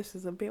 oh, this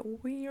is a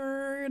bit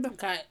weird.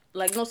 Okay,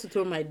 like, not to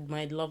throw my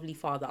lovely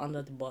father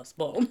under the bus,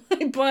 but on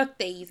my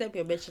birthday, he sent me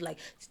a message like,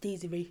 today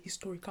is a very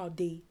historical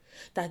day.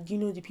 That, you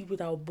know, the people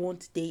that were born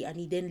today, and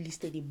he then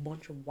listed a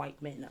bunch of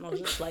white men. And I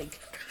was just like,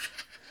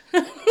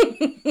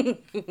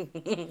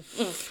 I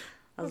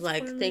was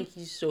like, funny. thank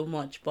you so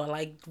much, but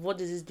like, what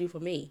does this do for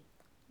me?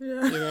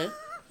 Yeah. You know,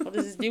 what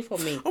does this do for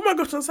me? Oh my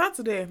gosh, on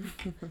Saturday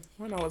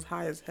when I was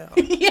high as hell.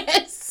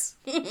 Yes.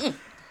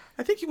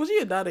 I think it was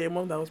your dad or your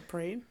mom that was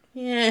praying.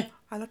 Yeah.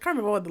 And I can't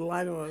remember what the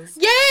line was.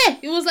 Yeah,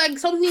 it was like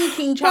something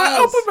King But I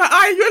Charles. opened my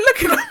eye, you're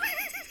looking at me.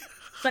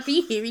 Like, are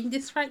you hearing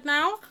this right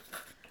now?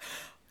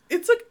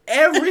 It took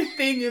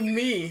everything in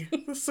me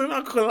to soon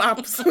I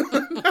collapse.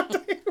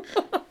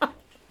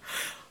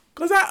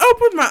 Because I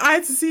opened my eye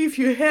to see if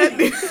you heard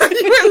me. You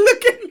were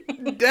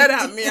looking dead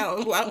at me. I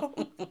was like,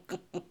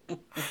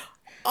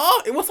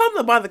 oh, it was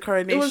something about the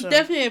coronation. It was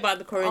definitely about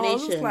the I coronation.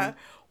 was just like,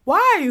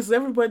 why is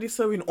everybody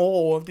so in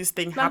awe of this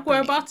thing Like, happening?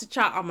 we're about to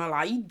chat. I'm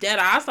like, you dead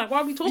ass. Like,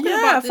 why are we talking Yeah,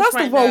 about this first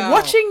right of all, now?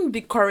 watching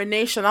the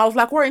coronation, I was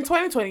like, we're in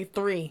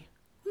 2023.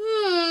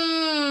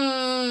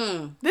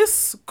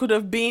 This could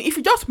have been, if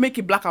you just make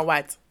it black and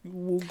white,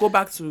 we'll go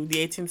back to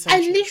the 18th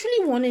century. I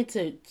literally wanted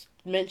to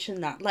mention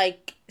that.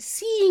 Like,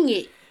 seeing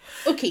it.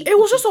 Okay. It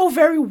was just all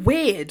very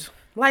weird.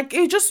 Like,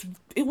 it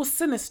was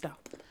sinister.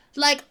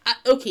 Like,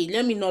 okay,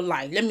 let me not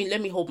lie. Let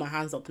me hold my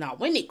hands up now.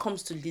 When it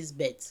comes to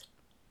Lisbeth,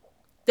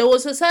 there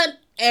was a certain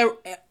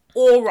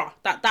aura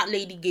that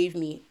lady gave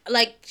me.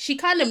 Like, she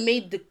kind of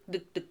made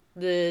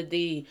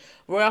the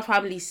royal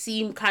family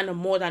seem kind of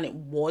more than it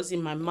was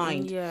in my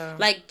mind. Yeah.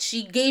 Like,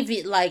 she gave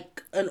it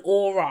like an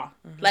aura.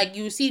 Mm-hmm. Like,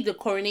 you see the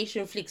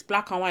coronation flicks,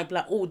 black and white,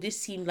 like, oh, this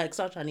seemed like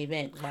such an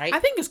event, right? I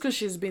think it's because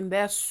she's been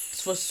there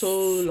for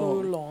so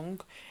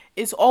long.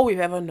 It's all we've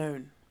ever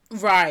known.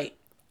 Right.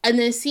 And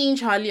then seeing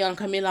Charlie and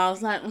Camilla, I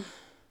was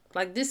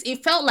like this,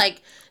 it felt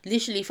like,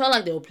 literally,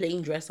 they were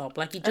playing dress up.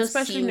 Like, it just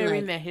especially seemed knowing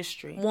like their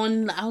history.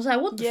 I was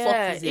like, what the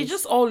fuck is this? It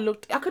just all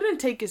looked, I couldn't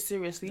take it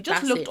seriously. It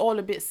just looked all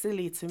a bit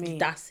silly to me.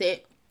 That's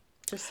it.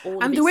 Just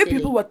all and the way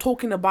people were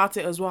talking about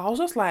it as well, I was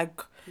just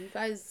like, you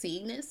guys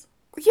seeing this?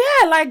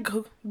 Yeah, like,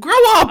 grow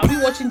up. Are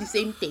we watching the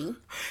same thing?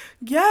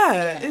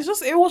 Yeah.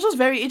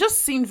 It just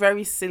seemed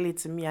very silly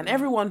to me. And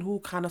everyone who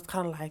kind of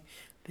like,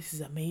 this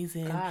is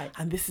amazing. God.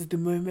 And this is the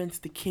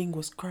moment the king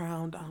was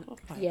crowned. I was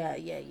like, yeah.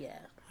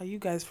 Are you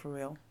guys for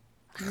real?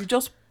 You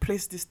just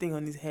placed this thing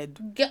on his head.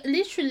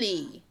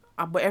 Literally.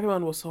 But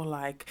everyone was so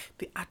like,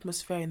 the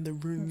atmosphere in the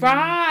room.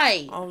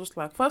 Right. I was just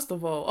like, first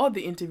of all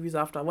the interviews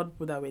after, what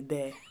people that were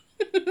there.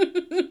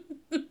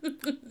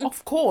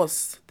 Of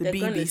course, They're BBC.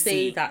 They're going to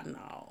say that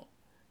now.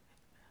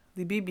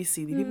 The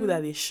BBC, the people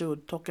that they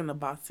showed talking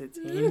about it,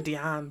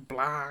 Indian,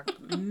 black,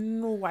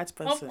 no white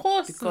person. Of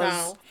course, because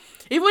now.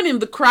 Even in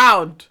the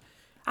crowd,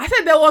 I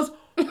said there was,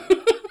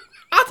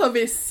 out of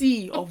a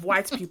sea of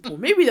white people,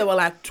 maybe there were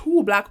like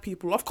 2 black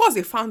people. Of course,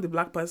 they found the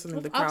black person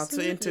in the crowd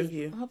to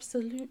interview.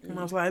 Absolutely. And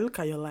I was like, look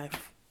at your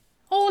life.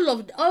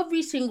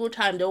 Every single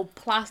time, they'll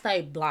plaster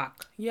it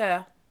black.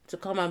 Yeah. To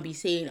come and be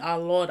saying, our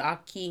Lord, our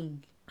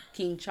King,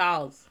 King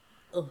Charles.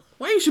 Ugh.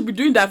 When you should be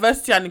doing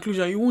diversity and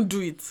inclusion, you won't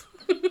do it.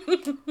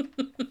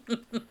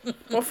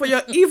 But for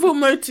your evil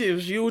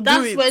motives, you will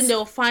do it. That's when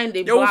they'll find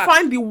will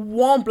find the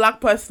one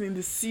black person in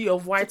the sea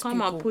of white people. To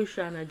come and push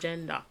an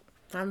agenda.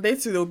 And they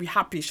too, they'll be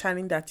happy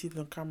shining their teeth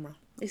on camera.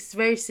 It's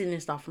very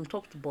sinister from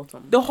top to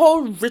bottom. The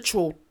whole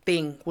ritual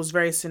thing was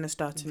very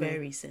sinister to me.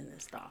 Very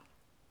sinister.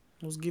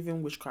 It was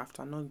giving witchcraft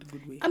and not in the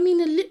good way. I mean,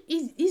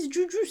 it's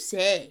juju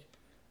say.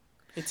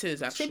 It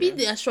is, actually.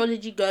 Maybe the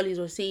astrology girlies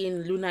were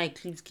saying lunar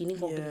eclipse,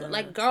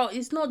 like, girl,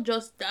 it's not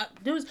just that.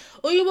 Those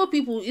Oyinbo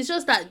people, it's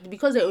just that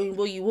because they're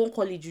Oyinbo, you won't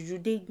call it juju.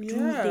 They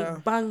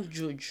bang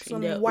juju in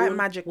their white own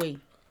magic way.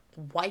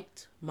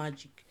 White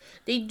magic.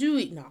 They do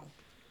it now.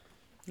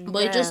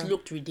 But it just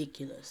looked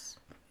ridiculous.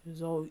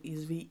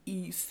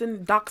 It's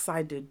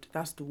dark-sided.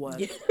 That's the word.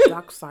 Yeah.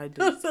 Dark-sided.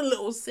 That's a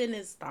little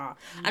sinister. Yeah.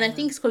 And I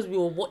think it's because we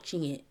were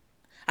watching it.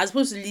 As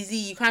opposed to Lizzie,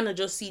 you kind of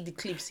just see the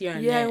clips here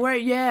and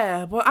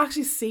there. But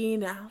actually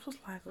seeing it, I was just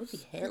like, what the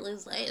hell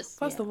is this?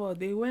 First of all,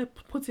 they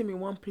put him in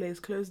one place,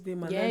 closed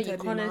him, and then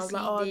him. I was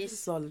like,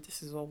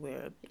 this is all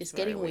weird. It's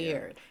getting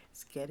weird.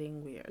 It's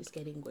getting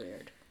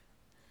weird.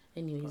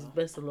 Anyways,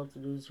 best of luck to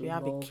those who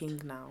have a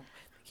king now.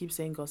 They keep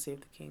saying God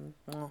save the king.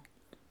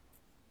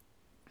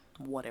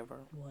 Whatever.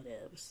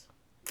 Whatevs.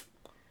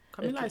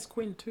 Camilla is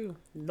queen too.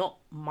 Not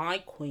my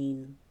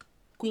queen.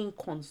 Queen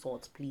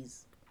consort,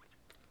 please.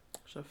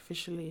 So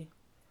officially,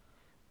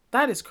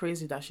 that is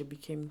crazy that she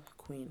became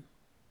queen.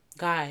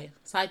 Guy,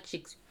 side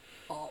chicks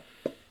up.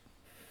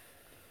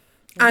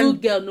 And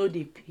good girl, no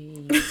they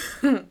pay.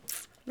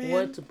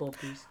 Word to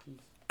Bobrisky.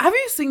 Have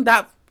you seen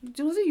that?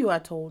 Was it you I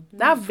told?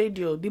 That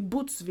video, the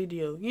Boots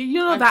video. You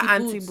know that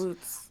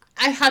anti-Boots?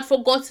 I had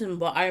forgotten,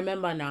 but I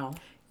remember now.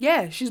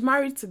 Yeah, she's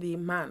married to the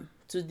man.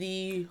 To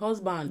the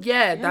husband.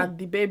 Yeah, that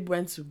the babe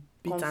went to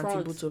beat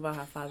anti-Boots over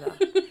her father.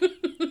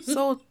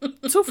 So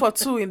 2 for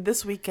 2 in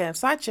this weekend.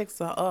 Side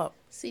chicks are up.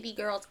 City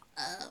girls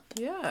up.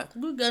 Yeah.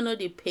 Good girl, no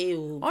they pay.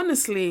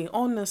 Honestly.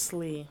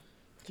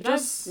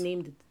 Just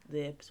name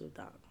the episode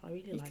that. I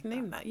really You like can that.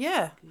 name that.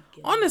 Yeah.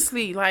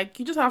 Honestly, like,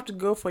 you just have to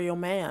go for your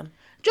man.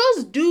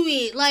 Just do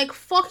it. Like,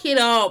 fuck it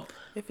up.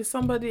 If it's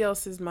somebody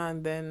else's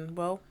man, then,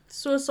 well...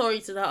 So sorry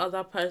to that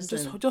other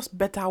person. Just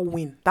better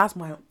win. That's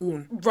my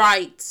own.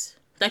 Right.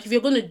 Like, if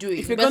you're going to do it,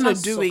 if you're going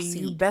to do it,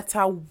 you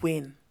better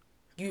win.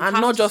 You and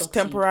not just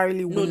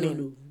temporarily winning.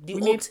 No.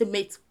 The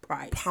ultimate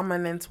prize.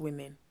 Permanent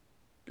winning.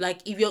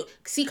 Like, if you're...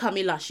 See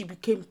Camilla, she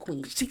became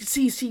queen.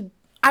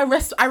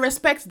 I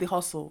respect the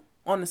hustle,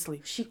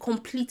 honestly. She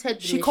completed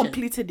the She mission.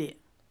 completed it.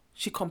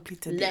 She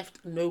completed Left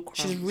no crumbs.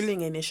 She's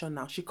ruling a nation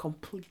now. She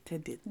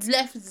completed it.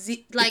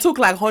 It took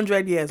like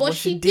 100 years, but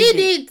she did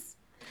it.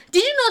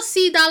 Did you not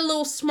see that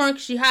little smirk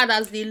she had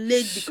as they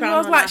laid the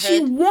crown on her head?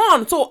 She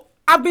won. So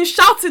I've been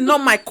shouting,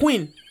 not my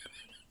queen.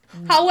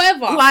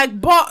 However, I'm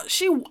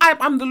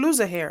the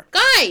loser here.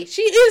 Guy,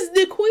 she is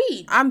the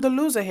queen. I'm the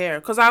loser here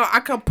because I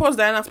can post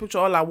Diana's picture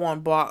all I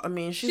want, but I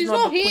mean she's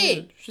not the here.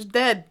 Queen. She's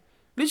dead.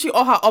 Literally,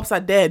 all her ups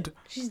are dead.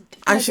 She's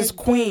dead and she's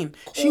queen.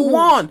 She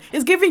won.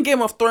 It's giving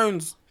Game of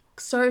Thrones.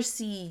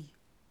 Cersei,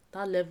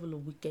 that level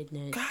of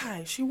wickedness.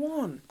 Guy, she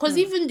won. Because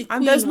even the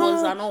queen was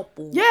an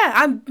oppo.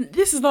 Yeah, and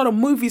this is not a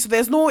movie, so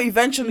there's no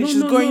eventually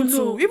she's going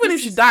to. Even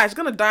if she dies, she's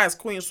gonna die as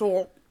queen.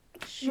 So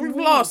we've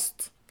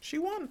lost. She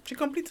won. She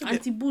completed it.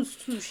 Auntie Boots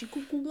too. She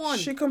won.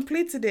 She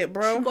completed it,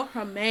 bro. She got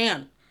her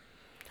man.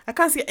 I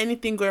can't see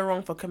anything going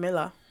wrong for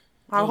Camilla.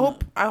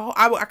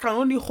 I can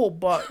only hope,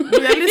 but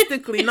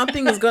realistically,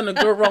 nothing is gonna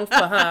go wrong for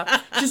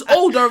her. She's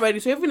old already,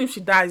 so even if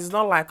she dies, it's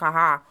not like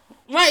aha.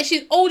 Right,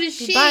 she's old as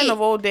shit. She's dying of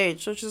old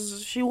age, so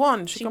she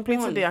won. She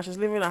completed it, and she's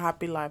living a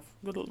happy life.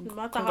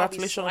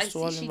 Congratulations to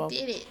all involved. She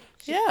did it.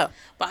 Yeah.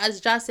 But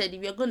as Jazz said,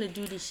 if you're gonna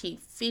do this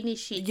shit,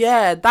 finish it.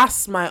 Yeah,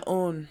 that's my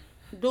own.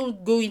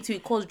 Don't go into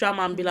it, cause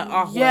drama and be like,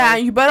 yeah,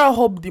 and you better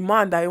hope the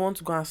man that you want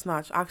to go and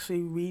snatch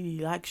actually really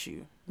likes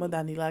you more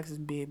than he likes his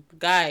babe.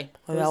 Guy.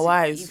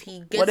 Otherwise, if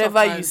he gets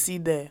whatever you see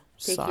there,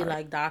 take it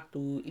like that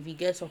too. If he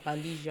gets up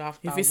and leaves you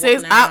after, if he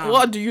says,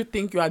 what do you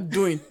think you are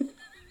doing?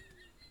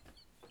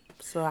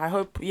 So I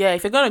hope,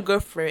 if you're gonna go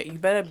for it, you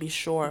better be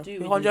sure,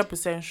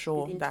 100%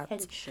 sure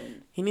that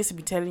he needs to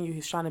be telling you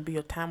he's trying to be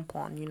your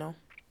tampon, you know.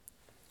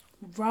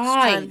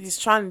 Right.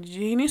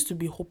 He needs to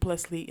be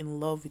hopelessly in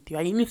love with you,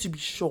 and you need to be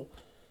sure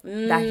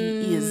that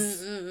he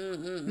is,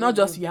 not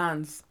just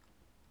yans,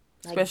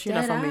 especially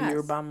not from a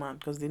Yoruba man,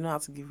 because they know how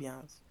to give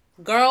yans.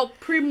 Girl,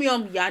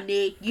 premium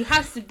yane, you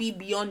have to be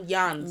beyond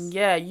yans.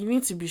 Yeah, you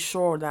need to be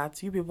sure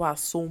that you people are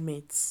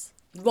soulmates.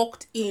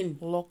 Locked in.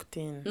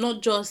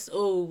 Not just,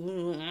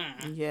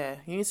 Yeah,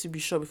 you need to be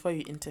sure before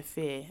you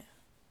interfere.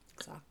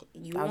 Exactly.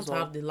 You want to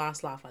have the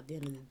last laugh at the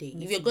end of the day.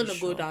 If you're going to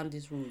go down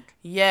this road.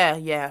 Yeah.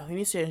 You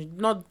need to,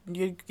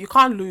 you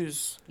can't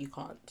lose. You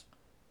can't.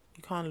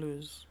 You can't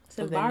lose. It's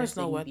embarrassing. It's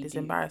not worth it. It's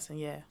embarrassing,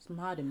 yeah. It's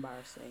mad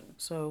embarrassing.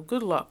 So,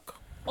 good luck.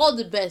 All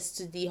the best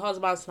to the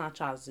husband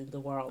snatchers in the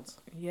world.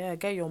 Yeah,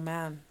 get your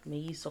man. May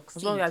you succeed.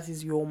 As long as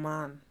he's your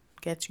man.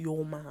 Get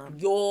your man.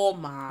 Your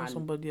man. Not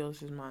somebody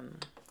else's man.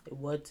 A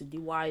word to the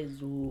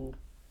wise.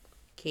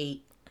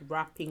 Okay,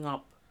 wrapping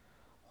up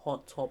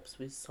Hot Tops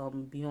with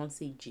some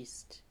Beyonce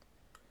gist.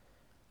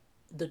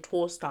 The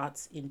tour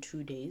starts in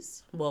 2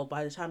 days. Well,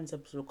 by the time this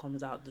episode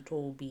comes out, the tour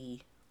will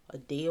be a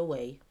day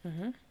away.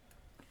 Mm-hmm.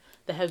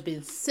 There have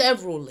been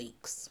several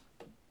leaks.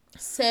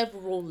 And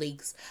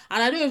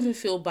I don't even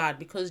feel bad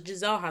because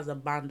Giselle has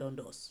abandoned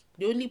us.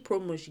 The only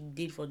promo she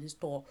did for this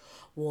tour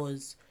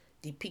was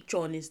the picture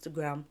on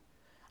Instagram.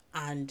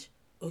 And,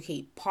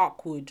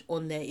 Parkwood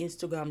on their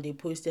Instagram, they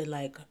posted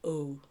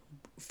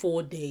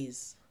 4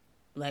 days.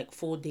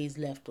 4 days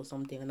left or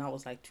something. And that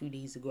was 2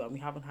 days ago. And we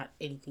haven't had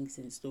anything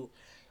since. So,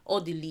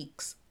 all the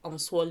leaks, I'm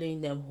swallowing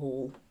them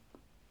whole.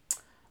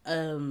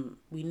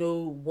 We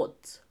know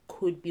what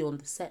could be on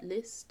the set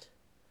list.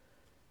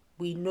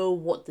 We know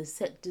what the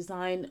set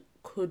design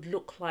could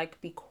look like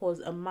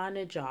because a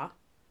manager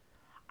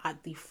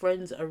at the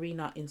Friends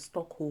Arena in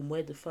Stockholm,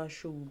 where the first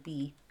show will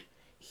be,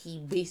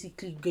 he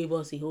basically gave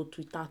us a whole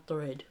Twitter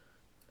thread.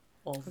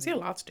 Is he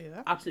allowed to do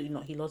that? Absolutely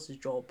not. He lost his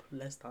job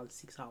less than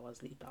 6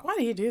 hours later. Why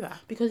did he do that?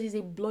 Because he's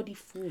a bloody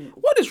fool.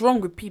 What is wrong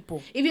with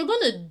people? If you're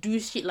going to do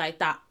shit like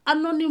that,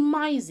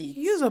 anonymize it.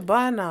 Use a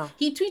banner.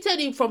 He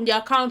tweeted it from the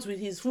account with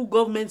his full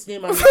government's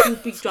name and his full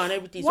picture and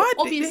everything. Why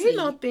so obviously, did he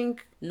not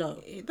think...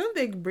 No. Don't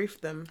they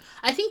brief them?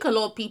 I think a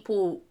lot of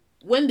people,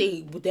 when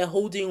they're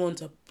holding on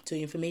to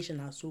information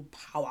are so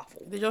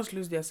powerful. They just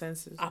lose their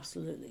senses.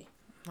 Absolutely.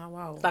 Oh,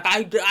 wow.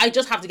 I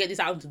just have to get this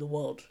out into the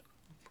world.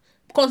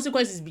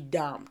 Consequences be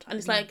damned. And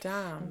it's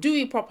do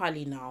it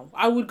properly now.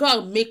 I would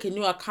go and make a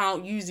new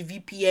account, use the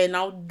VPN,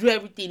 I'll do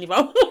everything if I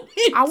want.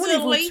 I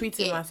won't even tweet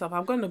it myself.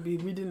 I'm going to be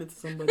reading it to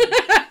somebody.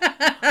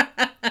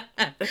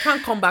 They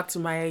can't come back to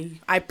my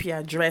IP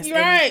address. You're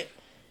right.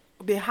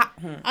 They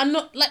I'm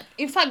not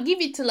in fact, give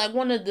it to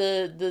one of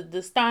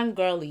the Stan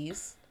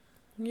girlies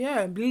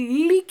Yeah,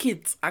 leak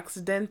it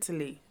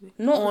accidentally.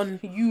 Not on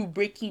you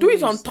breaking Do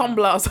it on news now.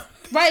 Tumblr or something.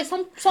 Right,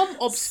 some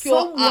obscure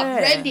app,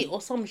 Somewhere. Reddit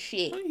or some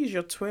shit. Don't use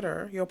your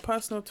Twitter, your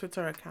personal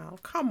Twitter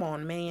account. Come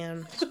on,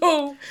 man.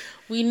 So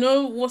we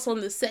know what's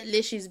on the set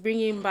list. She's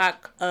bringing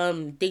back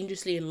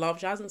Dangerously in Love.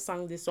 She hasn't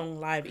sung this song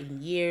live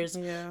in years.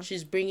 Yeah.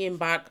 She's bringing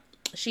back.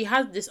 She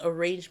has this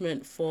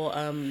arrangement for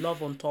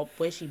Love on Top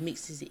where she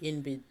mixes it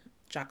in with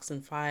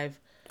Jackson 5.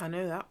 I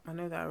know that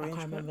arrangement. I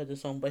can't remember the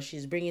song, but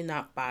she's bringing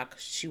that back.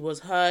 She was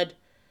heard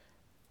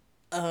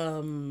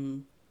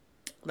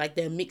like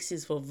their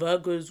mixes for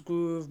Virgo's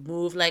Groove,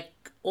 Move, like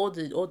all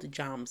the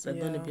jams are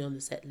going to be on the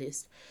set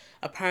list.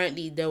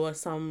 Apparently there were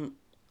some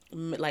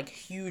like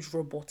huge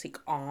robotic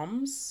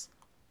arms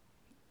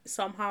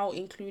somehow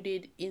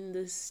included in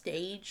the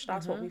stage.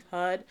 That's what we've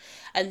heard.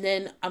 And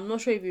then I'm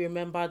not sure if you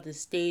remember the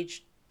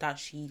stage that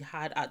she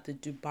had at the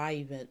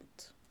Dubai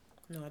event.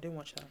 No, I didn't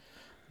watch that.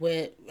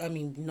 Where, I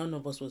mean, none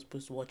of us was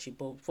supposed to watch it,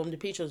 but from the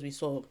pictures we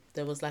saw,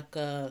 there was like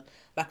a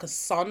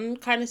sun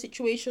kind of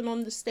situation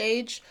on the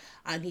stage,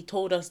 and he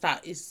told us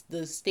that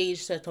the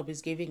stage setup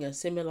is giving a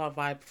similar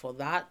vibe for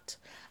that.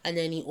 And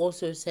then he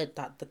also said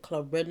that the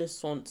Club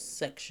Renaissance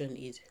section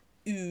is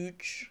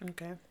huge.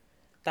 Okay.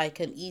 That it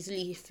can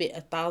easily fit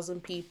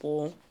 1,000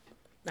 people,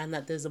 and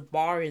that there's a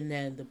bar in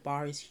there, and the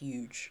bar is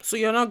huge. So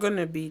you're not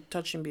gonna be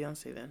touching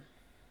Beyonce then?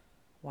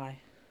 Why?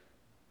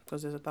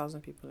 Because there's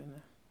 1,000 people in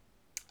there.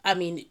 I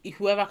mean,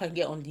 whoever can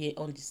get on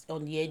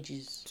the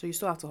edges. So you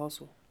still have to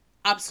hustle.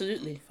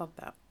 Absolutely. Fuck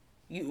that.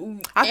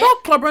 I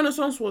thought Club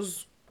Renaissance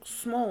was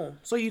small,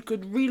 so you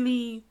could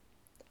really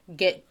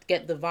get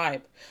the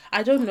vibe.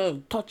 I don't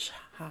know. touch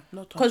her,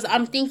 not touch. Because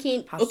I'm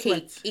thinking, her okay,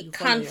 sweat it in front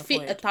can of your fit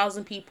forehead.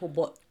 1,000 people,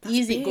 but That's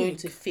is it going big.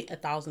 to fit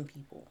 1,000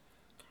 people?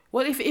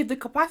 Well, if the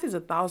capacity is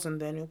 1,000,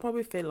 then it'll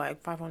probably fit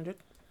like 500.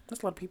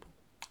 That's a lot of people.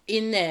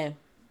 In there.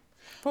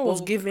 If I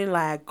was giving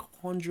like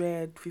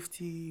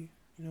 150,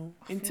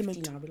 intimate.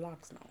 50 now,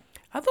 relax now.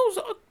 I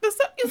thought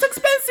it's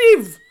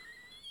expensive.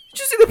 Did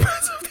you see the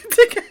price of the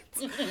ticket?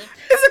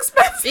 It's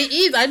expensive. It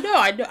is, I know.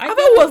 I thought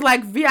it was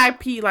like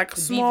VIP, like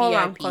small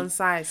and VVIP.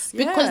 concise.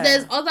 Because Yeah.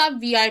 there's other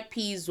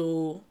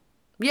VIPs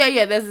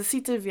Yeah, there's a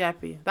seated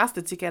VIP. That's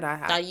the ticket I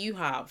have. that you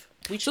have.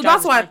 Which So Jazz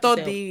that's is why I trying to thought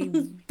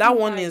sell. that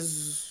one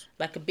is...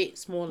 Like a bit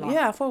smaller.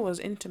 Yeah, I thought it was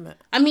intimate.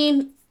 I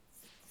mean,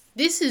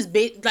 this is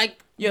like...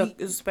 Yeah,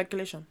 it's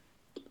speculation.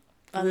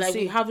 And We'll like, see.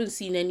 we haven't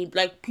seen any...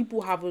 Like,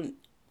 people haven't...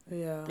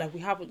 Yeah. Like, we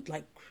haven't,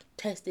 like,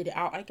 tested it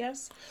out, I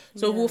guess.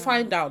 So we'll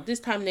find out. This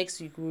time next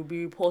week, we'll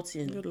be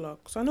reporting. Good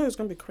luck. So I know there's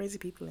going to be crazy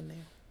people in there.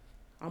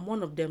 I'm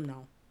one of them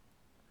now.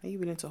 Are you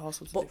willing to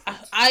hustle to But different?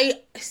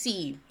 I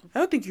see. I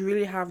don't think you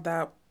really have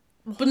that.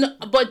 But no,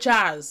 but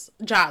jazz.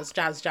 Are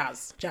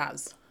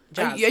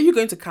you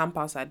going to camp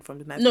outside from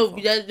the night No,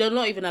 before? they're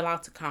not even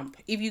allowed to camp.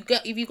 If you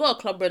got a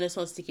Club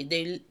Renaissance ticket,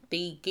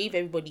 they gave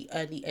everybody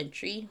early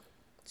entry,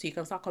 so you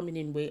can start coming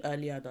in way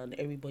earlier than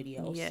everybody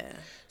else. Yeah.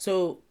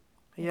 So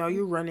Yeah, are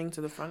you running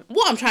to the front?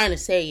 what I'm trying to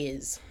say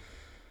is,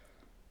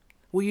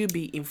 Will you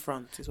be in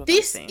front? Is what I'm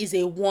this saying. is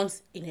a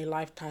once in a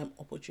lifetime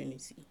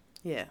opportunity.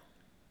 Yeah.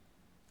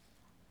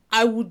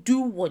 I will do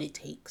what it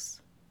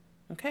takes.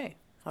 Okay.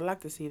 I'd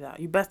like to see that.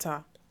 You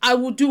better. I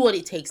will do what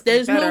it takes.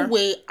 There's better. no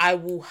way I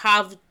will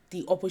have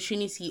the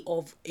opportunity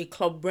of a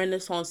Club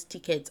Renaissance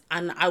ticket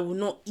and I will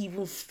not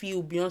even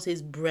feel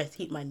Beyonce's breath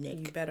hit my neck.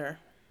 You better.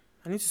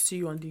 I need to see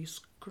you on the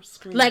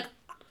screen. Like,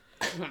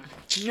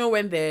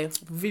 when they're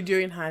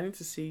videoing her, I need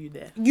to see you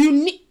there. you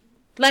need,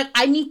 like,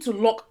 I need to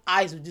lock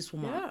eyes with this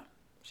woman. Yeah.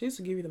 She needs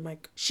to give you the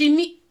mic.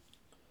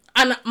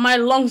 And my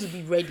lungs will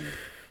be ready.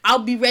 I'll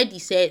be ready,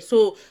 sir.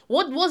 So,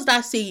 what was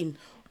that saying?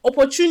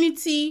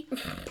 Opportunity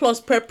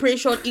plus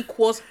preparation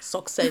equals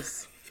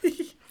success.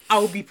 I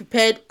will be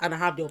prepared and I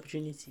have the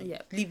opportunity.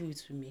 Yeah. Leave it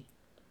to me.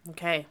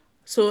 Okay.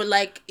 So,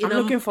 like, I'm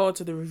looking forward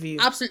to the review.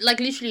 Absolutely, like,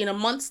 literally in a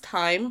month's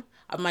time,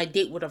 my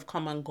date would have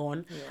come and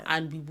gone. Yeah.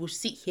 And we will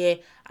sit here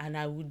and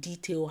I will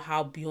detail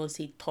how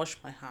Beyonce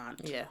touched my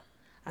hand. Yeah.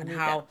 And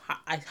how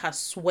her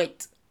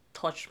sweat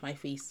touched my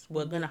face.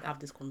 We're going to have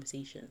this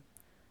conversation.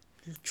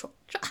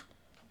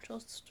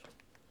 Trust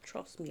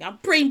me. I'm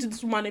praying to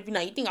this woman every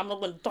night. You think I'm not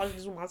going to touch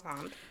this woman's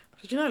hand?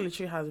 Did you know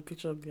literally has a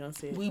picture of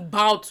Beyonce? We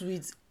bow to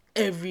it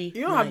every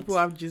You know how people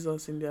have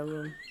Jesus in their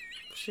room?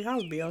 She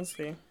has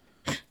Beyonce.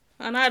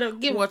 And I don't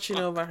give watching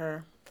over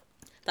her.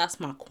 That's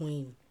my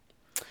queen.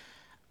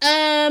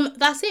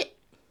 That's it.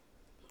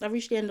 I've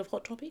reached the end of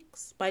Hot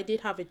Topics. But I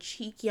did have a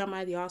cheeky Am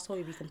I the Arsehole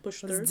if you can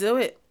push through. Let's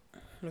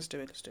do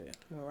it.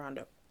 We'll round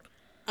up.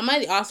 Am I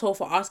the asshole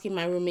for asking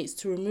my roommates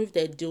to remove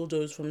their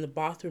dildos from the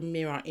bathroom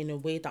mirror in a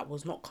way that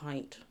was not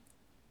kind?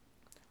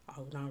 I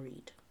will now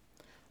read.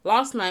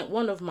 Last night,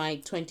 one of my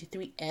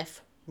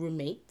 23F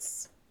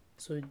roommates,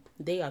 so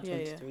they are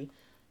 23, Yeah.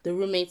 the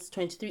roommates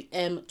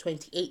 23M,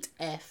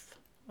 28F,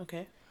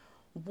 Okay.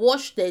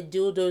 washed their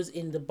dildos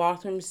in the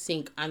bathroom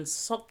sink and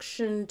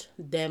suctioned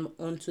them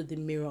onto the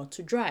mirror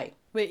to dry.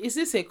 Wait, is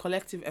this a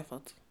collective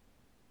effort?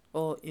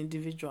 Or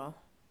individual?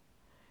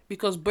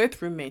 Because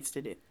both roommates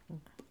did it.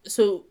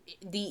 So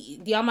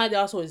the Am I the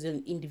asshole is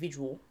an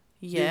individual.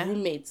 Yeah. The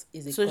roommates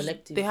is a So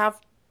collective.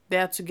 they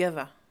are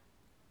together.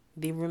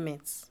 The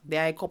roommates. They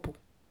are a couple.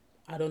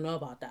 I don't know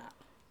about that.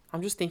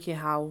 I'm just thinking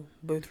how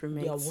both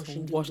roommates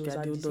wash their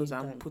dildos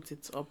and time. put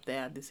it up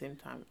there at the same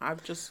time.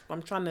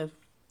 I'm trying to...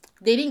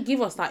 They didn't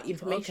give us that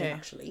information,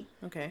 actually.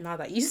 Okay. Now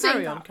that you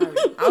say that. Carry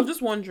on. I was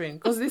just wondering,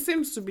 because this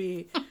seems to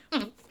be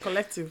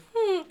collective.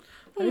 I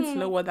need to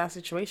know what that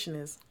situation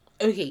is.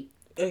 Okay.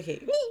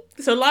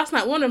 So last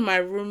night, one of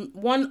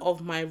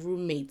my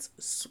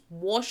roommates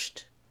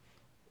washed.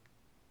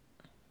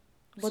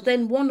 But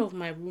then one of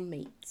my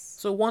roommates.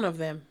 So one of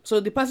them. So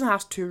the person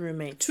has two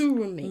roommates.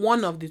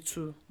 One of the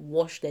two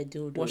washed their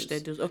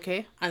dildos.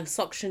 Okay. And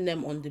suction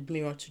them on the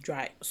mirror to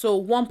dry. So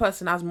one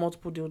person has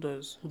multiple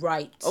dildos.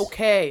 Right.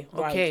 Okay.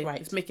 Right.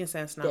 It's making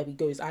sense now. There we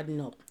go. It's adding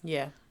up.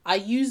 Yeah. I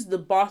used the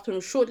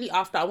bathroom shortly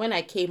after. When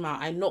I came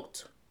out, I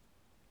knocked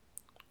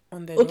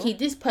on their door. Okay,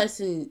 this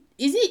person,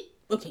 is it?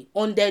 Okay,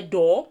 on their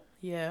door.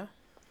 Yeah.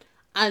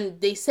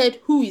 And they said,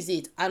 who is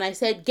it? And I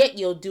said, get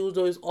your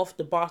dildos off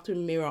the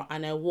bathroom mirror.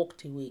 And I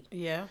walked away.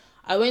 Yeah.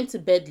 I went to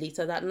bed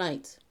later that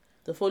night.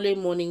 The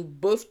following morning,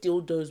 both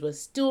dildos were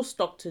still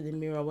stuck to the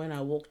mirror when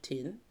I walked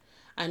in.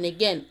 And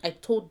again, I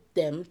told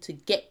them to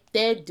get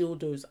their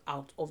dildos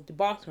out of the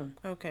bathroom.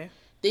 Okay.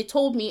 They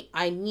told me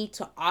I need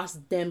to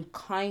ask them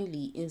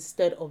kindly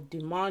instead of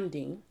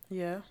demanding.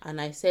 Yeah. And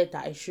I said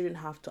that I shouldn't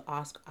have to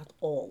ask at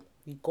all.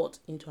 We got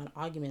into an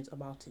argument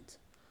about it.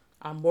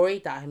 I'm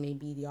worried that I may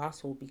be the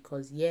asshole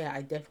because, yeah,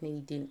 I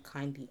definitely didn't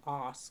kindly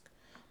ask.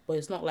 But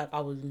it's not like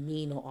I was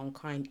mean or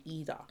unkind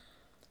either.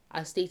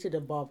 As stated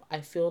above,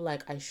 I feel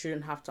like I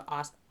shouldn't have to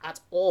ask at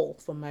all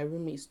for my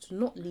roommates to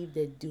not leave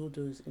their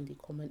dildos in the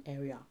common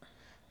area.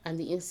 And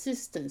the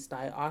insistence that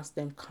I ask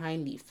them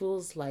kindly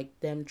feels like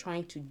them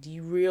trying to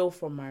derail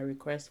from my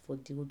request for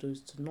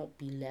dildos to not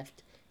be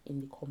left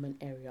in the common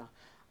area.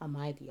 Am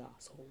I the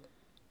asshole?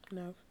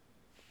 No.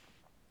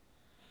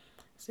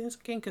 Since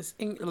kink is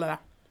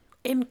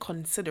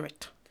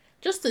inconsiderate.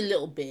 Just a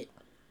little bit.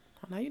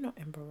 Now you're not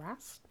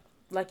embarrassed.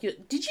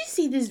 Did you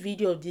see this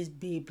video of this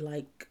babe?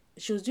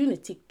 She was doing a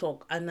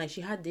TikTok and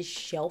she had this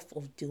shelf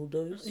of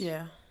dildos.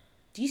 Yeah.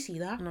 Do you see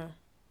that? No.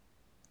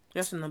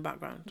 Just in the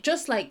background.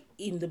 Just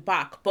in the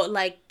back, but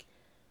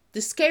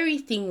the scary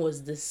thing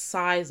was the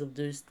size of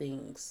those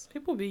things.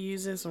 People be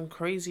using some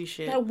crazy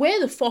shit. Where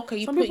the fuck are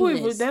you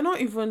putting this? They're not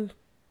even.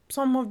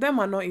 Some of them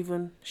are not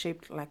even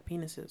shaped like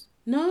penises.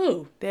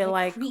 No, they're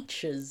like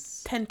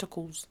creatures,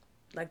 tentacles,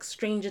 like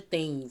Stranger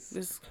Things.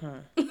 It's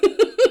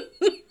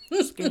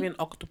giving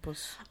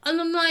octopus.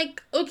 And I'm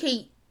like,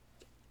 okay,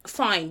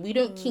 fine, we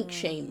don't kink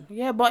shame.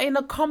 Yeah, but in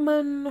a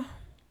common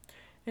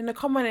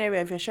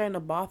area, if you're sharing a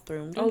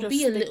bathroom, don't just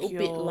be a little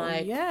bit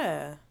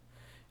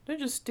don't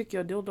just stick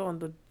your dildo on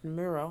the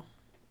mirror.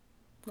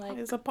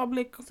 It's a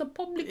public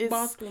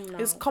bathroom now.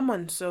 It's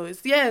common, so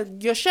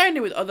you're sharing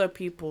it with other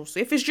people. So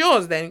if it's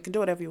yours, then you can do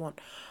whatever you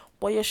want.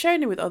 But you're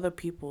sharing it with other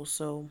people,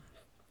 so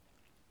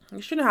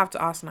you shouldn't have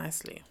to ask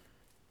nicely.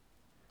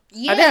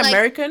 Yeah, are they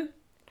American?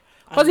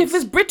 Because if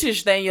it's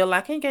British, then you're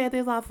like, can you get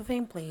this out of the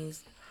thing,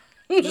 please?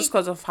 Just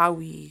because of how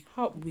we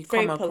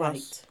come across.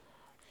 Polite.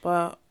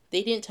 But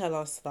they didn't tell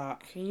us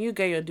that. Can you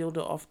get your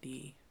dildo off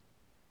the...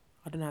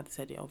 I don't know how to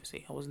say it,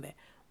 obviously. I wasn't there.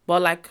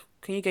 But,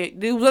 can you get...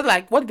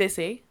 what did they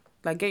say?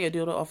 Get your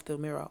dildo off the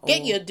mirror.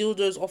 Get your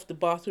dildos off the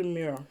bathroom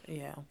mirror.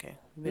 Yeah, okay.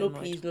 No,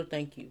 please, no,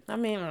 thank you. I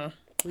mean...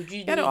 would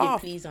you do a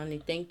please and a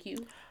thank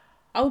you?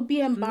 I would be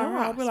embarrassed. No,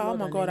 I'd be like, oh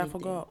my God, I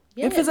forgot.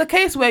 Yeah. If it's a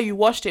case where you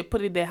washed it,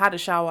 put it there, had a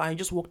shower, and you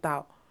just walked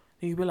out,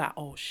 then you'd be like,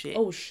 oh, shit.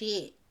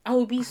 I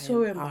would be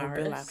so embarrassed. I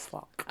would be like,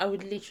 fuck. I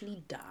would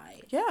literally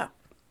die. Yeah.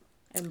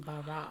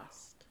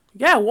 Embarrassed.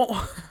 Yeah,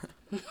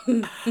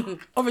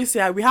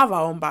 obviously, we have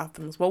our own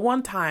bathrooms. But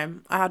one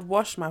time, I had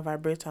washed my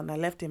vibrator and I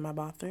left it in my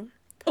bathroom.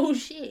 Oh,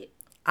 shit.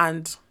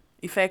 And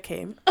Ife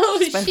came. Oh,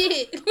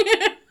 shit.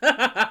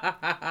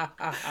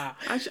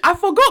 I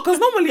forgot, because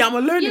normally I'm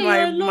alone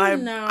in my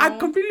now. I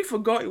completely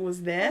forgot it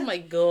was there. Oh, my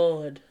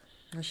God.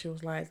 And she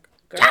was like,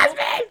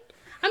 Jasmine!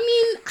 I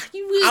mean,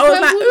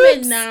 we're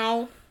women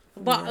now.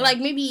 But,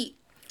 maybe...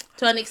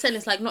 to an extent,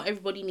 it's not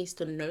everybody needs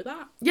to know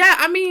that. Yeah,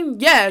 I mean,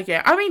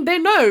 yeah. I mean, they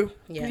know.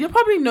 Yeah. You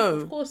probably know.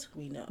 Of course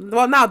we know.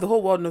 Well, now the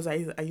whole world knows I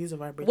use a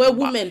vibrator. We're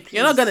women, please.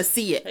 You're not going to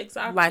see it.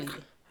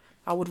 Exactly.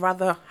 I would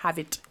rather have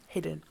it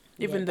hidden.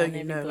 Even though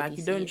you know,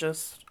 you don't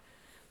just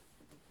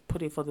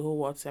put it for the whole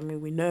world. I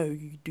mean, we know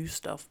you do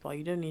stuff, but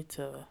you don't need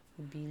to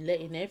be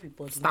letting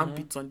everybody stamp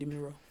it on the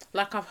mirror.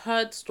 I've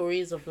heard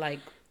stories of,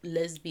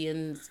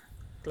 lesbians,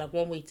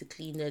 one way to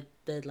clean their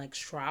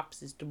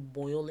straps is to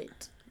boil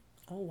it.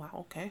 Oh, wow.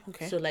 Okay.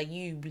 So,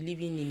 you be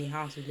living in a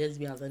house with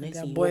lesbians and next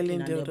thing you're boiling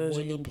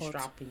the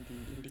strap in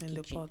the kitchen.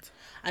 The pot.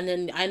 And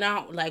then I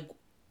now,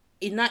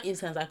 in that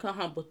instance, I can't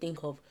help but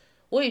think of,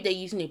 what if they're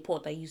using a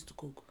pot I used to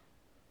cook?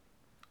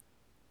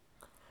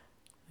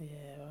 Yeah.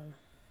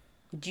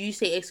 Do you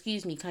say,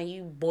 excuse me, can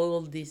you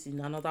boil this in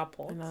another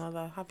pot?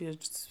 Have your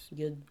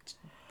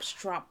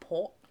strap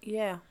pot?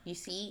 Yeah. You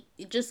see,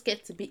 it just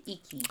gets a bit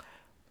icky.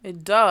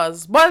 It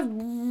does. But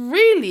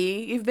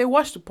really, if they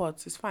wash the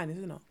pots, it's fine,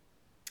 isn't it?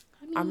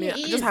 I mean, it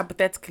just is.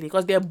 hypothetically,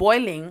 because they're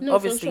boiling. No,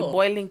 obviously, for sure.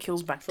 boiling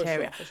kills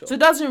bacteria. For sure. So it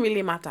doesn't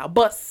really matter.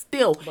 But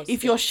still,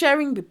 if you're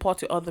sharing the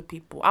pot with other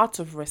people out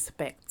of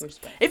respect.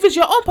 If it's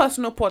your own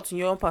personal pot in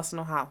your own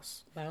personal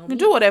house, you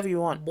do whatever you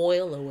want.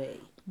 Boil away.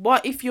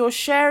 But if you're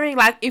sharing,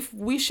 like, if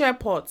we share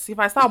pots, if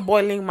I start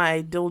boiling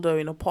my dildo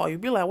in a pot, you'll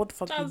be like, what the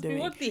fuck are you doing?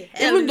 What the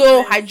hell Even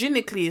though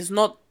hygienically it's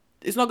not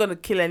going to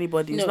kill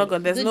anybody. It's not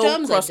going. There's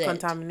no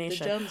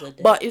cross-contamination. The germs are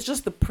dead. But it's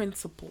just the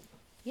principle.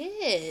 Yeah,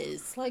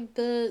 it's like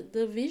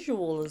the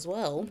visual as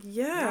well.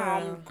 Yeah. Now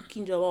I'm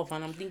cooking jollof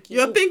and I'm thinking...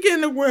 You're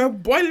thinking we're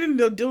boiling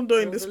the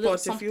dildo in this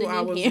pot a few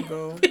hours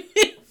ago.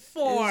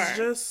 It's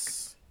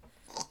just...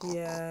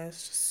 Yeah,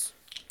 it's just...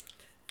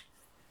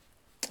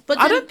 But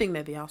I don't think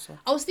they're the asshole.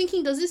 I was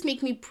thinking, does this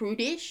make me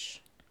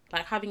prudish?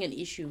 Like, having an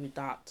issue with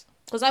that?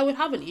 Because I would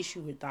have an issue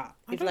with that.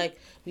 If, like,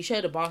 we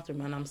share the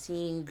bathroom and I'm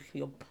seeing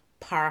your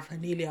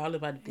paraphernalia all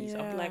over the place.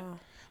 Yeah. I'm like...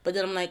 But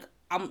then I'm like...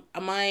 Am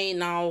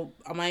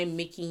I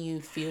making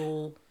you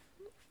feel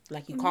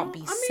like you can't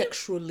be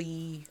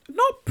sexually...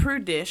 Not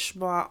prudish,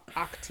 but...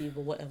 active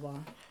or whatever.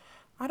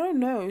 I don't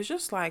know. It's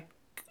just like...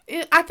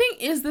 I think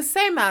it's the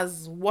same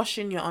as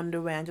washing your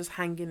underwear and just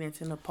hanging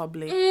it in a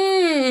public.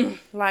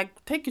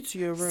 Like, take it to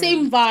your room.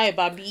 Same vibe,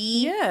 Abby.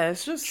 Yeah,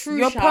 it's just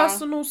your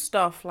personal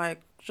stuff. Like,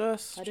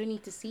 just... I don't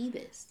need to see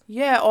this.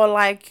 Yeah, or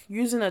like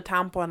using a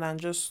tampon and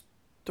just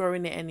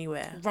throwing it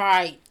anywhere.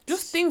 Right.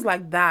 Just things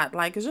like that.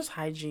 Like, it's just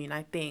hygiene,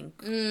 I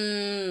think.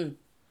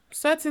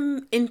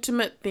 Certain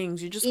intimate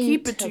things, you just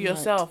keep it to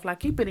yourself. Like,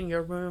 keep it in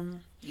your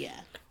room.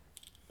 Yeah.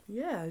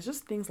 Yeah, it's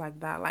just things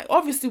like that. Like,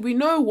 obviously, we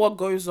know what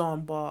goes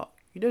on, but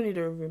you don't need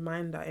a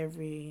reminder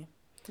every...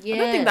 Yeah. I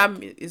don't think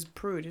that is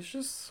prude. It's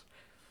just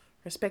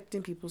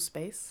respecting people's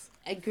space.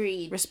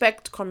 Agreed.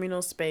 Respect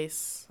communal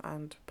space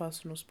and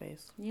personal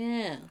space.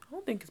 Yeah. I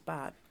don't think it's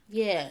bad.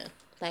 Yeah.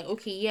 Like,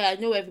 okay, yeah, I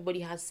know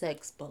everybody has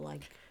sex, but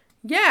like...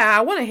 Yeah,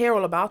 I want to hear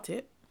all about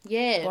it.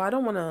 Yeah. But I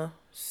don't want to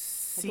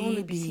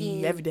see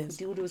the evidence.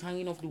 Dildos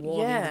hanging off the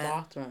wall in the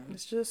bathroom.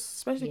 It's just...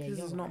 Especially because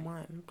it's not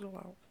mine. Blow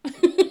out.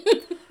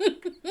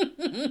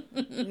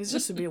 It's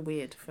just a bit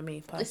weird for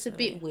me, personally. It's a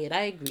bit weird,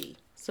 I agree.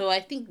 So I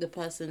think the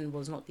person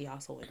was not the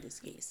asshole in this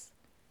case.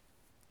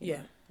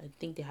 Yeah. I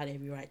think they had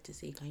every right to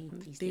say, can you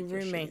please the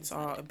roommates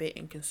are a bit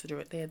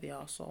inconsiderate. They're the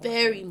asshole.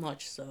 Very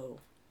much so.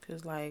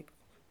 Because, like,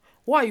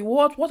 what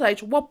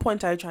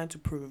point are you trying to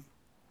prove?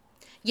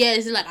 Yeah,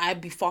 is it like, I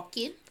be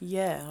fucking?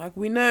 Yeah, like,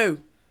 we know.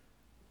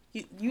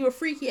 You a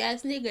freaky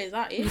ass nigga, is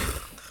that it?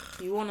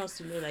 You want us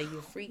to know that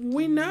you're freaky?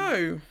 We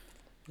know.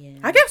 Yeah.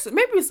 I guess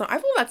maybe I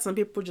feel like some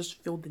people just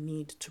feel the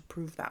need to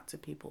prove that to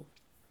people.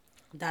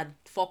 That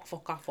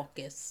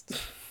ckest.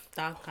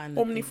 That kind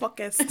of Omnif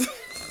ckest.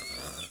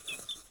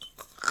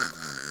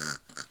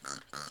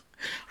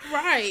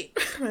 Right.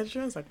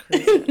 Nigerians are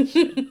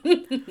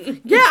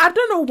crazy. Yeah, I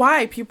don't know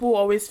why people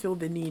always feel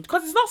the need.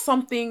 Because it's not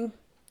something...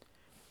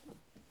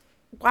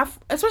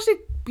 Especially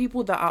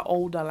people that are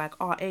older, like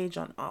our age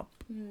and up.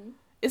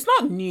 It's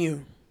not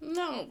new.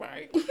 No,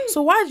 right.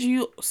 So why do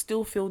you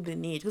still feel the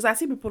need? Because I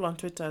see people on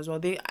Twitter as well.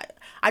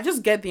 I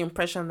just get the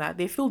impression that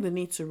they feel the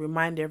need to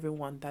remind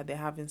everyone that they're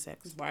having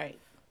sex. Right.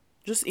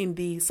 Just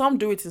some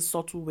do it in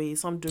subtle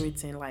ways. Some do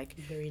it in like...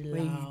 very loud.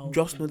 Where you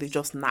just know they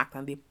just knocked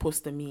and they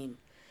post a meme.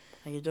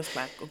 And you're just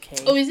like, okay.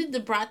 Oh, is it the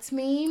Bratz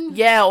meme?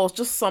 Yeah, or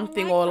just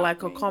something or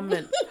like a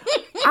comment.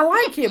 I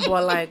like it,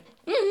 but like...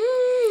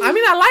 I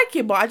mean, I like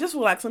it, but I just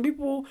feel like some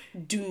people...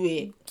 do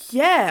it.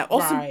 Yeah.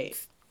 Also,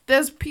 right.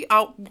 There's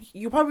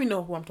you probably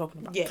know who I'm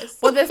talking about. Yes.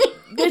 But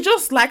they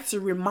just like to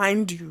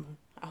remind you.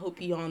 I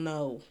hope you all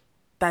know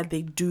that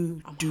they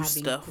do I'm having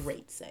stuff.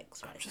 Great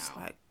sex right just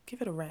now. Like,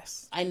 give it a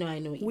rest. I know what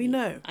you mean. We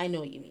know. I know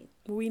what you mean.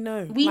 We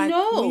know. We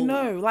know. We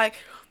know. Like,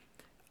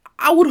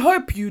 I would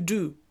hope you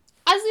do.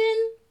 As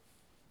in,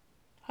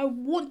 I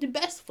want the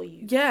best for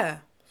you. Yeah.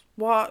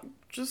 Well,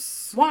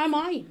 just... Why am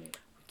I?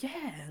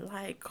 Yeah,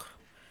 like...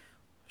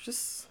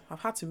 Just,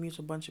 I've had to mute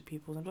a bunch of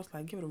people. I'm just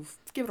like, give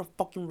it a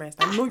fucking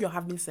rest. I know you're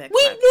having sex.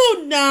 We like,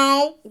 know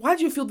now. Why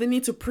do you feel the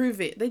need to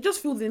prove it? They just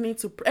feel the need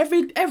to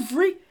every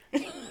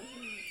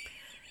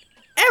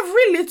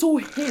little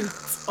hint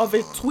of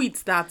a tweet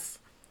that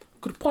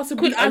could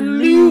possibly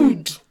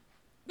allude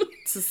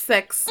to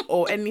sex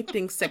or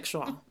anything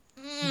sexual.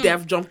 They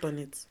have jumped on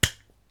it.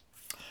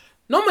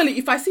 Normally,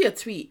 if I see a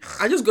tweet,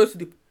 I just go to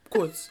the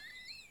quotes.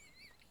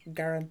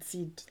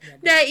 Guaranteed.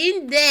 They're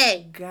in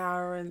there.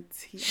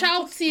 Guaranteed.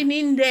 Shouting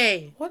in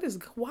there.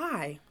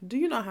 Why? Do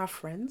you not have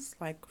friends?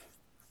 Like,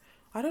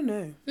 I don't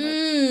know.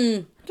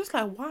 Just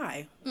like,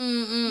 why?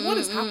 What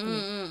is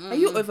happening? Are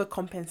you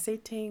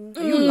overcompensating?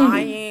 Are you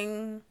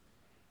lying?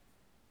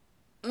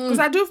 Because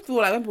I do feel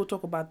like when people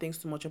talk about things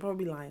too much, you're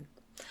probably lying.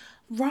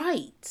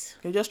 Right.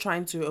 You're just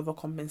trying to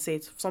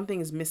overcompensate. Something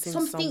is missing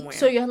somewhere.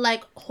 So you're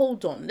like,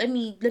 hold on. Let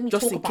me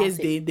just talk in about case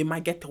it. they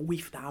might get a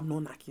whiff that I'm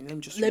not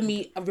knocking. Let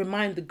me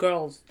remind the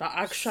girls that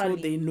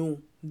actually... So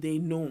they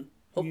know.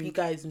 Hope you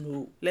guys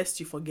know.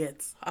 Lest you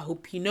forget. I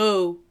hope you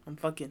know. I'm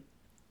fucking.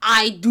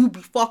 I do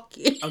be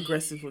fucking.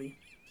 Aggressively.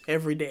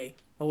 Every day.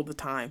 All the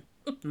time.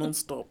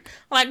 Non-stop.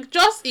 Like,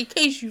 just in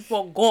case you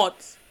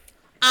forgot.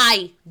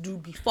 I do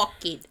be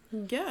fucking.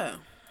 Yeah.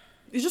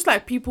 It's just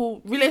like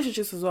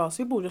relationships as well.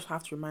 So people just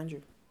have to remind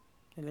you.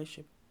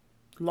 Relationship.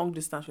 Long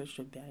distance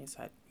relationship, they're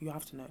inside. You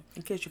have to know.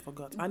 In case you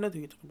forgot. I know who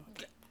you're talking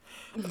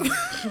about.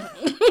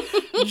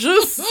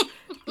 Just,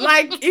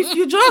 like, if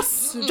you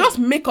just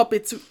make up a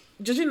tweet.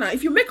 Georgina,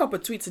 if you make up a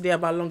tweet today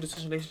about long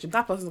distance relationship,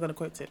 that person's going to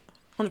quote it.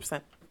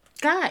 100%.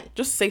 Guy.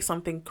 Just say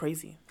something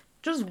crazy.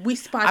 Just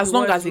whisper as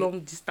long as long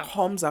it distance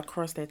comes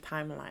across their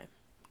timeline.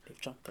 They've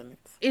jumped on it.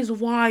 It's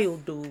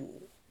wild, though.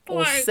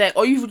 Or sex,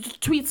 or you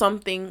tweet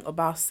something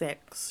about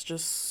sex,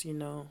 just,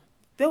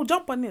 they'll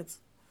jump on it.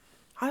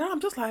 I'm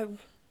just like,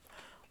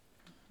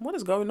 what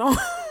is going on?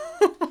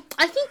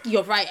 I think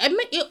you're right. I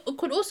mean, it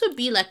could also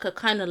be like a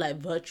kind of like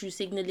virtue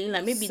signaling.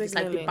 Like maybe it's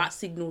like the bat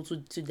signal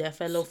to their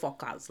fellow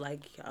fuckers.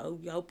 Like, I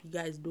hope you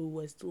guys know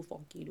we're still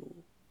funky though.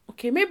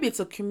 Okay, maybe it's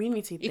a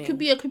community thing. It could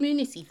be a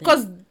community thing.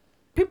 Because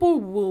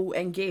people will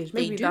engage.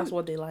 Maybe that's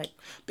what they like.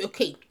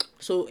 Okay,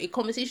 so a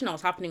conversation that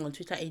was happening on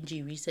Twitter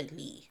NG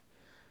recently.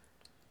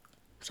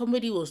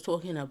 Somebody was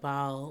talking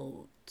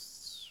about...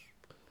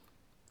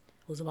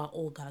 It was about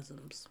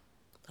orgasms.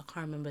 I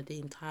can't remember the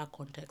entire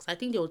context. I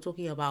think they were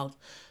talking about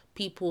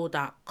people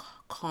that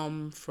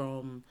come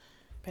from...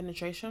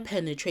 Penetration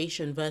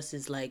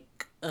versus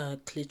like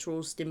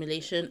clitoral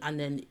stimulation. And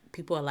then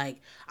people are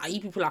like, you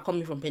people are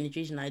coming from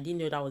penetration. I didn't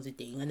know that was a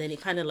thing. And then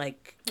it kind of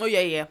like... Oh,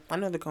 yeah. I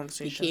know the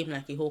conversation. Became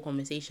like a whole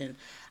conversation.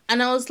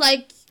 And I was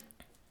like...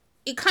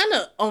 It kind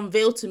of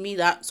unveiled to me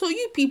that, so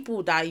you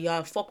people that you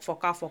are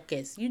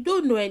fuckers, you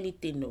don't know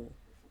anything, no.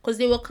 Because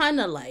they were kind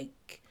of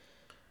like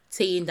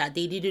saying that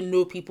they didn't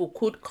know people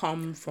could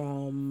come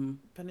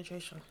from...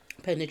 Penetration.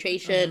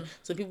 Mm-hmm.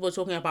 So people were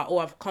talking about,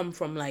 I've come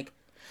from like...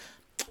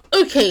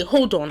 Okay,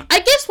 hold on. I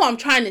guess what I'm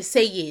trying to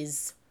say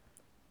is,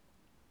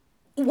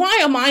 why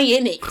am I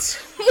in it?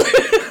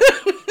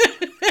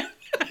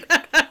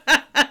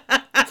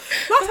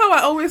 That's how I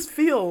always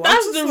feel.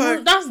 That's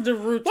the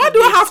root. Why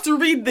do I have to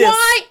read this?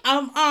 Why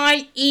am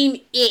I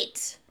in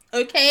it?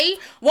 Okay?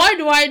 Why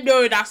do I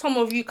know that some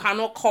of you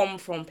cannot come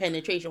from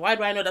penetration? Why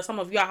do I know that some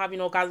of you are having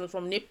orgasms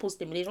from nipple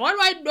stimulation? Why do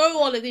I know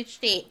all of this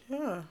shit?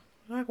 Yeah.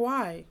 Like,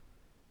 why?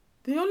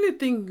 The only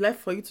thing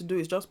left for you to do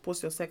is just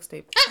post your sex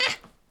tape.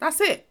 That's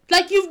it.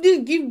 Like,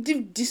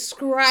 you've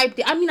described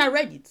it. I mean, I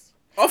read it.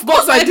 Of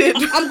course I did.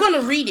 I'm going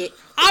to read it.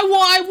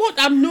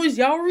 I'm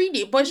nosy. I'll read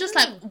it. But it's just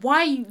like,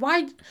 why...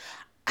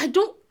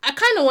 I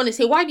kind of want to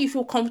say, why do you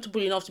feel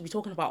comfortable enough to be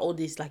talking about all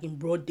this, like, in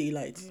broad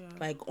daylight? Yeah.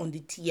 Like, on the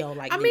TL,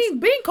 like I mean,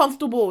 being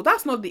comfortable,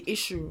 that's not the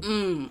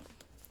issue.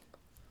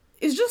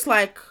 It's just,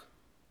 like,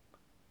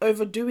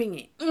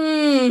 overdoing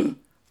it.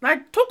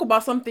 Like, talk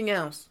about something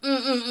else.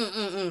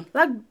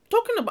 Like,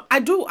 talking about... I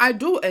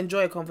do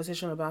enjoy a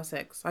conversation about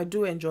sex. I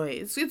do enjoy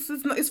it.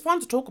 It's fun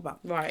to talk about.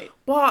 Right.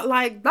 But,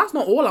 like, that's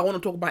not all I want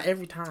to talk about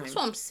every time. That's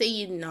what I'm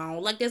saying now.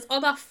 Like, there's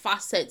other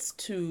facets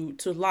to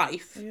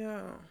life.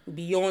 Yeah.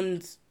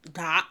 Beyond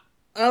that.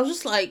 And I was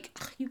just like,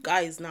 you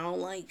guys now,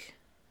 like...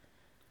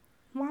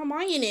 Why am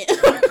I in it?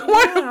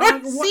 Why am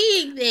I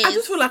seeing this? I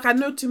just feel like I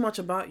know too much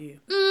about you.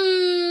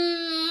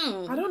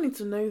 I don't need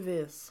to know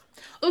this.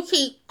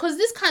 Okay, because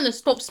this kind of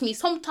stops me.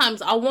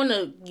 Sometimes I want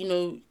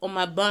to, on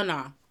my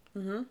burner,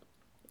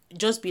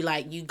 just be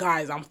like, you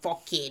guys, I'm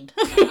fucking.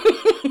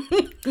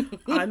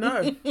 I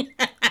know.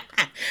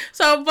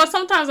 So, but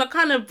sometimes I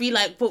kind of be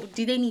like, but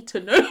do they need to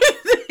know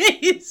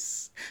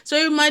this? So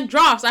in my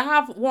drafts, I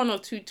have 1 or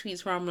 2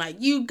 tweets where I'm like,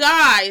 you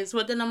guys.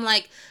 But then I'm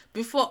like,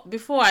 before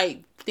I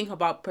think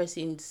about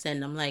pressing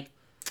send, I'm like,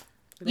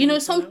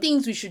 some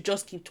things we should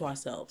just keep to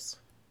ourselves.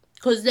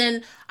 Because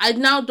then I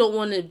now don't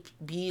want to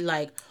be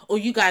like, oh,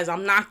 you guys,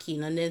 I'm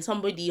knacking. And then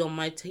somebody on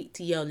my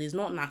TL is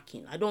not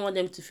knacking. I don't want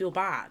them to feel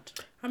bad.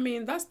 I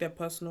mean, that's their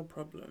personal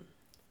problem.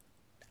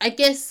 I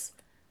guess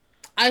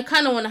I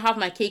kind of want to have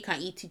my cake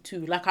and eat it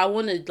too. Like, I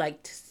want to,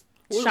 like,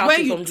 shout when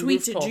it you from the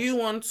tweet rooftops. it, do you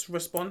want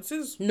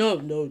responses? No.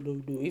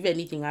 If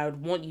anything, I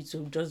would want you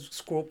to just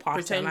scroll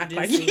past Pretend and act you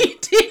like didn't you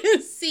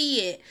didn't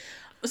see it.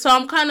 So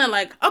I'm kind of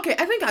like... Okay,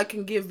 I think I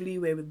can give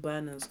leeway with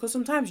burners. Because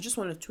sometimes you just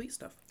want to tweet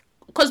stuff.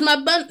 Because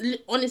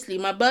honestly,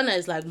 my burner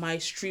is like my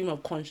stream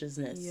of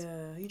consciousness.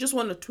 Yeah, you just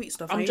want to tweet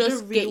stuff. I'm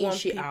just getting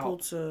shit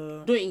out.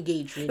 Don't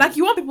engage, really. Like,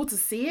 you want people to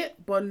see it,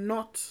 but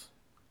not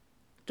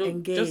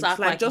engage. Just act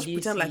like just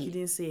you didn't pretend see like you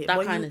didn't see it. That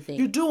but kind of thing.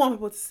 You do want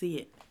people to see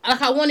it.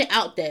 Like, I want it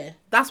out there.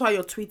 That's why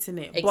you're tweeting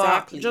it.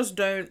 Exactly. But just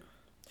don't...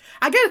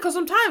 I get it, because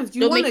sometimes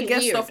you want to get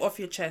weird. stuff off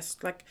your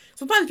chest. Like,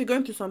 sometimes if you're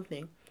going through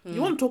something, you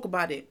want to talk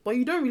about it, but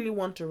you don't really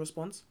want a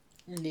response.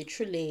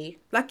 Literally.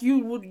 Like, you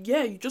would...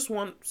 Yeah, you just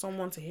want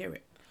someone to hear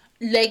it.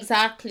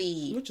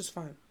 Exactly. Which is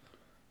fine.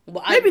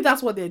 But maybe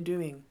that's what they're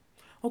doing.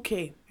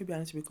 Okay, maybe I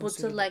need to be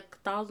considerate. But to, like,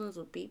 thousands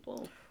of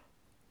people.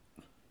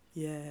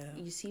 Yeah.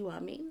 You see what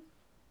I mean?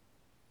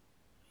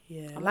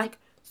 Yeah. Like,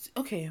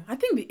 okay, I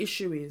think the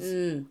issue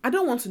is I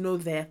don't want to know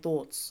their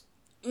thoughts.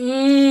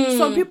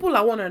 Some people,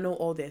 I want to know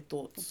all their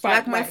thoughts.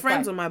 Like, my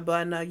friends on my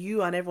burner,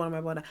 you and everyone on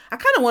my burner. I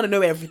kind of want to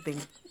know everything.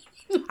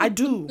 I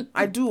do.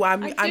 I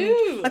mean,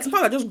 like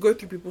sometimes I just go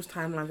through people's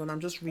timelines and I'm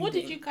just reading. What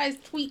did you guys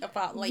tweet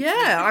about? Like,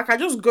 yeah, like I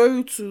just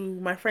go to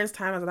my friends'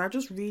 timelines and I'm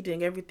just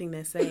reading everything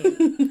they're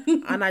saying,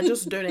 and I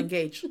just don't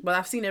engage. But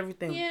I've seen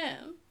everything. Yeah.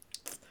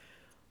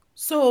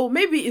 So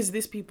maybe it's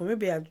these people.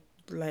 Maybe I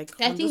think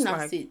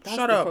that's it. That's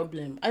the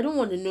problem. I don't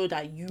want to know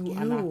that you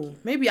are knacking.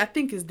 Maybe I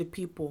think it's the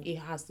people. It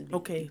has to be.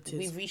 Okay, it is.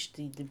 We've reached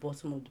the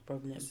bottom of the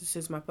problem. This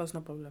is my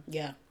personal problem.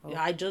 Yeah.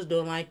 I just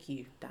don't like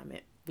you. Damn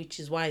it.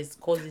 Which is why it's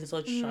causing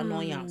such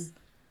annoyance.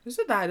 Is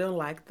it that I don't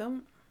like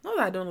them? Not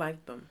that I don't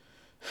like them.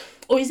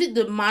 Or is it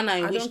the manner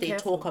in which they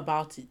talk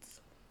about it?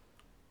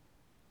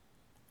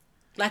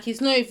 Like,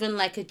 it's not even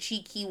like a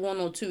cheeky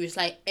one or two. It's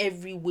like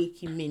every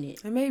waking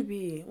minute.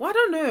 Maybe. Well, I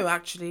don't know,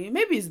 actually.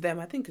 Maybe it's them.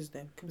 I think it's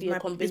them. Could be a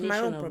combination it's my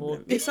own of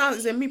problem. It's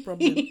a me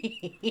problem.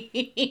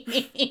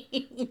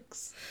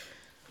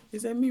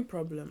 It's a me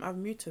problem. I've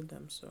muted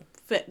them, so.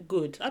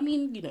 Good. I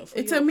mean,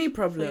 it's a me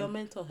problem. For your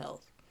mental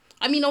health.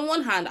 I mean, on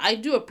one hand, I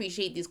do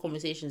appreciate these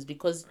conversations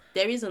because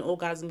there is an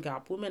orgasm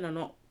gap. Women are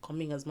not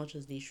coming as much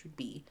as they should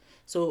be.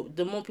 So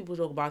the more people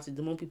talk about it,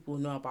 the more people will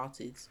know about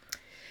it.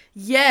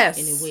 Yes.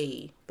 In a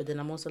way. But then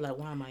I'm also like,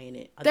 why am I in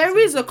it? There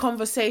is a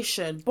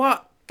conversation,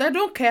 but they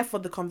don't care for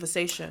the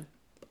conversation.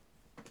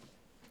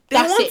 They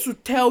want to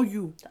tell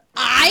you.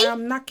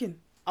 I'm knacking.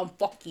 I'm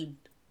fucking.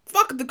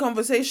 Fuck the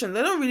conversation.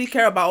 They don't really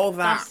care about all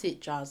that. That's it,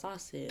 Jazz.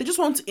 That's it. They just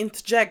want to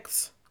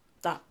interject.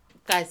 That.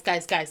 Guys.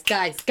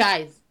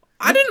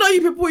 I didn't know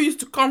you people used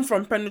to come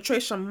from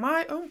penetration.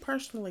 My own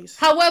personally.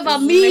 However,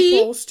 me.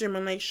 Nipple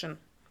stimulation.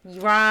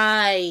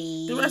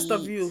 Right. The rest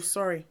of you,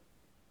 sorry.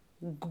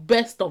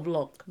 Best of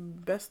luck.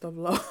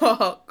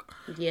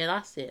 Yeah,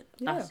 that's it.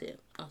 That's it.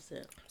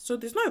 So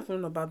there's not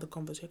even about the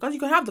conversation. Because you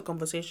can have the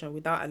conversation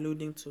without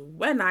alluding to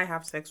when I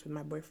have sex with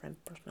my boyfriend,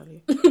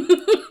 personally.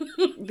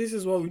 This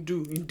is what we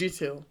do in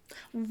detail.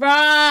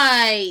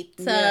 Right.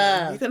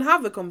 Yeah. You can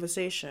have the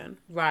conversation.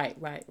 Right.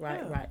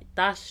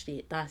 That's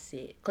it.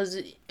 Because,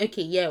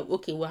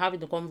 we're having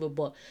the convo,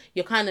 but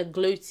you're kind of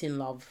gloating,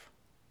 love.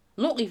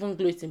 Not even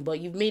gloating, but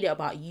you've made it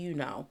about you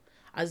now.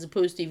 As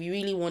opposed to if you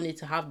really wanted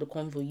to have the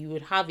convo, you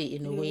would have it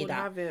in a way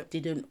that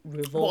didn't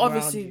revolve around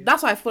obviously, you.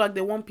 That's why I feel like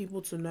they want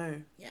people to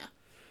know. Yeah.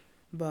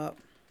 But,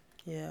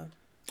 yeah.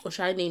 Or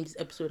should I name this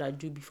episode I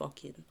Do Be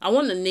Fucking? I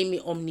want to name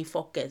it Omnif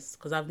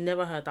because I've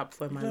never heard that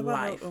before in my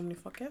life.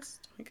 Omnif?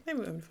 You can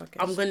name it Omnif.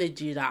 I'm going to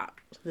do that.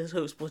 Let's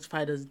hope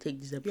Spotify doesn't take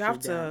this episode. You have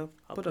to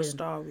put a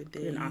star with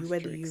it.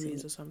 Where the U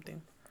is or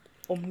something.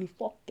 Omnif.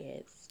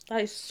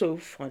 That is so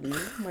funny.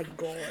 Oh my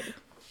God.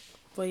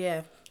 But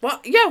yeah.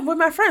 But yeah, with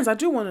my friends, I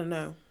do want to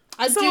know.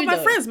 My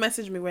friends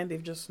message me when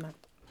they've just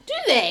snapped. Do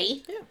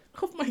they? Yeah.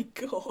 Oh my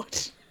God.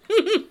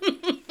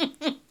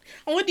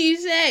 And what do you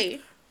say?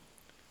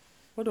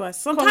 What do I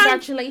say?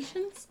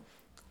 Congratulations.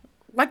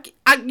 Like,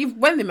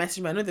 when they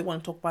message me, I know they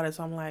want to talk about it,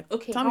 so I'm like,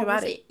 okay, tell me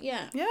about it.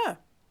 Yeah. Yeah.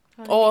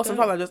 Or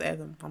sometimes I just air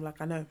them. I'm like,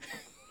 I know.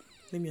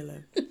 Leave me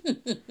alone.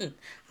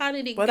 How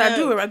did it go? But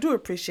I do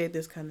appreciate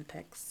this kind of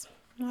text.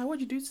 I'm like, what'd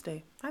you do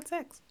today? I had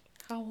sex.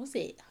 How was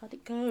it? How'd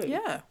it go?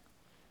 Yeah.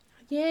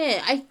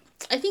 Yeah, I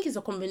think it's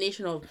a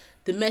combination of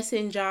the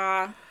messenger.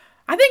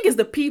 I think it's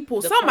the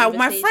people. Some of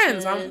my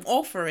friends, I'm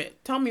all for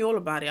it. Tell me all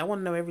about it. I want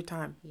to know every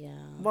time. Yeah.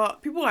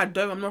 But people I'm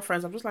not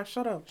friends. I'm just like,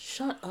 shut up.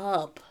 Shut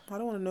up. I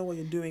don't want to know what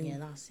you're doing. Yeah,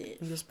 that's it.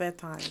 In your spare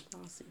time.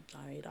 That's it,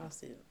 Larry.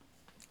 That's it.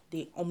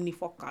 The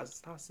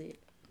omnifocers. That's it.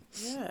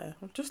 Yeah.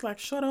 I'm just like,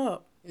 shut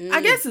up.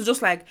 I guess it's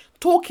just like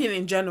talking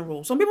in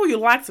general. Some people you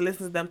like to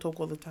listen to them talk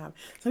all the time.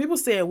 Some people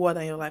say a word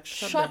and you're like,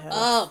 shut the hell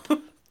up.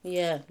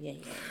 Yeah.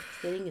 The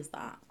thing is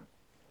that.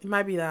 It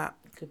might be that.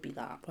 Could be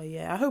that. But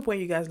yeah, I hope when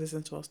you guys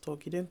listen to us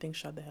talk, you don't think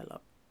shut the hell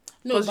up.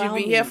 No, because you've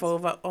been here for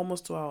over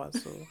almost 2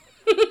 hours, so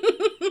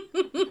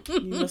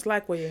you must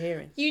like what you're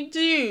hearing. You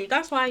do.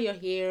 That's why you're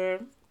here.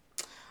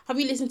 Have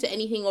you listened to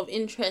anything of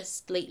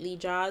interest lately,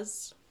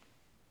 Jazz?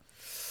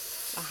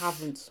 I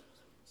haven't.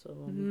 So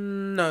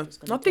no,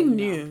 nothing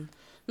new.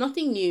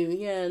 Nothing new.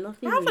 Yeah,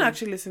 nothing. I haven't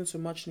actually listened to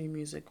much new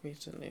music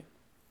recently.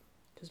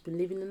 Just been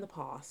living in the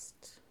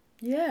past.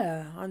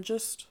 Yeah, and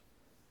just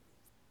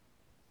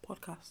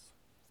podcasts.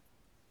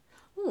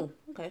 Oh,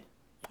 okay.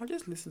 I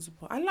just listen to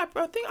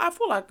I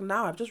feel like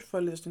now I just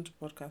prefer listening to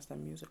podcasts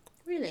than music.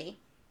 Really?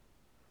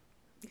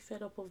 You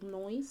fed up of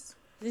noise?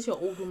 Is this your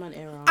old woman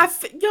era?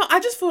 I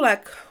just feel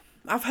like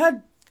I've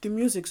heard the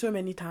music so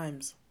many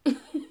times.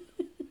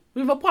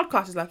 With a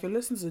podcast, it's like you're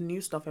listening to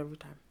new stuff every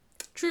time.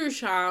 True,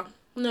 Sha.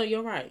 No,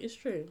 you're right. It's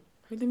true.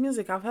 With the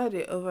music, I've heard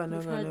it over and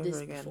over and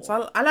over again. Before.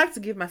 So I like to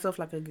give myself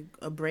like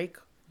a break.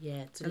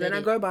 Yeah. And then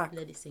I go back.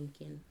 Let it sink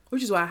in.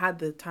 Which is why I had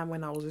the time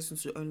when I was listening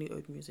to only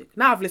old music.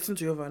 Now I've listened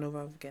to it over and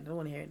over again. I don't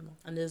want to hear it anymore.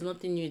 And there's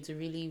nothing new to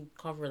really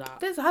cover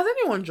that. Has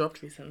anyone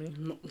dropped recently?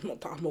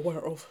 Not that I'm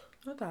aware of.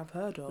 Not that I've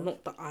heard of.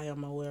 Not that I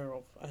am aware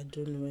of. I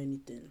don't know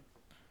anything.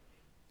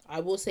 I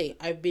will say,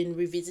 I've been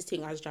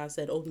revisiting, as Jazz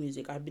said, old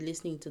music. I've been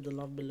listening to The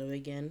Love Below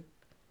again.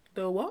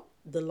 The what?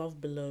 The Love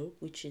Below,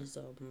 which is...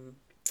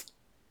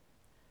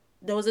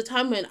 There was a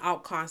time when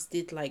Outkast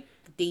did, like...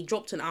 They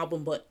dropped an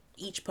album, but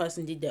each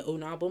person did their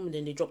own album and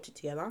then they dropped it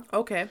together.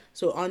 Okay.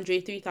 So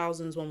Andre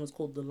 3000's one was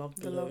called The Love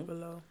Below. The Love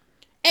Below.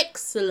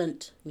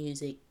 Excellent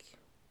music.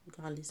 You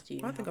can't listen to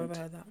it. I think I've ever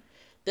heard that.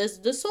 There's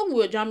the song we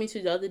were jamming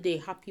to the other day,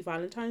 Happy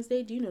Valentine's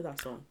Day. Do you know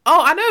that song?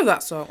 Oh, I know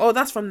that song. Oh,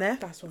 that's from there?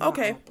 That's from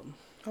okay. that album.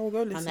 I will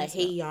go listen and to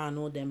Hey Ya and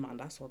all them, man.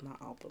 That's on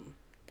that album.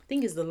 I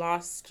think it's the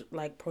last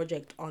like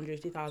project Andre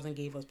 3000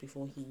 gave us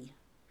before he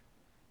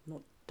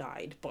not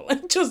died, but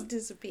like just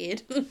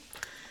disappeared.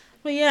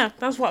 But yeah,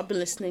 that's what I've been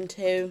listening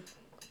to.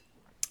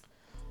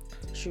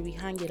 Should we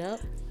hang it up?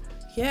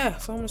 Yeah,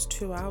 it's almost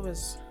 2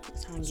 hours.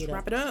 Let's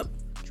wrap it up.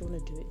 Do you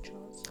want to do it,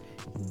 Charles?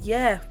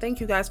 Yeah, thank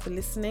you guys for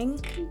listening.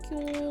 Thank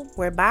you.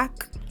 We're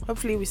back.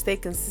 Hopefully we stay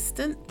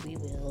consistent. We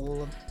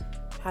will.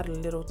 Had a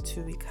little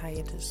 2-week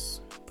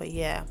hiatus, but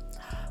yeah.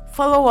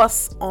 Follow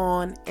us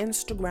on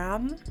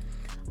Instagram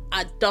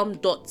at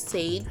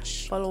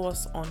dumb.sage. Follow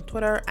us on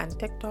Twitter and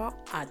TikTok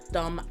at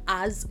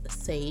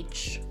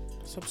dumb_as_sage.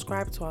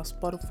 Subscribe to our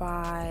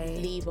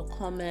Spotify. Leave a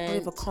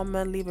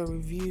comment. Leave a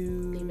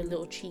review. Leave a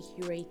little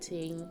cheeky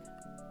rating.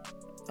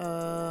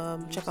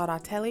 Check out our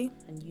telly.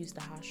 And use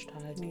the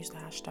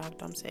hashtag.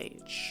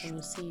 DumbSage. And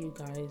we'll see you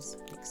guys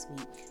next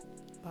week.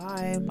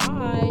 Bye.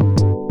 Bye.